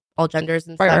 with all genders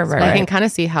and sex. Right. I can kind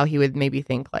of see how he would maybe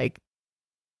think like,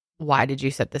 why did you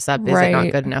set this up? Is it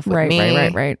not good enough with me?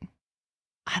 Right.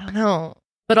 I don't know.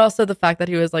 But also the fact that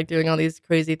he was like doing all these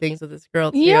crazy things with this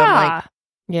girl too. Yeah.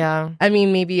 Yeah. I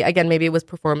mean, maybe it was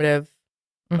performative,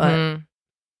 but I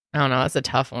don't know. That's a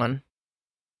tough one.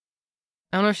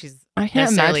 I don't know if she's. I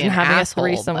can't imagine having a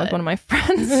threesome with one of my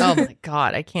friends. Oh my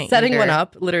God, I can't. Setting one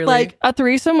up, literally. Like a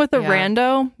threesome with a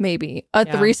rando, maybe. A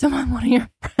threesome with one of your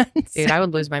friends. Dude, I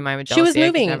would lose my mind with jealousy. She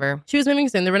was moving. She was moving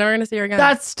soon. They were never going to see her again.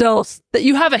 That's still that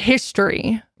you have a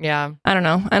history. Yeah. I don't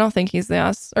know. I don't think he's the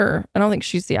ass, or I don't think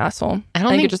she's the asshole. I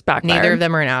think it just backfired. Neither of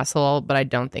them are an asshole, but I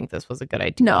don't think this was a good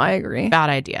idea. No, I agree. Bad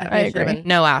idea. I agree.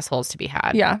 No assholes to be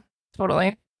had. Yeah,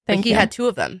 totally. Thank you. He had two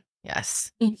of them.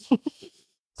 Yes. All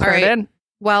right.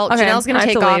 Well, Janelle's going to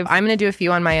take off. I'm going to do a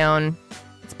few on my own.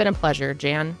 It's been a pleasure,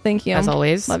 Jan. Thank you. As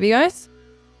always. Love you guys.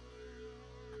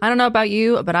 I don't know about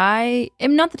you, but I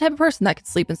am not the type of person that can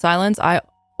sleep in silence. I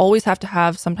always have to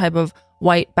have some type of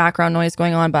white background noise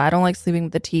going on, but I don't like sleeping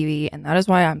with the TV, and that is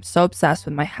why I'm so obsessed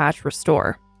with my Hatch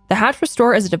Restore. The Hatch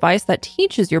Restore is a device that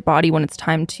teaches your body when it's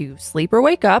time to sleep or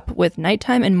wake up with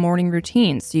nighttime and morning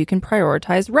routines so you can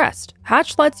prioritize rest.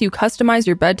 Hatch lets you customize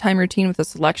your bedtime routine with a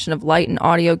selection of light and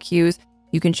audio cues.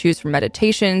 You can choose from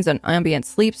meditations and ambient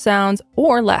sleep sounds,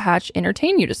 or let Hatch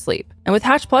entertain you to sleep. And with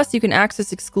Hatch Plus, you can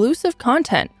access exclusive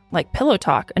content like Pillow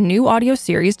Talk, a new audio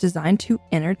series designed to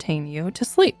entertain you to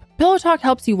sleep. Pillow Talk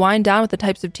helps you wind down with the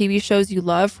types of TV shows you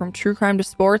love, from true crime to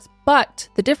sports, but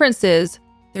the difference is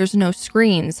there's no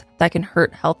screens that can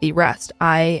hurt healthy rest.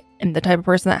 I am the type of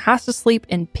person that has to sleep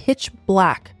in pitch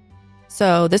black.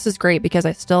 So this is great because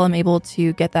I still am able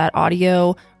to get that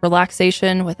audio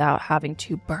relaxation without having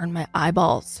to burn my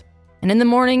eyeballs. And in the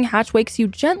morning, Hatch wakes you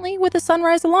gently with a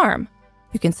sunrise alarm.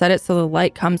 You can set it so the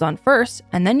light comes on first,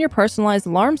 and then your personalized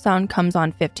alarm sound comes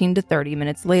on 15 to 30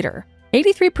 minutes later.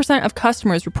 83% of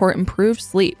customers report improved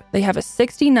sleep. They have a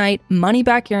 60-night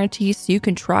money-back guarantee, so you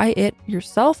can try it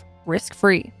yourself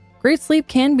risk-free. Great sleep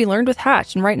can be learned with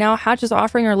Hatch, and right now Hatch is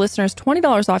offering our listeners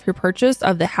 $20 off your purchase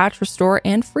of the Hatch Restore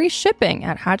and free shipping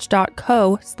at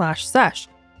hatch.co/sesh.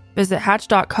 Visit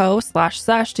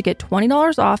hatch.co/sesh to get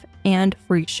 $20 off and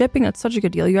free shipping. That's such a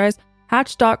good deal, you guys.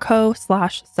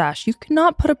 Hatch.co/sesh. You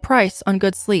cannot put a price on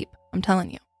good sleep. I'm telling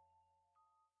you.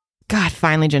 God,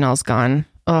 finally Janelle's gone.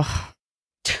 Ugh.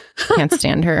 Can't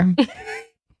stand her.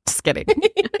 Just kidding.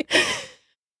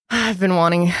 I've been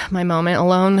wanting my moment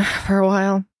alone for a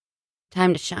while.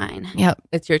 Time to shine. Yep.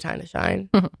 It's your time to shine.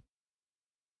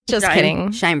 Just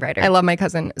kidding. Shine brighter. I love my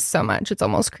cousin so much. It's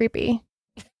almost creepy.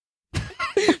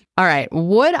 All right.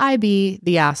 Would I be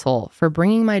the asshole for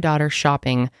bringing my daughter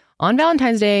shopping on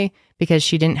Valentine's Day because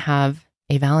she didn't have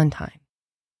a Valentine?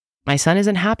 My son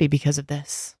isn't happy because of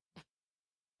this.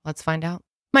 Let's find out.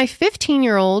 My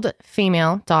 15-year-old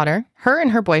female daughter, her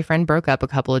and her boyfriend broke up a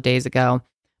couple of days ago.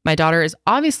 My daughter is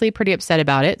obviously pretty upset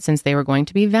about it since they were going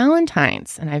to be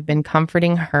Valentines, and I've been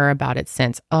comforting her about it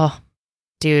since. Oh,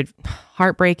 dude,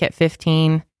 heartbreak at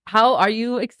 15. How are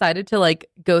you excited to like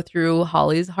go through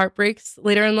Holly's heartbreaks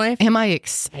later in life? Am I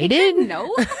excited?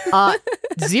 No.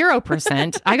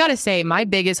 0%. I gotta say, my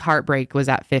biggest heartbreak was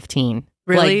at 15.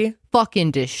 Really? Like,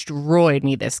 fucking destroyed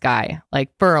me, this guy.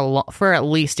 Like for at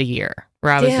least a year,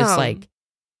 where I was just like,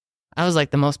 I was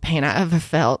like the most pain I ever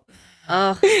felt.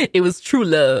 Oh, it was true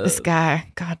love. This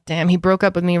guy, god damn, he broke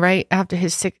up with me right after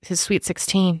his sweet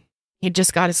 16. He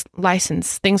just got his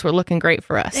license. Things were looking great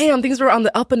for us. Damn, things were on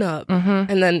the up and up.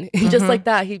 Mm-hmm. And then just like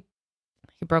that, he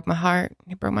broke my heart.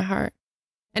 He broke my heart.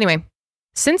 Anyway,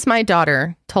 since my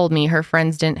daughter told me her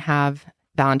friends didn't have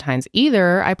Valentine's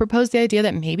either, I proposed the idea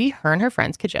that maybe her and her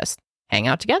friends could just hang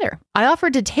out together. I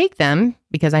offered to take them,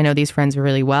 because I know these friends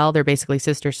really well, they're basically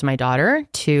sisters to my daughter,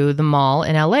 to the mall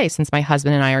in LA, since my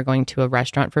husband and I are going to a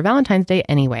restaurant for Valentine's Day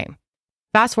anyway.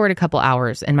 Fast forward a couple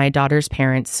hours, and my daughter's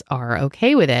parents are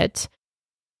okay with it.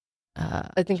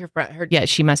 I think her yeah,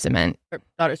 she must have meant her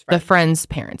daughter's friend. The friends'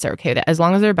 parents are okay with it, as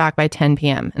long as they're back by 10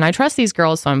 p.m. And I trust these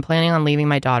girls, so I'm planning on leaving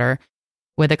my daughter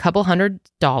with a couple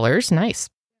 $100, nice,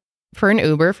 for an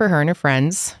Uber for her and her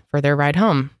friends for their ride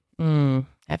home.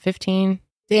 At 15.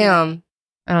 Damn.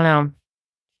 I don't know.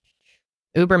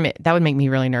 Uber, that would make me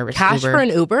really nervous. Cash Uber. for an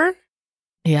Uber?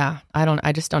 Yeah.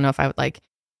 I just don't know if I would like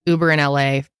Uber in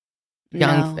LA.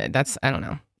 Young. No. I don't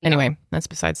know. Anyway, that's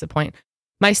besides the point.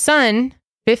 My son,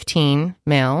 15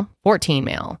 male, 14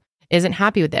 male, isn't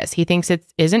happy with this. He thinks it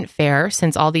isn't fair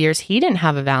since all the years he didn't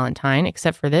have a Valentine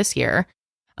except for this year.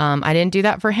 I didn't do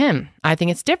that for him. I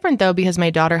think it's different though, because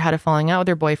my daughter had a falling out with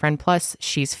her boyfriend. Plus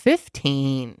she's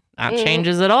 15. That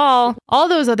changes it all. All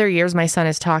those other years my son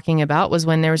is talking about was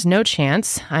when there was no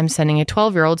chance I'm sending a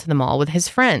 12-year-old to the mall with his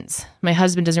friends. My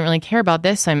husband doesn't really care about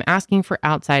this, so I'm asking for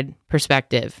outside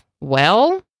perspective.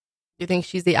 Well, do you think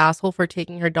she's the asshole for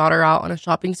taking her daughter out on a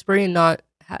shopping spree and not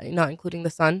including the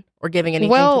son or giving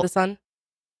anything to the son?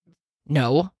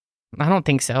 No, I don't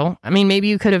think so. I mean, maybe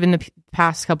you could have in the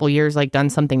past couple years like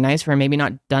done something nice for him, maybe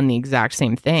not done the exact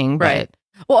same thing, right?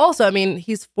 But well, also, I mean,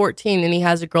 he's 14 and he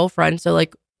has a girlfriend, so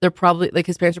like they're probably like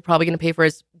his parents are probably going to pay for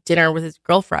his dinner with his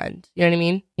girlfriend. You know what I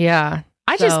mean? Yeah,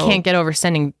 I just can't get over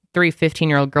sending 3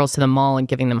 15-year-old girls to the mall and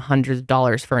giving them hundreds of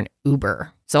dollars for an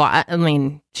Uber. So I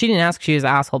mean, she didn't ask if she was an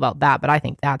asshole about that, but I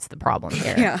think that's the problem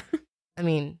here. Yeah. I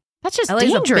mean, that's just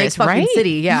LA's dangerous, a big right?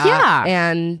 City, yeah.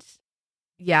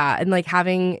 Yeah. And like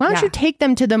having. Why don't you take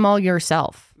them to the mall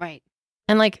yourself? Right.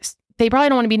 And like, they probably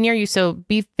don't want to be near you, so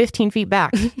be 15 feet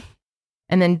back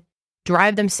and then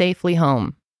drive them safely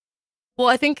home. Well,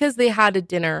 I think because they had a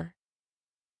dinner.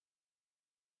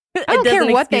 I don't care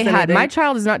what they had. My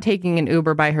child is not taking an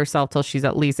Uber by herself till she's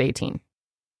at least 18.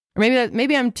 Or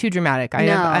maybe I'm too dramatic. I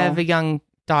have a young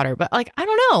daughter, but like, I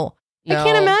don't know. No. I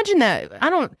can't imagine that.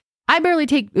 I barely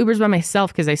take Ubers by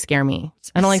myself because they scare me.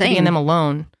 I don't like to be in them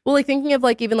alone. Well, like thinking of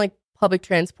like even like public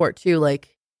transport too,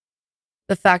 like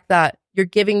the fact that you're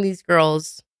giving these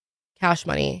girls cash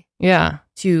money. Yeah.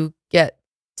 To get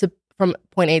to from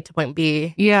point A to point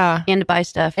B. Yeah. And to buy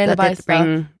stuff. And to buy stuff.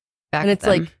 Bring back and it's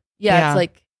them. like, it's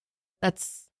like,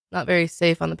 that's not very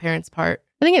safe on the parents' part.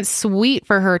 I think it's sweet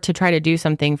for her to try to do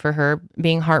something for her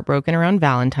being heartbroken around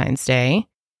Valentine's Day.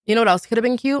 You know what else could have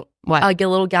been cute? What? Get a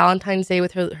little Valentine's Day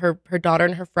with her daughter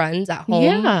and her friends at home.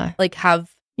 Yeah. Like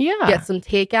get some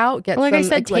takeout. Get like some, I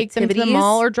said, take them to the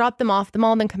mall or drop them off the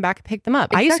mall and then come back and pick them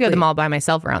up. Exactly. I used to go to the mall by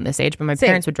myself around this age, but my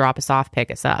parents would drop us off, pick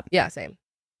us up. Yeah, same.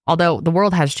 Although the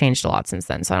world has changed a lot since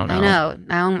then, so I don't know. I know.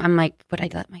 Now I'm like, would I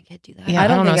let my kid do that? Yeah, I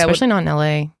don't know, especially not in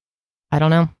LA. I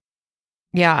don't know.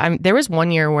 Yeah, there was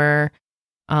one year where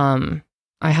I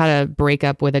had a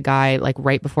breakup with a guy like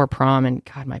right before prom, and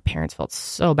God, my parents felt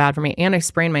so bad for me. And I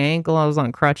sprained my ankle. I was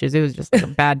on crutches. It was just like a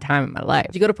bad time in my life.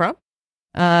 Did you go to prom?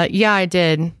 Yeah, I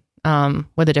did.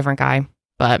 With a different guy,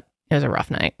 but it was a rough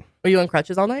night. Were you on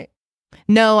crutches all night?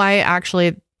 No,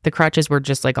 the crutches were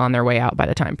just like on their way out by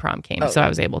the time prom came. So I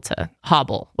was able to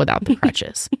hobble without the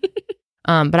crutches.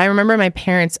 But I remember my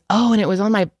parents, and it was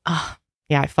on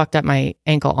I fucked up my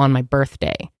ankle on my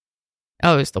birthday.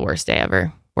 Oh, it was the worst day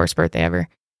ever. Worst birthday ever.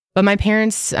 But my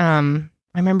parents, I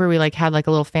remember we like had like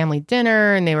a little family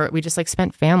dinner, and we just like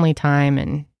spent family time.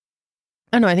 And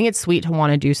I don't know, I think it's sweet to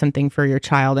want to do something for your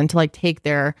child and to like take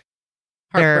their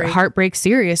heartbreak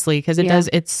seriously, because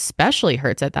it especially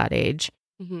hurts at that age.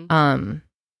 Mm-hmm.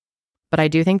 But I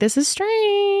do think this is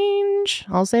strange.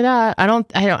 I'll say that. I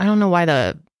don't know why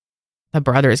the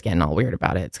brother is getting all weird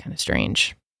about it. It's kind of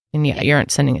strange. And yeah, you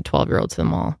aren't sending a 12-year-old to the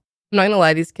mall. I'm not gonna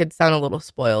lie, these kids sound a little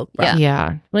spoiled. Bro.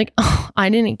 Yeah. Like, I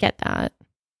didn't get that.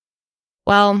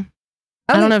 Well,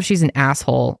 I don't know if she's an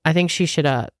asshole. I think she should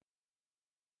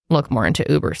look more into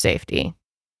Uber safety.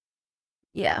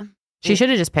 Yeah. She should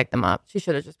have just picked them up. She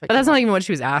should have just picked them up. But that's not even what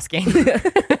she was asking.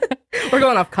 We're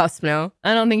going off cusp now.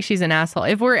 I don't think she's an asshole.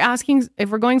 If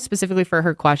we're going specifically for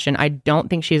her question, I don't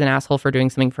think she's an asshole for doing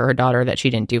something for her daughter that she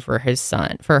didn't do for her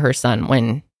son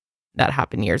when that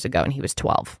happened years ago and he was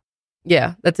 12.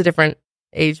 Yeah, that's a different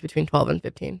age between 12 and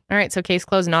 15. All right, so case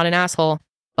closed, not an asshole,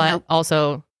 but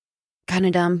also kind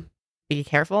of dumb. Be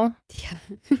careful.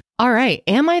 Yeah. All right,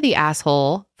 am I the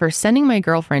asshole for sending my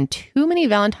girlfriend too many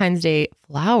Valentine's Day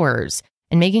flowers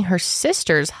and making her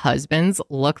sister's husbands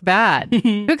look bad?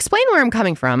 To explain where I'm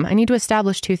coming from, I need to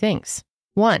establish two things.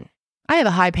 One, I have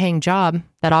a high-paying job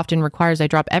that often requires I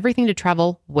drop everything to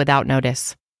travel without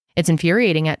notice. It's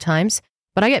infuriating at times,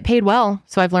 but I get paid well,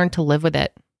 so I've learned to live with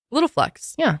it. A little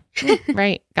flex. Yeah,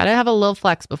 right. Got to have a little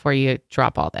flex before you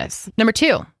drop all this. Number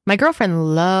two, my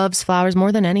girlfriend loves flowers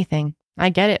more than anything. I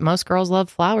get it. Most girls love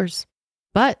flowers,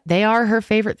 but they are her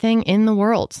favorite thing in the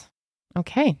world.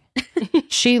 Okay.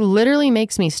 She literally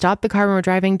makes me stop the car when we're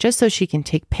driving just so she can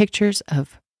take pictures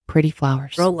of pretty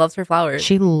flowers. Girl loves her flowers.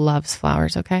 She loves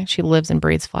flowers, okay? She lives and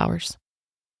breathes flowers.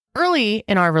 Early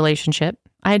in our relationship,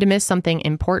 I had to miss something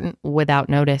important without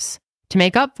notice. To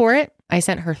make up for it, I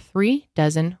sent her 3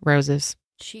 dozen roses.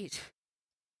 Jeez.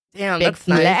 Damn, Big that's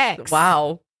nice. flex.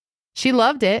 Wow. She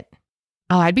loved it.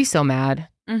 Oh, I'd be so mad.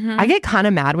 Mm-hmm. I get kind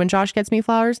of mad when Josh gets me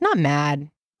flowers. Not mad.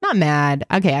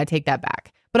 Okay, I take that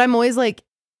back. But I'm always like,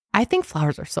 I think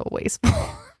flowers are so wasteful.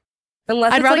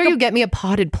 Unless I'd rather like you get me a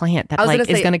potted plant that like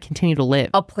is going to continue to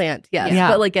live. A plant, yes. Yeah.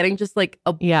 But like getting just like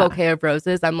a bouquet of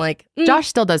roses, I'm like, Josh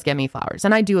still does get me flowers,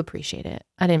 and I do appreciate it.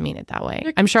 I didn't mean it that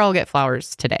way. I'm sure I'll get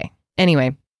flowers today.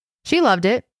 Anyway, she loved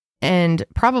it, and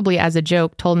probably as a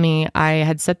joke told me I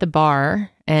had set the bar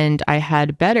and I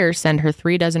had better send her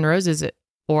 3 dozen roses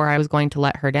or I was going to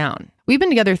let her down. We've been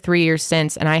together 3 years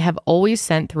since, and I have always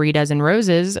sent 3 dozen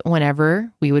roses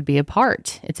whenever we would be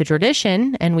apart. It's a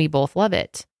tradition, and we both love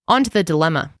it. On to the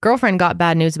dilemma. Girlfriend got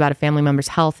bad news about a family member's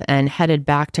health and headed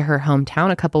back to her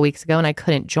hometown a couple weeks ago, and I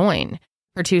couldn't join.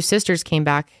 Her 2 sisters came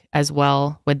back as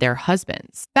well with their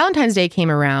husbands. Valentine's Day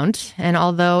came around, and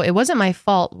although it wasn't my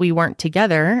fault we weren't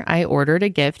together, I ordered a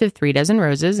gift of 3 dozen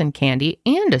roses and candy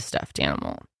and a stuffed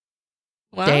animal.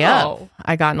 Wow. Day up,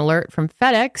 I got an alert from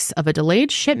FedEx of a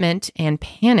delayed shipment and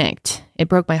panicked. It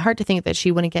broke my heart to think that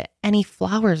she wouldn't get any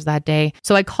flowers that day.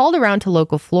 So I called around to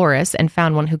local florists and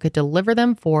found one who could deliver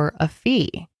them for a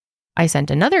fee. I sent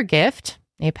another gift,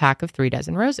 a pack of 3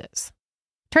 dozen roses.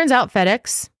 Turns out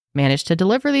FedEx managed to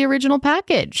deliver the original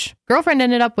package. Girlfriend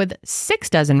ended up with 6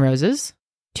 dozen roses,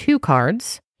 2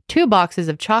 cards, 2 boxes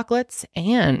of chocolates,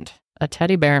 and a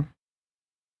teddy bear.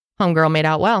 Homegirl made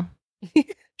out well.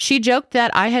 She joked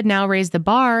that I had now raised the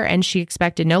bar and she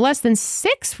expected no less than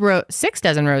 6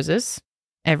 dozen roses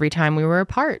every time we were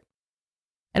apart.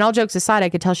 And all jokes aside, I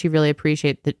could tell she really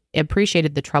appreciated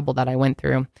the trouble that I went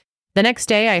through. The next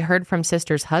day, I heard from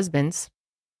sisters' husbands.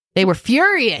 They were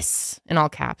furious, in all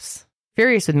caps,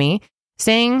 furious with me,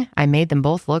 saying I made them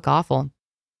both look awful.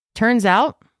 Turns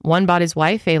out, one bought his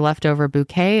wife a leftover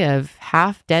bouquet of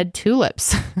half-dead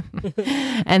tulips,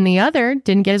 and the other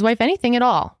didn't get his wife anything at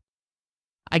all.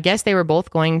 I guess they were both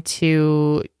going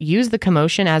to use the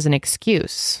commotion as an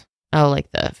excuse. Oh,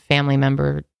 like the family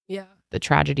member, the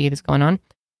tragedy that's going on.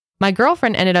 My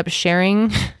girlfriend ended up sharing,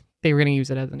 they were going to use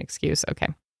it as an excuse. Okay.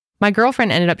 My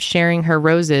girlfriend ended up sharing her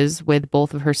roses with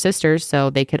both of her sisters so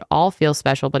they could all feel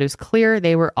special, but it was clear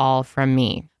they were all from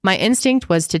me. My instinct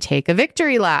was to take a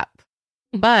victory lap,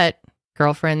 but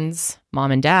girlfriend's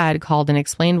mom and dad called and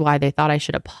explained why they thought I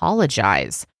should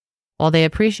apologize. While they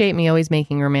appreciate me always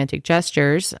making romantic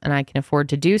gestures, and I can afford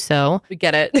to do so. We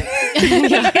get it.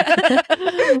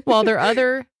 While their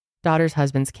other daughters'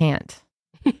 husbands can't.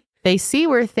 They see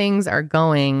where things are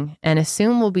going and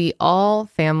assume we'll be all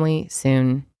family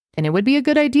soon. And it would be a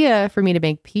good idea for me to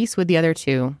make peace with the other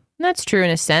two. And that's true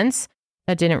in a sense.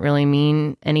 That didn't really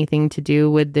mean anything to do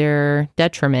with their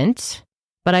detriment.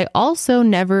 But I also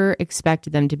never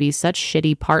expected them to be such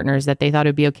shitty partners that they thought it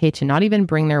would be okay to not even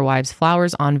bring their wives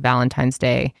flowers on Valentine's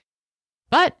Day.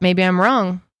 But maybe I'm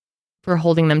wrong for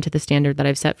holding them to the standard that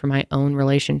I've set for my own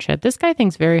relationship. This guy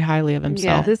thinks very highly of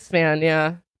himself. Yeah, this man,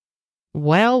 yeah.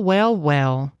 Well.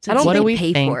 So I don't what do think we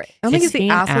pay think? for it. I don't think Is he's he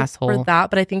the an asshole for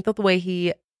that, but I think that the way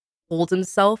he holds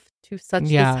himself to such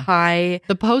this high...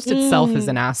 The post itself is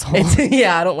an asshole.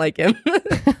 Yeah, I don't like him.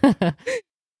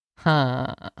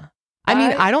 Huh. I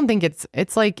mean, I don't think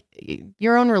it's like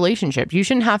your own relationship. You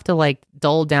shouldn't have to like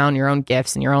dull down your own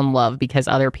gifts and your own love because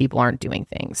other people aren't doing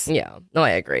things. Yeah. No,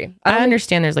 I agree. I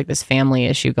understand there's like this family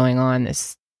issue going on.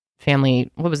 This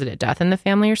family, what was it? A death in the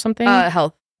family or something?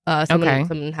 Health.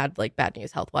 Someone had like bad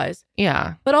news health wise.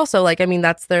 Yeah. But also like, I mean,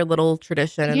 that's their little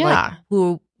tradition. And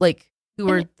who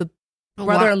are the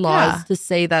brother-in-laws to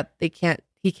say that he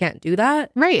can't do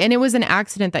that. Right. And it was an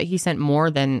accident that he sent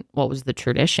more than what was the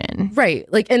tradition.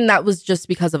 Right. Like, and that was just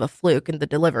because of a fluke in the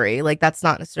delivery. Like, that's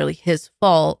not necessarily his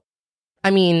fault. I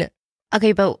mean,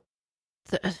 okay, but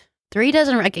Three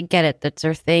doesn't get it. That's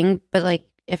her thing. But like,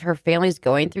 if her family's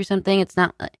going through something, it's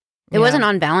not. It wasn't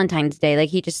on Valentine's Day. Like,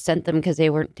 he just sent them because they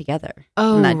weren't together.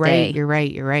 Oh, that right. day. You're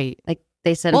right. Like,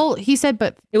 they said. Well, he said,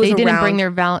 but they didn't bring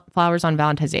their flowers on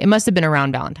Valentine's Day. It must have been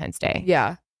around Valentine's Day.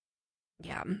 Yeah.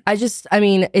 Yeah. I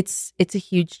mean, it's a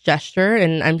huge gesture,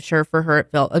 and I'm sure for her it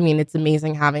felt, I mean, it's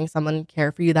amazing having someone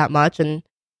care for you that much, and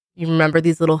you remember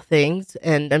these little things,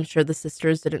 and I'm sure the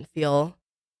sisters didn't feel,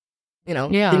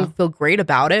 didn't feel great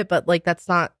about it, but like, that's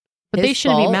not But they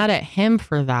shouldn't be mad at him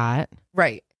for that.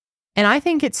 Right. And I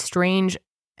think it's strange.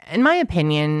 In my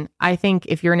opinion, I think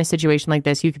if you're in a situation like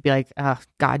this, you could be like, oh,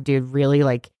 God, dude, really?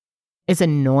 Like, it's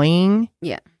annoying.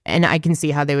 Yeah. And I can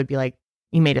see how they would be like,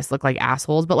 you made us look like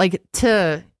assholes. But like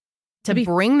to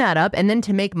bring that up and then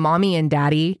to make mommy and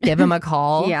daddy give him a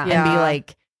call and be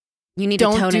like, you need to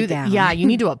tone it down. Yeah, you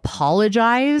need to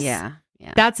apologize. Yeah.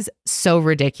 That's so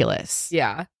ridiculous.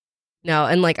 Yeah. No,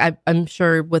 and like I'm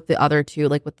sure with the other two,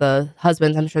 like with the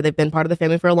husbands, I'm sure they've been part of the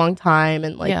family for a long time,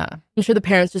 and like I'm sure the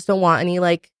parents just don't want any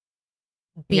like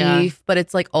beef, but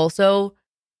it's like also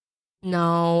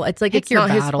no, it's like it's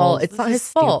not his fault. It's not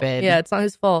his fault. Yeah, it's not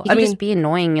his fault. I mean, just be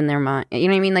annoying in their mind. You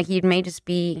know what I mean? Like, he may just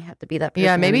have to be that person.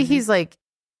 Yeah, maybe he's like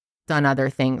done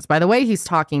other things. By the way he's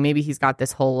talking, maybe he's got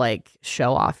this whole like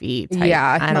show-off-y type.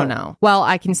 Yeah, I don't know. Well,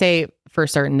 I can say for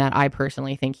certain that I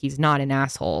personally think he's not an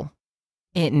asshole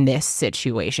in this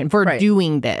situation for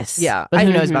doing this. Yeah. But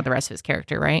who knows about the rest of his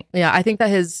character, right? Yeah, I think that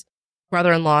his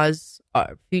brother-in-law's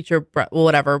future,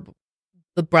 whatever,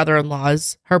 the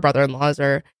brother-in-laws, her brother-in-laws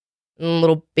are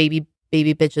little baby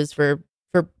bitches for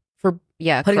putting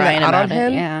that out on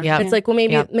him. Yeah. It's like, well,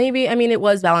 maybe, I mean, it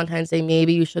was Valentine's Day.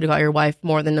 Maybe you should have got your wife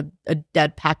more than a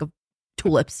dead pack of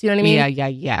tulips. You know what I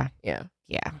mean?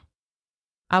 Yeah.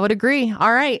 I would agree.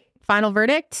 All right. Final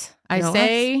verdict. I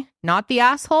say not the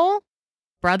asshole.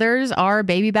 Brothers are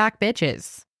baby back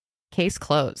bitches. Case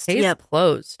closed.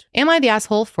 Closed. Am I the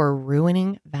asshole for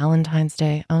ruining Valentine's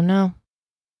Day? Oh no.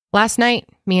 Last night,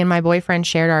 me and my boyfriend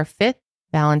shared our 5th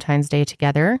Valentine's Day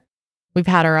together. We've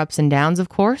had our ups and downs, of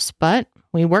course, but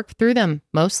we worked through them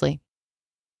mostly.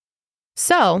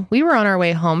 So we were on our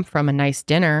way home from a nice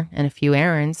dinner and a few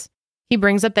errands. He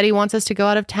brings up that he wants us to go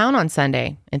out of town on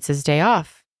Sunday. It's his day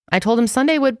off. I told him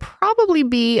Sunday would probably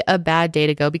be a bad day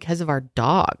to go because of our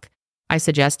dog. I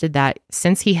suggested that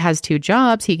since he has 2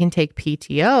 jobs, he can take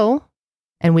PTO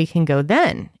and we can go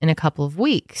then in a couple of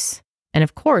weeks. And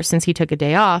of course, since he took a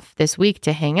day off this week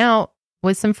to hang out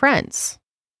with some friends,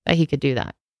 that he could do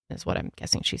that, is what I'm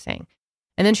guessing she's saying.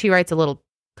 And then she writes a little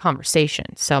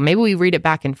conversation. So maybe we read it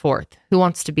back and forth. Who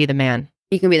wants to be the man?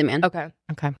 You can be the man. Okay.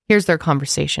 Here's their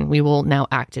conversation. We will now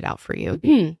act it out for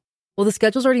you. Well, the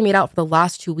schedule's already made out for the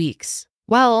last 2 weeks.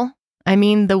 Well, I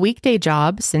mean, the weekday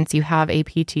job, since you have a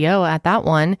PTO at that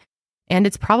one, and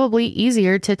it's probably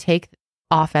easier to take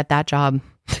off at that job.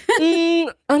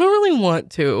 I don't really want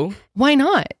to. Why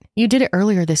not? You did it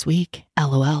earlier this week.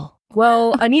 LOL.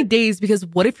 Well, I need days because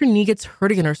what if your knee gets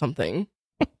hurt again or something?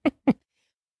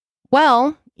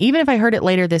 Well, even if I heard it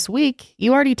later this week,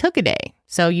 you already took a day,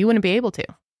 so you wouldn't be able to.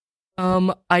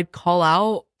 I'd call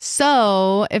out.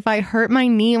 So if I hurt my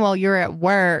knee while you're at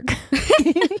work,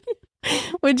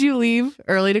 would you leave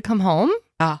early to come home?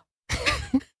 But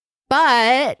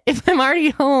if I'm already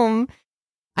home,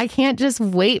 I can't just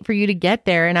wait for you to get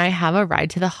there and I have a ride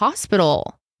to the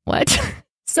hospital. What?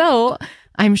 So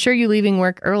I'm sure you leaving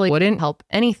work early wouldn't help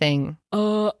anything.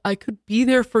 I could be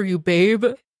there for you, babe.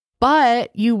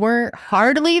 But you weren't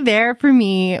hardly there for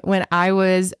me when I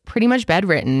was pretty much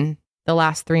bedridden the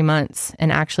last 3 months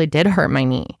and actually did hurt my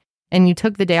knee. And you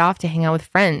took the day off to hang out with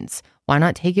friends. Why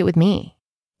not take it with me?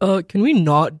 Can we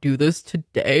not do this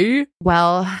today?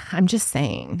 Well, I'm just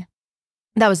saying.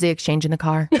 That was the exchange in the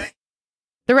car.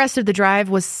 The rest of the drive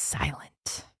was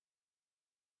silent.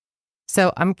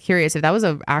 So I'm curious if that was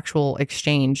an actual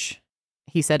exchange.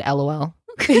 He said LOL.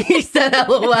 He said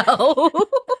LOL.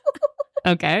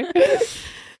 Okay.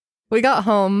 We got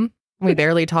home. We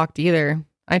barely talked either.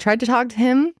 I tried to talk to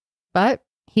him, but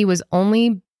he was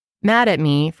only mad at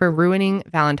me for ruining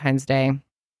Valentine's Day.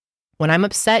 When I'm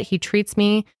upset, he treats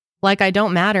me like I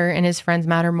don't matter and his friends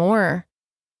matter more.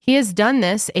 He has done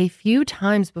this a few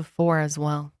times before as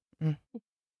well.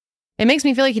 It makes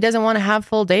me feel like he doesn't want to have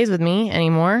full days with me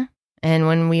anymore. And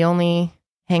when we only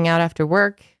hang out after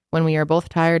work, when we are both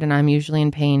tired and I'm usually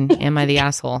in pain, am I the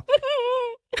asshole?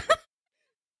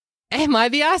 Am I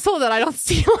the asshole that I don't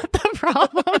see what the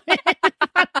problem is?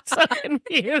 I'm so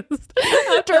confused.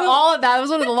 After all of that, it was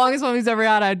one of the longest one we've ever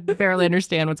had. I barely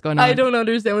understand what's going on. I don't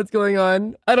understand what's going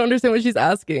on. I don't understand what she's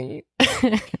asking.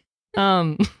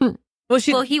 Well,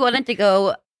 he wanted to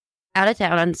go out of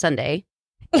town on Sunday,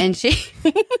 and she...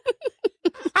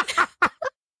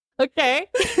 Okay.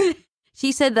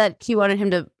 She said that they wanted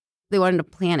to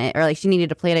plan it, or like she needed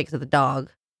to plan it because of the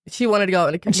dog. She wanted to go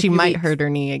and she might hurt her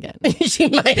knee again. She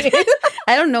might.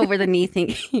 I don't know where the knee thing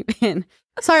came in.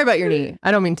 Sorry about your knee.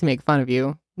 I don't mean to make fun of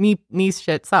you. Knee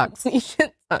shit sucks. Knee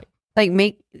shit sucks.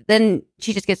 Then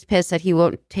she just gets pissed that he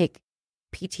won't take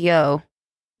PTO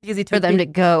for them to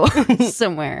go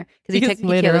somewhere because he took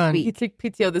PTO this week. He took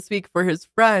PTO this week for his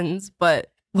friends,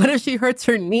 but what if she hurts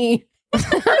her knee? I'm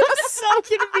so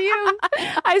confused.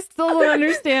 I still don't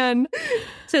understand.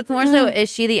 So it's more so, is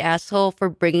she the asshole for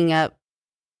bringing up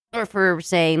or for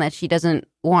saying that she doesn't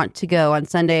want to go on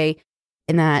Sunday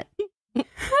and that... I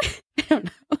don't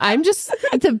know. I'm just...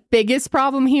 The biggest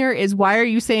problem here is why are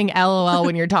you saying LOL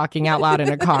when you're talking out loud in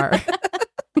a car?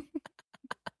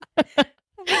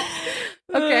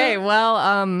 Okay, well,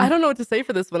 I don't know what to say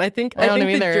for this one. I think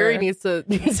the jury needs to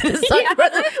decide.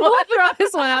 We'll throw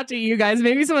this one out to you guys.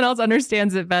 Maybe someone else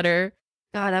understands it better.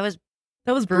 God,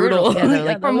 that was brutal.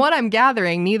 Yeah, from what I'm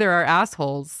gathering, neither are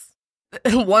assholes.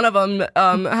 One of them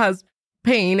has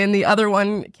pain, and the other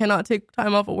one cannot take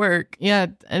time off of work. Yeah,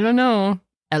 I don't know.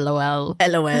 LOL.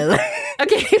 LOL.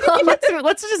 Okay, well,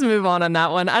 let's just move on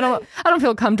that one. I don't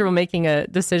feel comfortable making a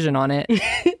decision on it.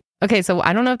 Okay, so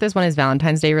I don't know if this one is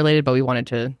Valentine's Day related, but we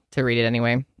wanted to read it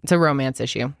anyway. It's a romance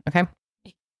issue, okay?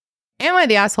 Am I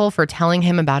the asshole for telling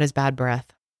him about his bad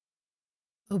breath?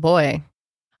 Oh boy.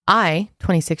 I,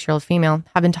 26-year-old female,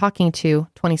 have been talking to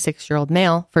 26-year-old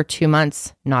male for 2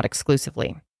 months, not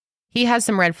exclusively. He has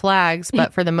some red flags,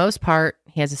 but for the most part,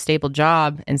 he has a stable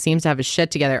job and seems to have his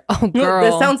shit together. Oh, girl.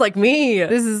 This sounds like me.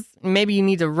 This is, maybe you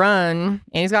need to run.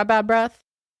 And he's got bad breath.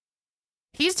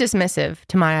 He's dismissive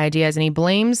to my ideas and he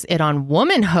blames it on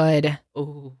womanhood.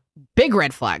 Ooh. Big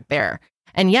red flag there.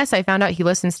 And yes, I found out he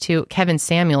listens to Kevin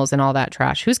Samuels and all that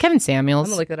trash. Who's Kevin Samuels?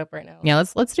 I'm gonna look that up right now. Yeah,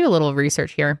 let's do a little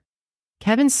research here.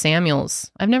 Kevin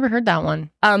Samuels. I've never heard that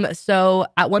one. So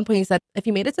at one point he said, if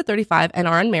you made it to 35 and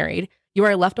are unmarried, you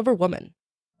are a leftover woman.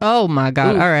 Oh my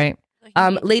God. Ooh. All right.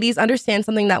 Ladies, understand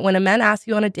something that when a man asks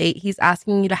you on a date, he's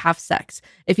asking you to have sex.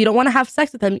 If you don't want to have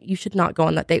sex with him, you should not go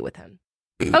on that date with him.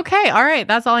 Okay. All right.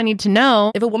 That's all I need to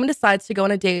know. If a woman decides to go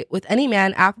on a date with any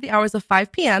man after the hours of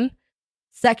 5 p.m.,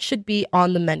 sex should be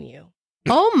on the menu.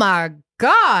 Oh my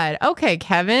God. Okay,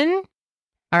 Kevin.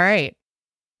 All right.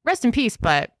 Rest in peace,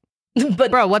 but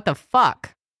bro, what the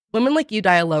fuck? Women like you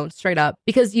die alone, straight up,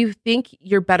 because you think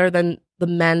you're better than the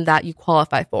men that you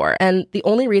qualify for. And the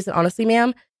only reason, honestly,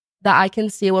 ma'am, that I can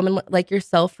see a woman like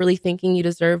yourself really thinking you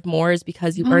deserve more is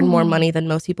because you earn more money than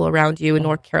most people around you in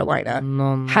North Carolina.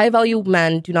 High value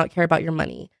men do not care about your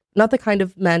money. Not the kind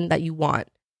of men that you want.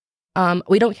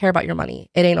 We don't care about your money.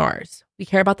 It ain't ours. We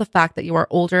care about the fact that you are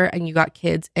older and you got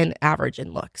kids and average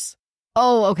in looks.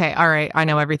 Oh, okay. All right. I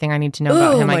know everything I need to know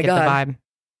about him. I get the vibe.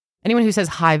 Anyone who says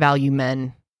high value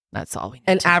men, that's all we need.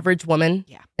 An average woman.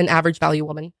 Yeah. An average value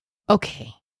woman.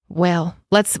 Okay. Well,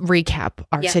 let's recap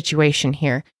our situation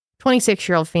here.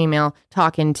 26-year-old female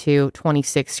talking to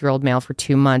 26-year-old male for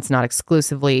 2 months, not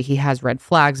exclusively. He has red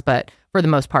flags, but for the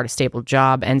most part, a stable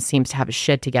job and seems to have his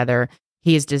shit together.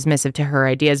 He is dismissive to her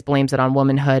ideas, blames it on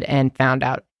womanhood, and found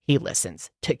out he listens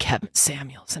to Kevin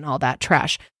Samuels and all that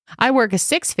trash. I work a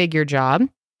 6-figure job,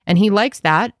 and he likes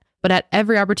that, but at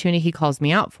every opportunity, he calls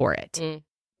me out for it.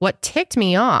 What ticked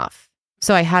me off,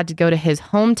 so I had to go to his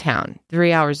hometown,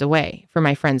 3 hours away, for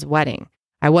my friend's wedding.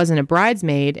 I wasn't a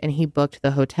bridesmaid, and he booked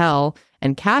the hotel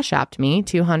and cash-apped me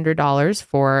 $200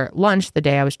 for lunch the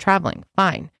day I was traveling.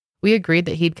 Fine. We agreed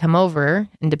that he'd come over,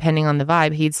 and depending on the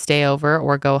vibe, he'd stay over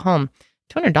or go home.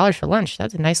 $200 for lunch.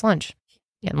 That's a nice lunch.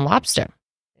 Getting lobster.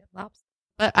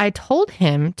 But I told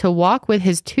him to walk with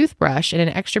his toothbrush and an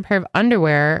extra pair of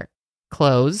underwear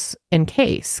clothes in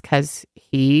case, because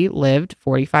he lived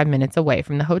 45 minutes away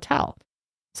from the hotel.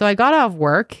 So I got off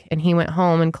work and he went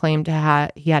home and claimed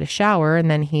he had a shower,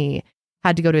 and then he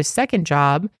had to go to his second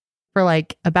job for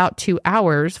like about 2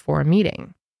 hours for a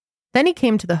meeting. Then he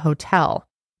came to the hotel.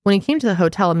 When he came to the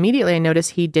hotel, immediately I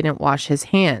noticed he didn't wash his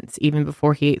hands even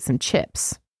before he ate some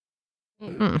chips.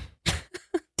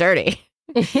 Dirty.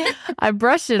 I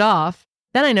brushed it off.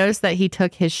 Then I noticed that he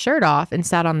took his shirt off and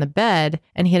sat on the bed,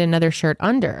 and he had another shirt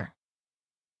under.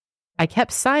 I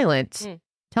kept silent.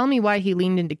 Tell me why he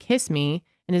leaned in to kiss me,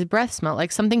 and his breath smelled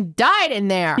like something died in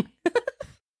there.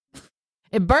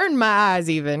 It burned my eyes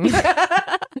even.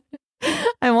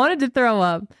 I wanted to throw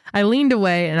up. I leaned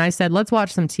away and I said, let's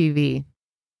watch some TV.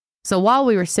 So while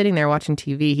we were sitting there watching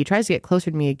TV, he tries to get closer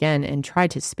to me again and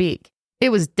tried to speak. It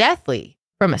was deathly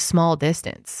from a small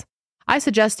distance. I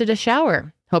suggested a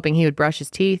shower, hoping he would brush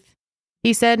his teeth.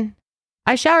 He said,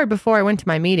 I showered before I went to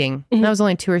my meeting. That was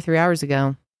only 2 or 3 hours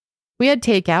ago. We had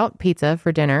takeout pizza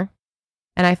for dinner,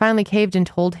 and I finally caved and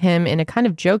told him in a kind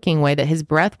of joking way that his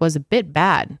breath was a bit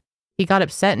bad. He got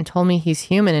upset and told me he's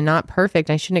human and not perfect.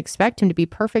 I shouldn't expect him to be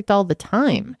perfect all the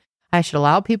time. I should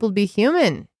allow people to be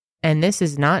human. And this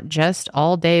is not just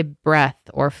all day breath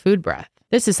or food breath.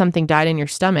 This is something died in your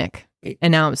stomach,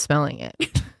 and now I'm smelling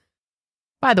it.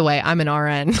 By the way, I'm an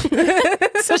RN,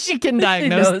 so she can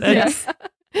diagnose this.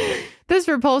 Yeah. This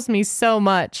repulsed me so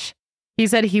much. He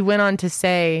said he went on to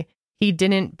say he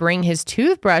didn't bring his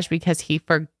toothbrush because he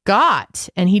forgot,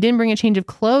 and he didn't bring a change of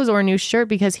clothes or a new shirt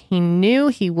because he knew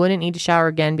he wouldn't need to shower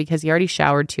again because he already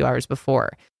showered 2 hours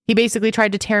before. He basically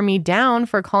tried to tear me down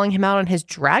for calling him out on his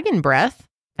dragon breath,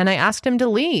 and I asked him to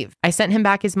leave. I sent him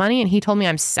back his money, and he told me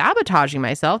I'm sabotaging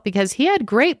myself because he had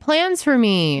great plans for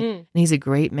me, and he's a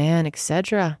great man,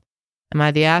 etc. Am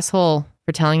I the asshole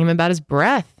for telling him about his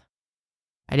breath?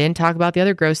 I didn't talk about the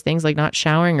other gross things like not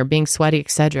showering or being sweaty,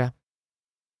 etc.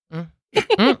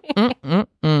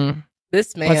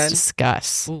 This man. Let's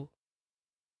discuss. All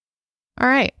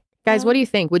right. Guys, what do you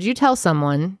think? Would you tell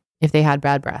someone if they had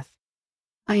bad breath?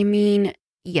 I mean,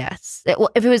 yes. Well,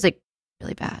 if it was like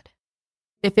really bad.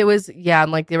 If it was, yeah,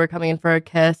 and like they were coming in for a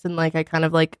kiss and like I kind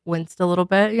of like winced a little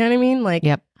bit, you know what I mean? Like,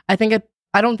 yep. I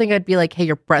don't think I'd be like, hey,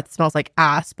 your breath smells like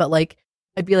ass, but like,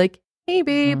 I'd be like, hey,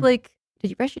 babe, like, did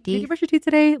you brush your teeth? Did you brush your teeth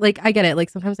today? Like, I get it. Like,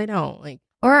 sometimes I don't. Like,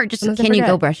 or just, can you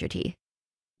go brush your teeth?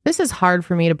 This is hard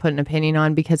for me to put an opinion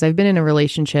on because I've been in a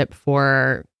relationship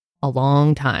for a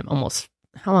long time. Almost,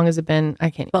 how long has it been? I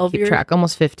can't even keep track.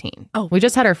 Almost 15. Oh. We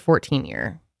just had our 14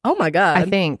 year. Oh my God. I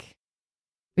think.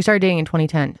 We started dating in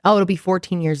 2010. Oh, it'll be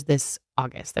 14 years this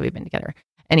August that we've been together.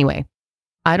 Anyway,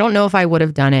 I don't know if I would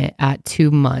have done it at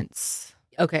 2 months.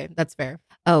 Okay, that's fair.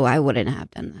 Oh, I wouldn't have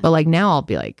done that. But like now I'll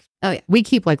be like, oh yeah. We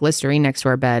keep like Listerine next to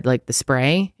our bed, like the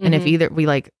spray. And if either we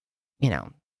like, you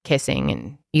know, kissing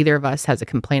and either of us has a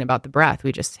complaint about the breath,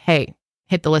 we just, hey,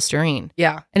 hit the Listerine.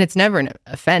 Yeah. And it's never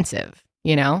offensive,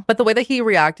 you know? But the way that he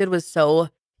reacted was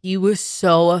he was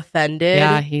so offended.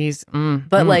 Yeah, he's,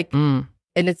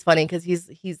 and it's funny because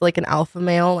he's like an alpha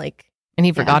male, like, and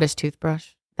he forgot his toothbrush.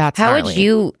 That's how gnarly. would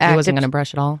you act? He wasn't going to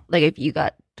brush at all. Like if you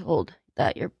got told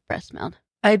that your breath smelled,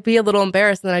 I'd be a little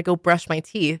embarrassed, and then I'd go brush my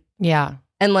teeth. Yeah,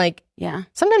 and like, yeah,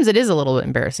 sometimes it is a little bit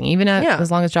embarrassing. Even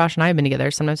as long as Josh and I have been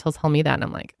together, sometimes he'll tell me that, and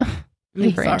I'm like,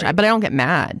 I'm sorry, but I don't get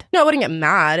mad. No, I wouldn't get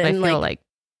mad. And I feel like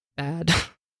bad.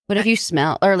 What if you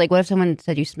smell, or like, what if someone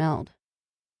said you smelled?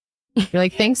 You're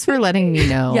like, thanks for letting me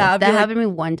know. Yeah, that happened to me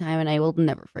one time and I will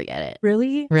never forget it.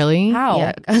 Really? How?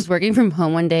 Yeah, I was working from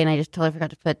home one day and I just totally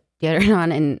forgot to put deodorant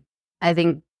on, and I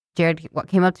think Jared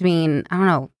came up to me and I don't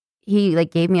know, he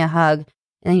like gave me a hug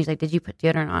and then he's like, did you put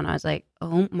deodorant on? I was like,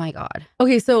 oh my God.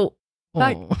 Okay, so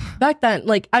back then,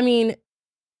 like, I mean,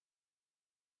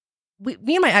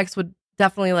 me and my ex would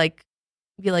definitely like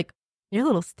be like, you're a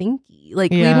little stinky.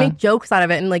 Like we'd make jokes out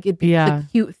of it and like it'd be a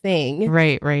cute thing.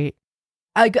 Right.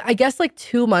 I guess like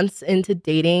 2 months into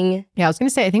dating. Yeah, I was going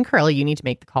to say, I think, Karelly, you need to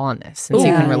make the call on this since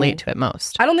you can relate to it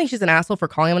most. I don't think she's an asshole for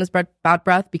calling him on his bad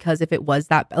breath, because if it was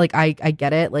that, like, I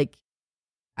get it. Like,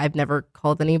 I've never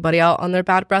called anybody out on their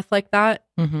bad breath like that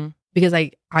because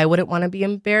I wouldn't want to be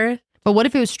embarrassed. But what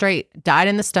if it was straight, died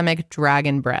in the stomach,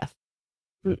 dragon breath?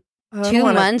 2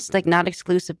 months, like, not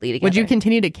exclusively together. Would you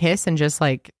continue to kiss and just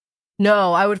like...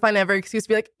 No, I would find every excuse to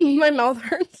be like, my mouth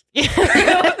hurts.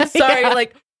 Sorry,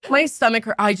 like, my stomach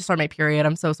hurt. I just started my period.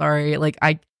 I'm so sorry. Like,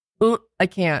 I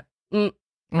can't.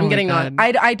 I'm getting on.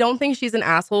 I don't think she's an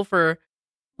asshole for,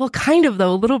 well, kind of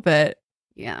though, a little bit.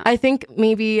 Yeah. I think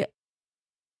maybe,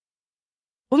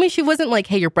 well, I mean, she wasn't like,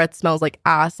 hey, your breath smells like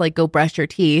ass, like, go brush your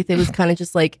teeth. It was kind of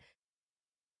just like,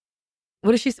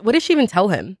 what did she even tell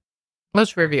him?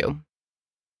 Let's review.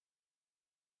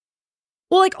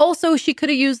 Well, like, also she could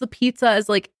have used the pizza as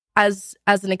like, as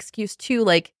an excuse too,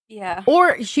 like, yeah.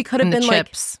 Or she could have been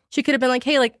like,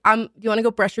 hey, like, do you want to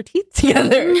go brush your teeth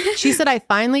together? She said, I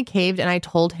finally caved and I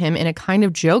told him in a kind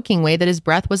of joking way that his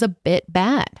breath was a bit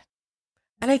bad.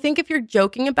 And I think if you're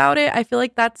joking about it, I feel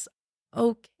like that's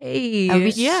okay. I would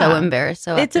be so embarrassed.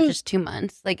 So after just 2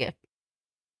 months, like,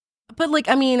 but like,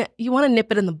 I mean, you want to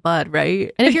nip it in the bud,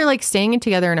 right? And if you're like staying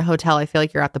together in a hotel, I feel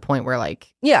like you're at the point where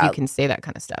like, you can say that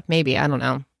kind of stuff. Maybe, I don't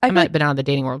know. I've been out of the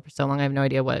dating world for so long. I have no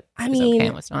idea what is okay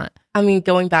and what's not. I mean,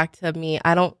 going back to me,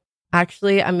 I'm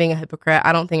being a hypocrite.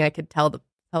 I don't think I could tell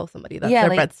somebody that their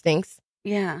breath stinks.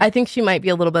 Yeah. I think she might be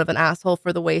a little bit of an asshole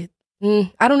for the way.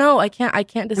 I don't know. I can't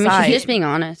decide. I mean, she's just being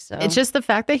honest. So. It's just the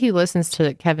fact that he listens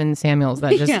to Kevin Samuels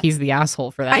that just he's the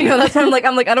asshole for that. I know. That's why I'm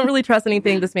like, I don't really trust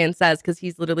anything this man says, because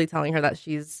he's literally telling her that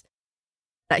he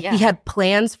had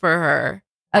plans for her,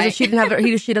 as if she didn't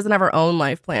have she doesn't have her own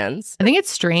life plans. I think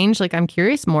it's strange. Like, I'm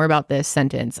curious more about this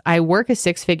sentence. I work a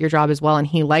 6-figure job as well, and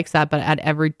he likes that, but at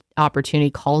every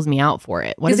opportunity calls me out for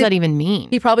it. What does that even mean?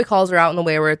 He probably calls her out in a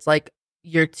way where it's like,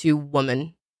 you're too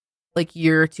woman. Like,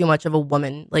 you're too much of a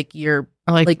woman. Like, you're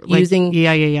using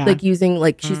like using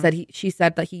like she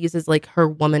said that he uses like her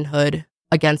womanhood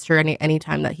against her any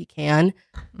time that he can.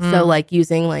 So like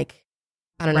using like,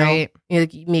 I don't know,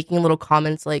 like making little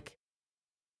comments like,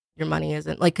 your money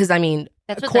isn't like, because I mean,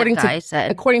 that's according what that guy said.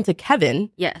 According to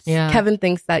Kevin, yes, Kevin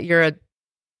thinks that you're a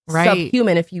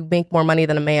subhuman if you make more money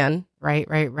than a man.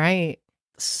 Right.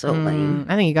 So lame.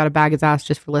 I think you got to bag his ass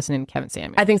just for listening to Kevin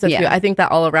Samuels. I think so too. I think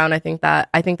that all around, I think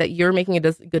that you're making a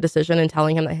good decision and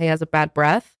telling him that he has a bad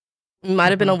breath. Might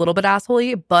have been a little bit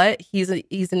assholey, but he's an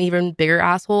even bigger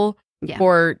asshole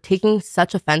for taking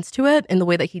such offense to it in the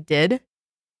way that he did,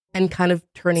 and kind of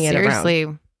turning it around.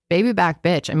 Seriously, baby back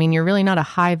bitch. I mean, you're really not a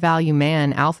high value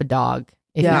man, alpha dog,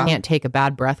 if you can't take a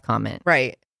bad breath comment.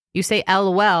 Right. You say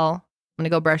LOL. I'm gonna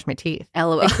go brush my teeth.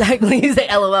 LOL. Exactly. You say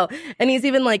LOL. And he's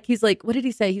like, what did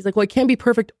he say? He's like, well, I can't be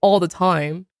perfect all the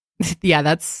time. Yeah,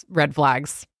 that's red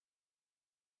flags.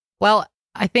 Well,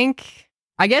 I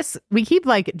guess we keep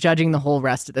like judging the whole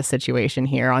rest of the situation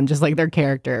here on just like their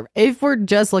character. If we're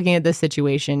just looking at this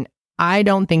situation, I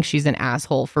don't think she's an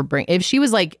asshole for if she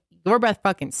was like, your breath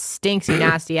fucking stinks, you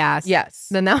nasty ass. Yes.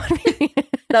 Then that would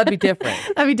be different.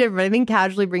 That'd be different. I think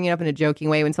casually bringing it up in a joking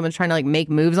way when someone's trying to like make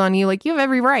moves on you, like, you have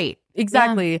every right.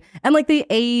 Exactly. Yeah. And like they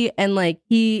ate and like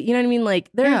you know what I mean? Like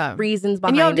there's reasons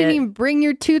behind it. And y'all didn't even bring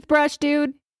your toothbrush,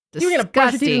 dude. You were going to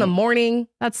brush your teeth in the morning.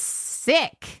 That's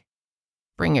sick.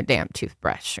 Bring your damn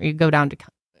toothbrush, or you go down to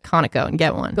Conoco and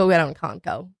get one. Go down to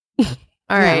Conoco. All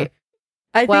right.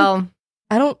 I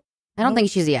don't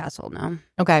think she's the asshole, no.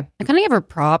 Okay. I kind of give her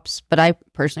props, but I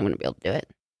personally wouldn't be able to do it.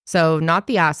 So not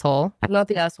the asshole. Not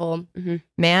the asshole. Mm-hmm.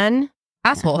 Man.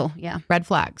 Asshole. Yeah. Red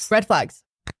flags. Red flags.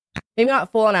 Maybe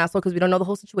not full on asshole because we don't know the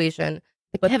whole situation.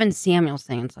 But Kevin Samuels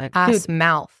thing, it's like, ass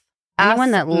mouth.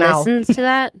 Anyone that listens to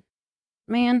that,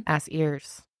 man. Ass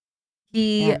ears.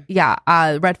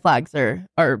 Red flags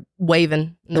are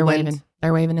waving in the wind.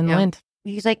 They're waving in the wind.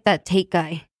 He's like that Tate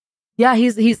guy. Yeah,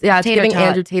 he's it's giving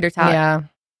Andrew Tater Tot. Yeah.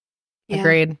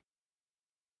 Agreed.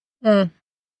 Well,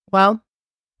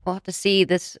 we'll have to see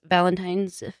this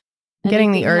Valentine's. If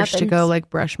getting the urge to go like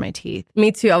brush my teeth.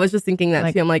 Me too. I was just thinking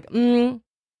that too. I'm like, I'm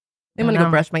gonna go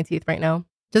brush my teeth right now.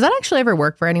 Does that actually ever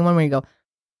work for anyone where you go,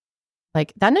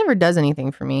 like, that never does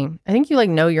anything for me? I think you like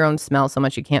know your own smell so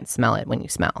much you can't smell it when you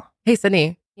smell. Hey,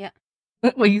 Sydney. Yeah.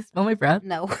 Will you smell my breath?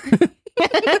 No.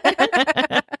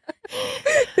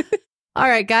 All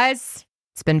right, guys.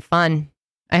 It's been fun.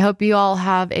 I hope you all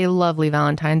have a lovely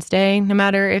Valentine's Day. No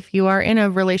matter if you are in a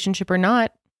relationship or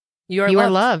not, you are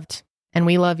loved. And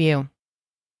we love you.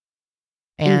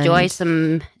 And enjoy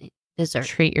some dessert.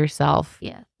 Treat yourself.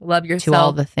 Yeah. Love yourself. To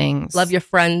all the things. Love your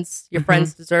friends. Your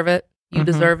friends deserve it. You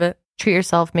deserve it. Treat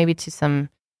yourself maybe to some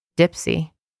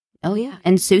Dipsy. Oh, yeah.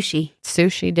 And sushi.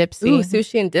 Sushi, dipsy. Ooh,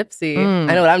 sushi and dipsy.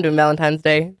 I know what I'm doing Valentine's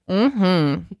Day.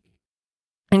 Mm-hmm.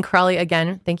 And Karelly,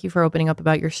 again, thank you for opening up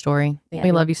about your story. Yeah.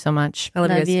 We love you so much. I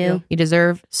love you guys too. You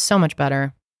deserve so much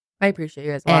better. I appreciate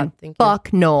you guys a And lot. Thank you.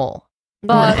 fuck Noel.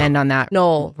 Fuck End on that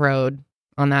road,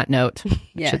 on that note,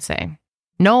 I should say.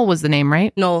 Noel was the name,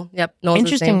 right? Noel. Yep. Noel's his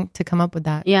Interesting name. to come up with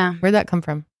that. Yeah. Where'd that come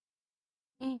from?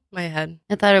 My head.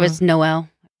 I thought it was Noel.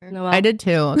 Noel. I did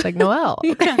too. I was like, Noel.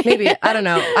 Maybe. I don't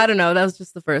know. That was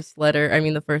just the first letter. I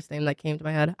mean, the first name that came to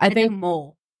my head. I think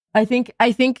Mole. I think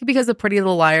because of Pretty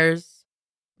Little Liars.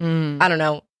 I don't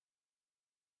know.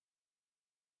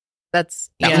 That's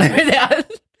yeah.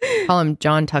 Call him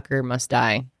John Tucker Must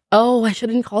Die. Oh, I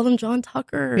shouldn't call him John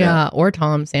Tucker. Yeah, or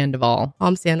Tom Sandoval.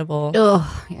 Tom Sandoval.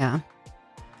 Oh, yeah.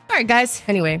 All right, guys.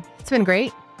 Anyway, it's been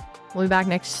great. We'll be back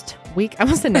next week. I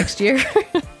almost said next year.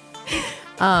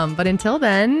 But until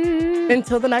then,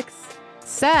 until the next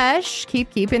sesh,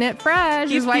 keep keeping it fresh.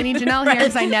 This is why I need Janelle here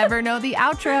because I never know the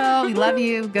outro. We love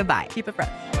you. Goodbye. Keep it fresh.